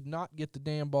we could not get the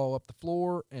damn ball up the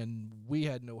floor, and we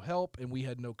had no help, and we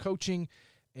had no coaching,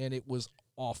 and it was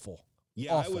awful.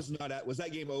 Yeah, Awful. I was not at. Was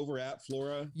that game over at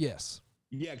Flora? Yes.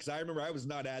 Yeah, because I remember I was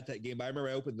not at that game. I remember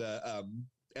I opened the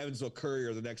Evansville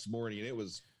Courier the next morning, and it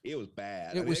was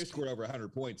bad. They scored over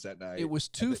 100 points that night. It was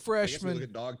two freshmen. Look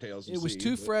at Dogtails. It was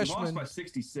two We freshmen. lost by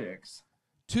 66.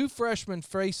 Two freshmen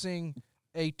facing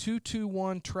a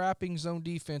 2-2-1 trapping zone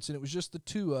defense, and it was just the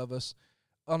two of us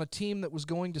on a team that was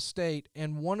going to state,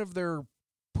 and one of their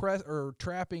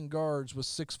trapping guards was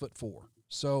 6'4".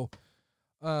 So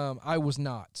I was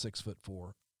not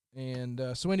 6'4". And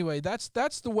so anyway, that's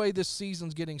the way this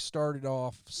season's getting started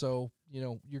off. So,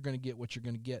 you're going to get what you're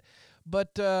going to get.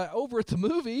 But over at the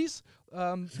movies,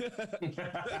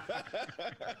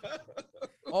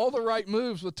 All the Right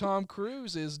Moves with Tom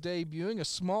Cruise is debuting. A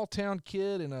small town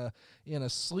kid in a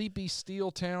sleepy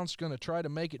steel town's going to try to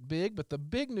make it big. But the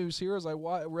big news here, as I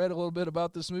read a little bit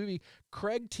about this movie,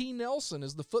 Craig T. Nelson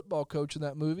is the football coach in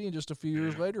that movie. And just a few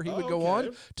years later, he would go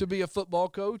on to be a football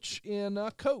coach in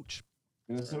Coach.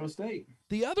 Minnesota State.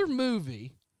 The other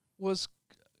movie was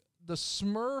The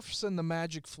Smurfs and the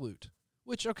Magic Flute,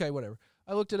 which, okay, whatever.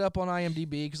 I looked it up on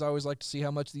IMDb because I always like to see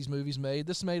how much these movies made.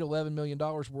 This made $11 million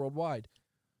worldwide.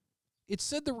 It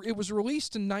said that it was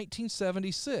released in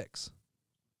 1976.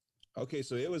 Okay,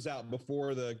 so it was out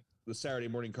before the Saturday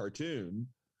morning cartoon.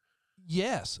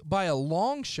 Yes, by a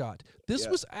long shot. This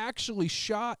was actually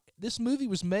shot, this movie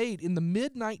was made in the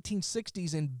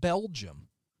mid-1960s in Belgium.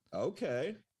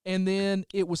 Okay. And then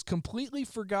it was completely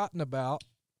forgotten about,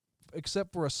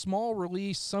 except for a small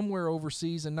release somewhere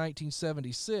overseas in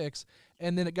 1976,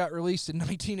 and then it got released in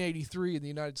 1983 in the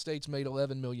United States, made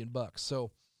 $11 million. So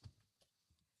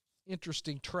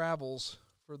interesting travels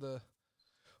for the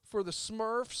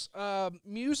Smurfs.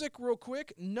 Music, real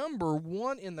quick. Number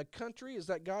one in the country is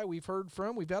that guy we've heard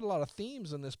from. We've had a lot of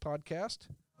themes in this podcast.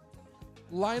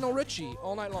 Lionel Richie,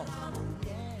 All Night Long.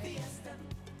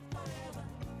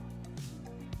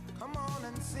 Come on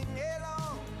and sing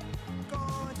along.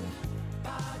 Going to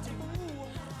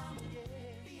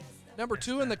Number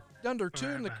two in the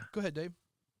go ahead, Dave.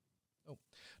 Oh,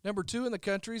 number two in the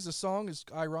country is the song is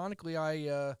ironically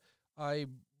I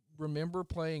remember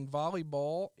playing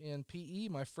volleyball in PE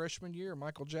my freshman year.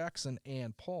 Michael Jackson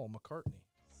and Paul McCartney.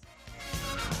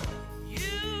 You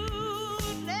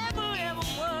never ever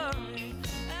worry,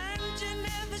 and you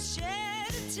never shed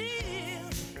a tear.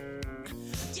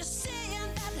 You're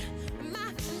saying that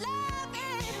my love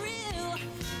ain't real.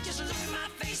 Just look at my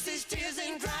face, these tears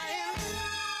ain't drying.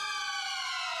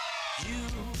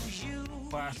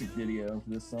 Classic video for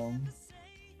this song.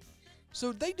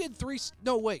 So they did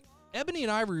Ebony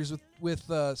and Ivory is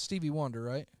with Stevie Wonder,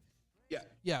 right? Yeah.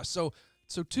 Yeah, so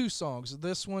two songs,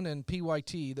 this one and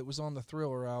PYT that was on the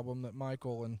Thriller album that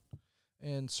Michael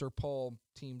and Sir Paul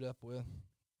teamed up with.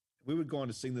 We would go on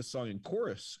to sing this song in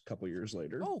chorus a couple years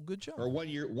later. Oh, good job. Or one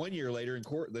year later in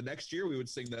chorus. The next year we would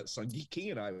sing that song.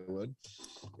 King and I would.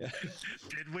 Yeah.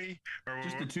 Did we? Or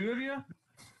Just the two of you?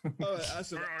 Oh,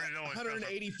 that's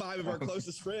 185 of our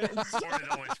closest friends. Or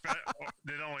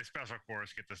did only special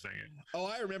chorus get to sing it? Oh,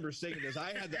 I remember singing this.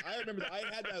 I remember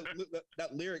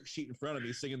that lyric sheet in front of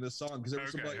me singing this song because it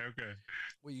was Okay.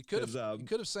 Well, you could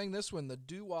have sang this one, the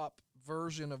doo-wop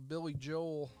version of Billy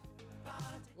Joel.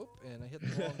 Whoop, and I hit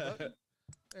the wrong button.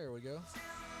 There we go.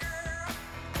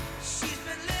 She's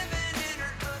been living in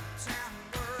her uptown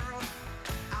world.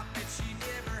 I bet she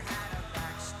never had a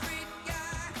backstreet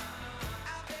guy.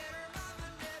 I bet her mother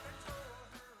never told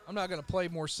her. I'm not going to play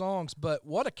more songs, but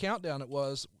what a countdown it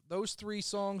was. Those three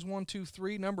songs, 1, 2,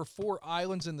 3. Number 4,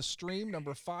 Islands in the Stream.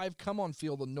 Number 5, Come On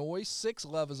Feel the Noise. 6,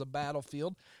 Love is a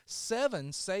Battlefield.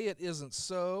 7, Say It Isn't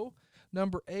So.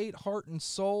 Number 8, Heart and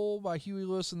Soul by Huey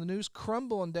Lewis and the News.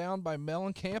 Crumbling Down by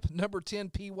Mellencamp. Number 10,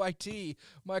 PYT,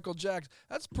 Michael Jackson.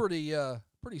 That's pretty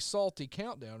salty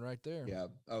countdown right there. Yeah.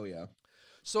 Oh, yeah.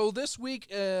 So this week,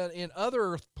 in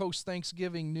other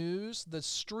post-Thanksgiving news, the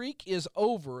streak is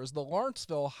over as the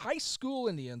Lawrenceville High School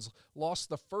Indians lost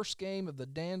the first game of the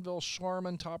Danville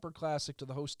Schlarman Topper Classic to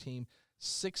the host team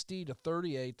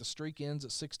 60-38. The streak ends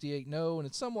at 68-0, and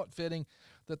it's somewhat fitting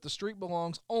that the streak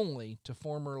belongs only to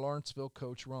former Lawrenceville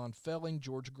coach Ron Felling.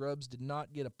 George Grubbs did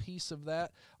not get a piece of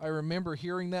that. I remember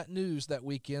hearing that news that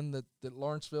weekend that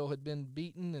Lawrenceville had been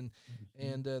beaten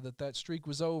and that streak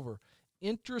was over.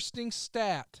 Interesting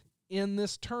stat in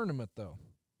this tournament, though.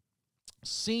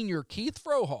 Senior Keith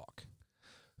Frohawk,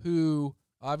 who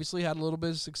obviously had a little bit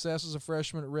of success as a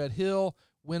freshman at Red Hill,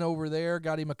 went over there,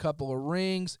 got him a couple of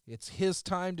rings. It's his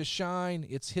time to shine.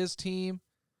 It's his team.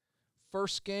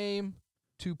 First game,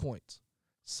 2 points.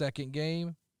 Second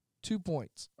game, 2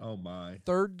 points. Oh, my.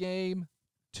 Third game,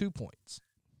 2 points.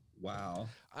 Wow.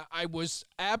 I was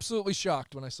absolutely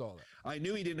shocked when I saw that. I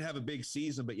knew he didn't have a big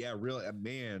season, but yeah, really,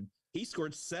 man, he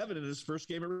scored 7 in his first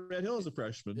game at Red Hill as a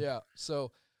freshman. Yeah,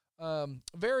 so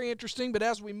very interesting. But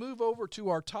as we move over to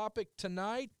our topic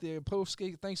tonight, the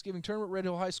post-Thanksgiving tournament, Red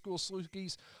Hill High School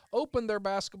Slookies opened their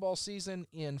basketball season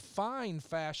in fine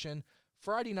fashion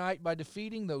Friday night by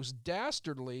defeating those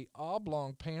dastardly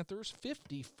Oblong Panthers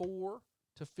 54-52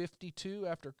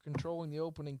 after controlling the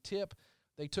opening tip.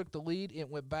 They took the lead.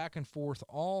 It went back and forth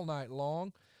all night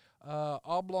long.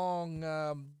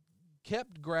 Oblong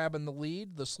kept grabbing the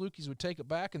lead. The Slookies would take it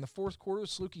back. In the fourth quarter, the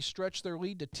Slookies stretched their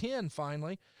lead to 10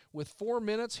 finally. With 4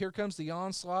 minutes, here comes the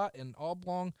onslaught, and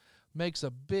Oblong makes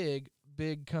a big,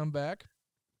 big comeback.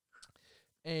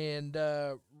 And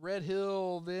Red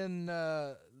Hill then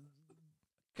kind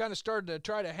of started to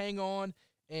try to hang on,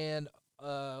 and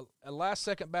a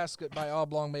last-second basket by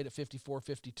Oblong made it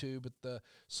 54-52. But the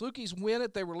Slookies win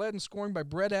it. They were led in scoring by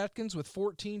Brett Atkins with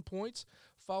 14 points,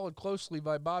 followed closely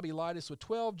by Bobby Lightis with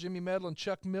 12. Jimmy Medlin and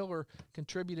Chuck Miller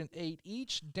contributed 8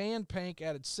 each. Dan Pank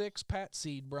added 6. Pat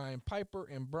Seed, Brian Piper,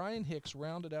 and Brian Hicks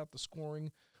rounded out the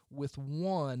scoring with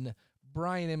 1.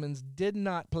 Brian Emmons did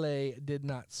not play, did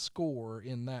not score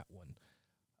in that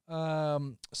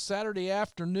one. Saturday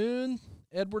afternoon,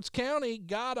 Edwards County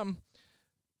got them.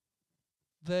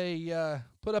 They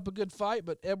put up a good fight,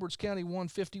 but Edwards County won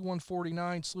 51-49.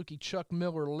 Slookie Chuck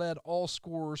Miller led all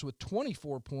scorers with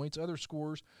 24 points. Other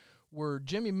scorers were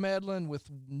Jimmy Medlin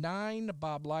with 9,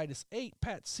 Bob Lightis 8,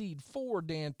 Pat Seed 4,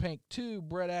 Dan Pank 2,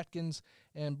 Brett Atkins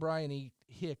and Brian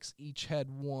Hicks each had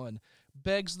 1.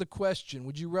 Begs the question,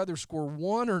 would you rather score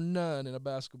 1 or none in a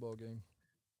basketball game?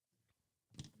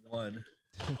 1.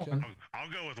 Okay. I'll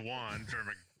go with 1 from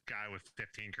a guy with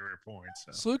 15 career points.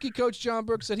 So. Slookie coach John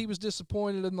Brooks said he was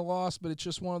disappointed in the loss, but it's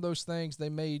just one of those things.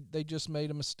 They just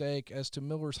made a mistake. As to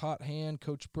Miller's hot hand,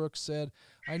 Coach Brooks said,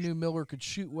 I knew Miller could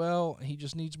shoot well, and he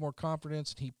just needs more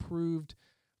confidence, and he proved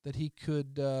that he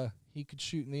could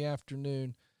shoot in the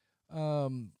afternoon.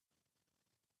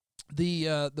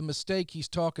 The mistake he's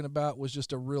talking about was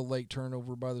just a real late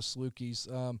turnover by the Slookies.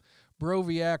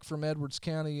 Broviak from Edwards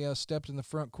County stepped in the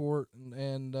front court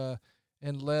and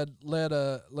led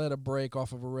a break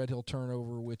off of a Red Hill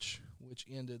turnover, which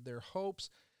ended their hopes.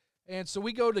 And so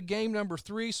we go to game number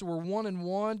 3. So we're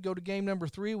 1-1. Go to game number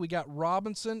 3. We got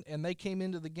Robinson, and they came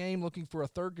into the game looking for a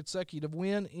third consecutive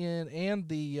win and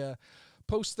the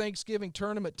post-Thanksgiving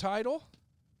tournament title.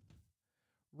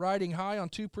 Riding high on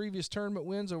 2 previous tournament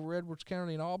wins over Edwards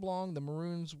County and Oblong, the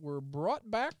Maroons were brought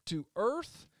back to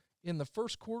earth in the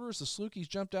first quarter as the Slookies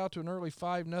jumped out to an early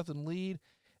 5-0 lead,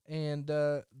 and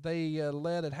they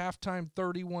led at halftime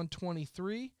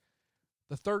 31-23.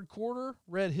 The third quarter,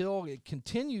 Red Hill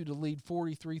continued to lead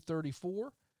 43-34.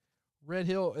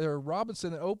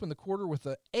 Robinson opened the quarter with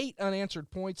 8 unanswered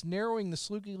points, narrowing the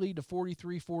Slookie lead to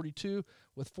 43-42.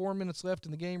 With 4 minutes left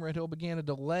in the game, Red Hill began a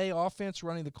delay offense,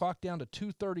 running the clock down to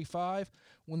 2:35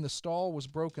 when the stall was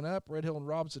broken up. Red Hill and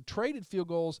Robinson traded field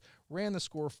goals, ran the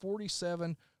score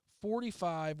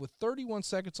 47-45 with 31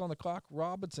 seconds on the clock.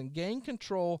 Robinson gained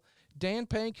control. Dan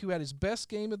Pank, who had his best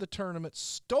game of the tournament,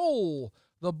 stole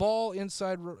the ball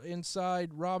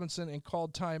inside Robinson and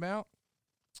called timeout.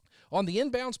 On the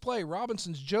inbounds play,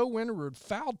 Robinson's Joe Winterwood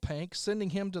fouled Pank,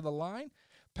 sending him to the line.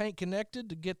 Pank connected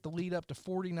to get the lead up to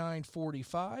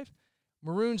 49-45.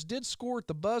 Maroons did score at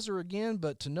the buzzer again,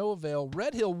 but to no avail.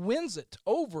 Red Hill wins it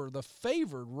over the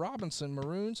favored Robinson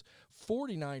Maroons,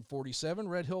 49-47.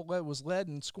 Red Hill was led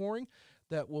in scoring.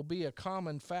 That will be a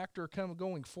common factor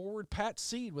going forward. Pat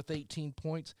Seed with 18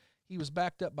 points. He was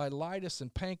backed up by Lightis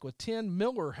and Pank with 10.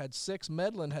 Miller had 6.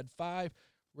 Medlin had 5.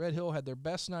 Red Hill had their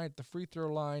best night at the free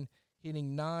throw line,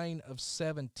 hitting 9 of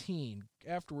 17.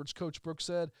 Afterwards, Coach Brooks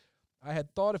said, I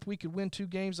had thought if we could win 2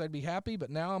 games, I'd be happy, but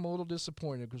now I'm a little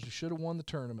disappointed because we should have won the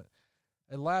tournament.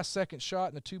 A last-second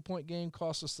shot in a 2-point game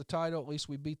cost us the title. At least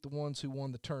we beat the ones who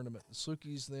won the tournament. The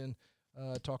Slookies then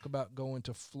talk about going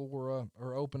to Flora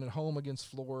or open at home against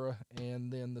Flora, and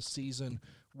then the season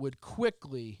would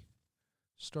quickly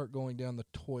start going down the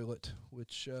toilet,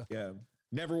 which Yeah.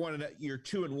 Never won you're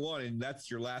 2-1, and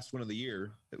that's your last one of the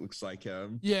year. It looks like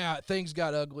yeah, things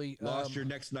got ugly. lost your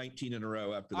next 19 in a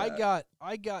row after that.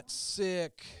 I got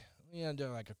sick. Yeah,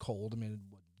 like a cold. I mean,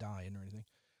 dying or anything.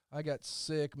 I got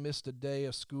sick, missed a day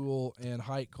of school, and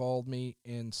Hike called me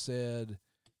and said,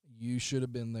 "You should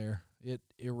have been there." It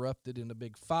erupted in a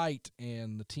big fight,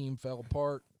 and the team fell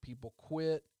apart. People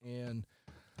quit, and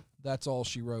that's all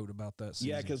she wrote about that season.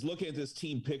 Yeah, because looking at this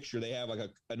team picture, they have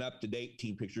like an up-to-date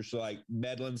team picture. So like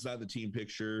Medlin's not in the team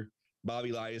picture,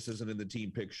 Bobby Lias isn't in the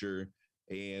team picture,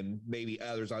 and maybe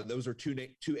others. Those are two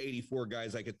 84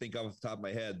 guys I could think of off the top of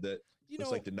my head that looks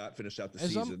like did not finish out the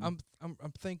season. I'm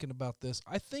thinking about this.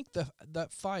 I think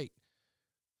that fight.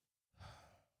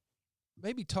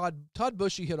 Maybe Todd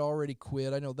Bushy had already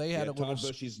quit. I know they had a little. Todd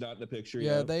Bushy's not in the picture.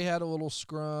 Yeah, they had a little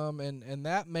scrum, and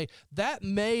that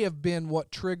may have been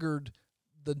what triggered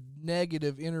the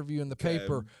negative interview in the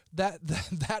paper.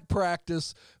 That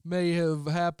practice may have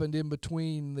happened in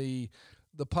between the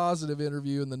positive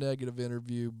interview and the negative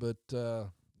interview, but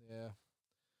yeah,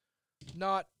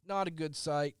 not a good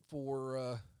sight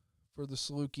for the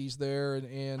Salukis there,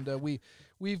 and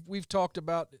we've talked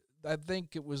about. I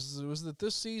think it was it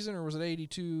this season or was it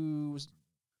 82?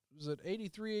 Was it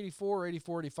 83, 84,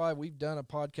 84, 85? We've done a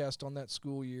podcast on that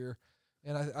school year,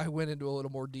 and I went into a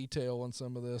little more detail on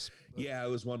some of this. Yeah, it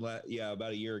was about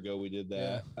a year ago we did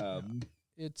that. Yeah.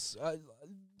 It's a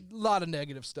lot of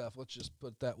negative stuff. Let's just put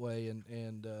it that way.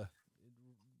 And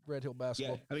Red Hill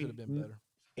basketball could have been better.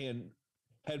 And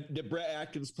did Brett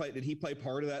Atkins play? Did he play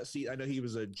part of that season? I know he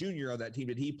was a junior on that team.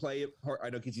 Did he play part? I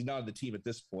know because he's not on the team at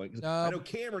this point. I know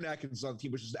Cameron Atkins is on the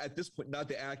team, which is at this point not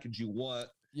the Atkins you want.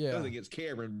 Yeah, nothing against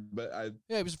Cameron, but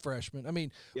he was a freshman. I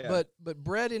mean, but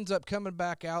Brett ends up coming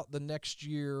back out the next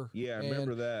year. Yeah, I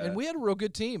remember that. And we had a real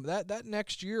good team. That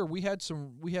next year we had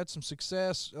some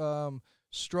success.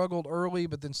 Struggled early,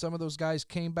 but then some of those guys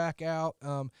came back out.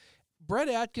 Brett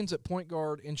Atkins at point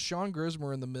guard and Sean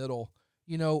Grismer in the middle.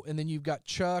 You know, and then you've got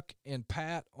Chuck and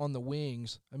Pat on the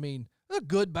wings. I mean, a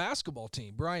good basketball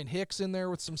team. Brian Hicks in there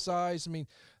with some size. I mean,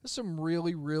 there's some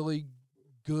really, really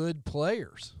good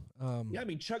players. I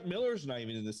mean, Chuck Miller's not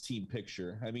even in this team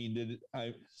picture. I mean, did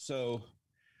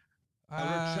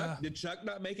Chuck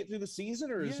not make it through the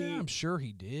season, or is he? I'm sure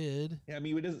he did. Yeah, I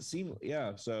mean, it doesn't seem.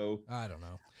 Yeah, so I don't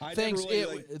know. I never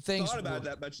really thought about it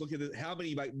that much. Looking at how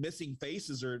many missing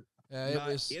faces are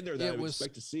not in there that I would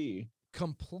expect to see.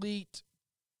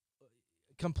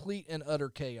 Complete and utter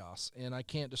chaos, and I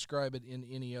can't describe it in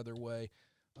any other way.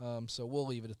 So we'll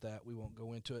leave it at that. We won't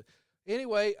go into it.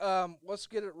 Anyway, let's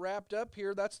get it wrapped up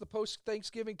here. That's the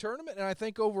post-Thanksgiving tournament, and I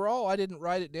think overall I didn't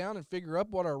write it down and figure up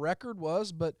what our record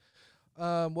was, but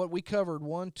what we covered,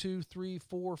 1, 2, 3,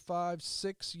 4, 5,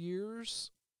 6 years.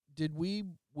 Did we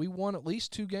won at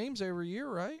least 2 games every year,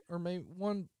 right? Or maybe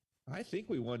one? I think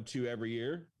we won 2 every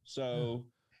year. So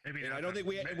maybe I don't think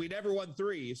we never won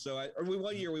 3. So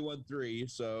one year we won 3.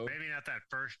 So maybe not that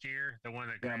first year, the one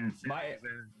that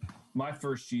my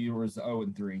first year was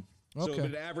 0-3. Okay. So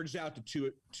it averaged out to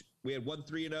 2. We had 1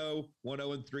 3-0, 1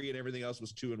 0-3, and everything else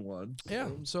was 2-1. Yeah,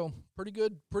 so pretty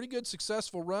good,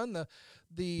 successful run.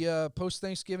 The post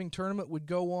Thanksgiving tournament would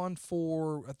go on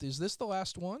for. Is this the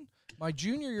last one? My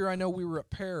junior year, I know we were at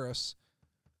Paris.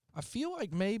 I feel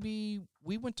like maybe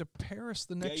we went to Paris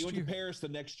the next year. Yeah, you went to Paris the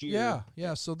next year.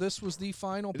 Yeah. So this was the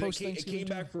final post Thanksgiving. It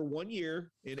came back for 1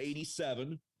 year in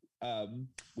 '87.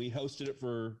 We hosted it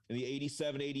in the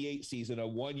 87-88 season, a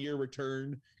 1-year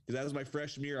return, because that was my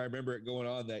freshman year. I remember it going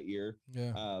on that year.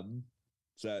 Yeah. And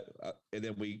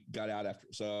then we got out after.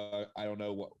 So I don't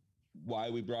know why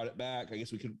we brought it back. I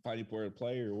guess we couldn't find anywhere to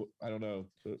play, or I don't know.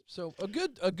 So a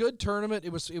good tournament.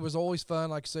 It was always fun,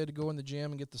 like I said, to go in the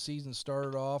gym and get the season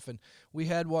started off. And we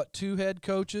had 2 head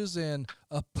coaches and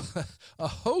a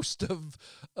host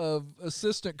of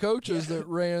assistant coaches that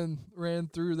ran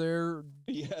through there.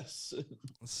 Yes.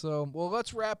 So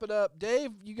let's wrap it up.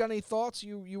 Dave, you got any thoughts?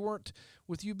 You weren't,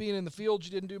 with you being in the field,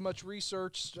 you didn't do much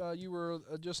research. You were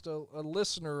just a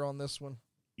listener on this one.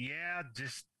 Yeah,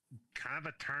 just kind of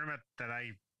a tournament that I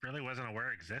really wasn't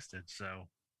aware existed. So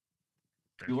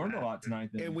you learned a lot tonight.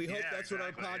 Then. And we hope that's what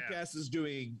our podcast is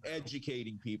doing,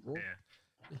 educating people.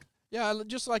 Yeah,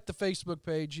 just like the Facebook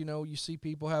page, you see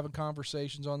people having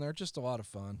conversations on there. Just a lot of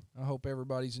fun. I hope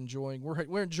everybody's enjoying.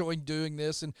 We're enjoying doing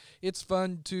this, and it's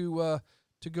fun to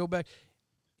go back.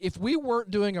 If we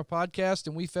weren't doing a podcast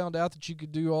and we found out that you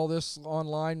could do all this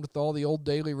online with all the old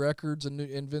daily records and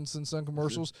Vincent Sun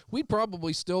commercials, we'd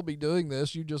probably still be doing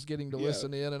this. You just getting to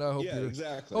listen in, and I hope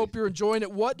hope you're enjoying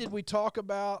it. What did we talk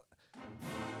about?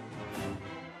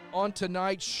 On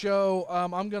tonight's show,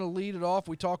 I'm going to lead it off.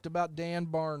 We talked about Dan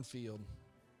Barnfield.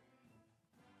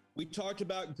 We talked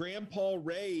about Grandpa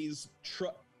Ray's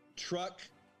truck/camper.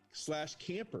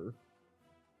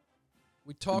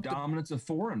 We The talked dominance of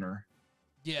Foreigner.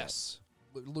 Yes,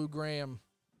 Lou Graham,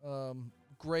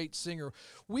 great singer.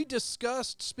 We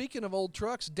discussed, speaking of old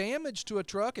trucks, damage to a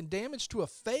truck and damage to a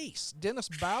face. Dennis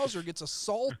Bowser gets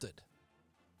assaulted.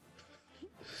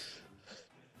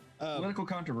 Political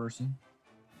controversy.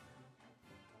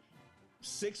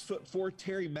 6'4"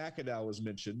 Terry McAdow was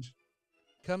mentioned.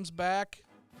 Comes back.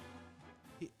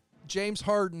 James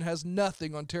Harden has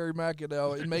nothing on Terry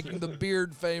McAdow in making the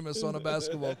beard famous on a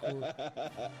basketball court.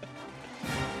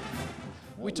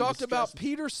 We talked about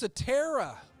Peter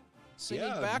Cetera singing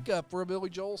backup for a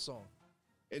Billy Joel song.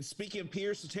 And speaking of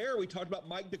Peter Cetera, we talked about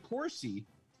Mike DeCourcy.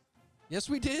 Yes,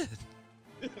 we did.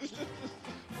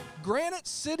 Granite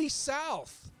City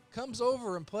South comes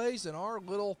over and plays in our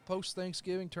little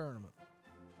post-Thanksgiving tournament.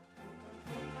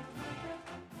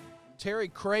 Terry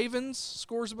Cravens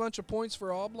scores a bunch of points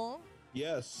for Oblong.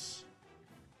 Yes.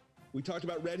 We talked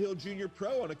about Red Hill Junior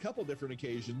Pro on a couple different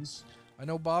occasions. I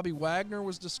know Bobby Wagner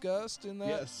was discussed in that.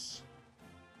 Yes.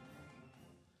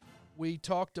 We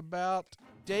talked about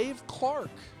Dave Clark.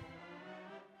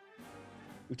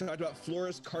 We talked about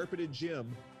Flores Carpeted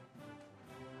Gym.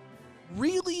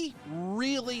 Really,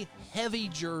 really heavy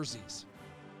jerseys.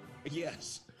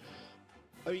 Yes.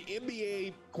 I mean,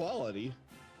 NBA quality.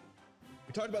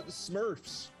 We talked about the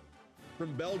Smurfs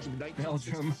from Belgium,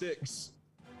 1966.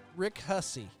 Rick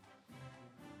Hussey.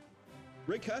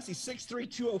 Rick Hussey,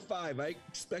 6'3", 205. I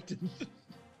expected.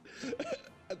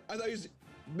 I thought he was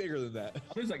bigger than that.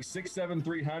 He was like 6'7",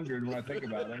 300 when I think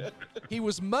about it. He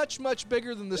was much, much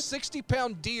bigger than the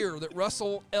 60-pound deer that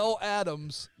Russell L.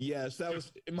 Adams Yes, that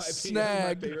was, in my opinion,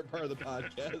 snagged. my favorite part of the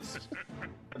podcast.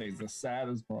 And he's the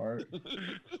saddest part.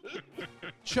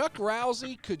 Chuck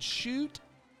Rousey could shoot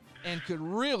and could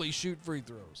really shoot free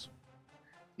throws.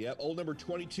 Yep, old number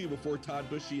 22 before Todd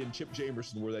Bushy and Chip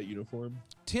Jamerson wore that uniform.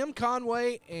 Tim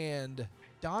Conway and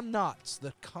Don Knotts,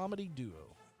 the comedy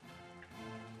duo.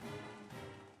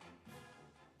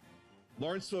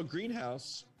 Lawrenceville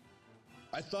Greenhouse,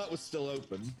 I thought was still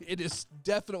open. It is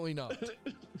definitely not.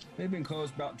 They've been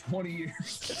closed about 20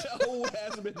 years. Oh, it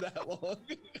hasn't been that long.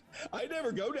 I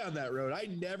never go down that road. I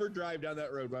never drive down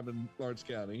that road when I'm in Lawrence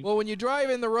County. Well, when you drive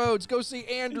in the roads, go see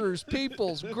Andrews,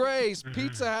 Peoples, Grace,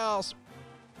 Pizza House.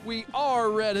 We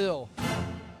are Red Hill.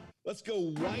 Let's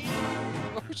go white.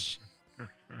 Oh,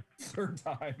 Third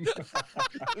time.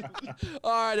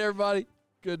 All right, everybody.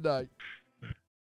 Good night.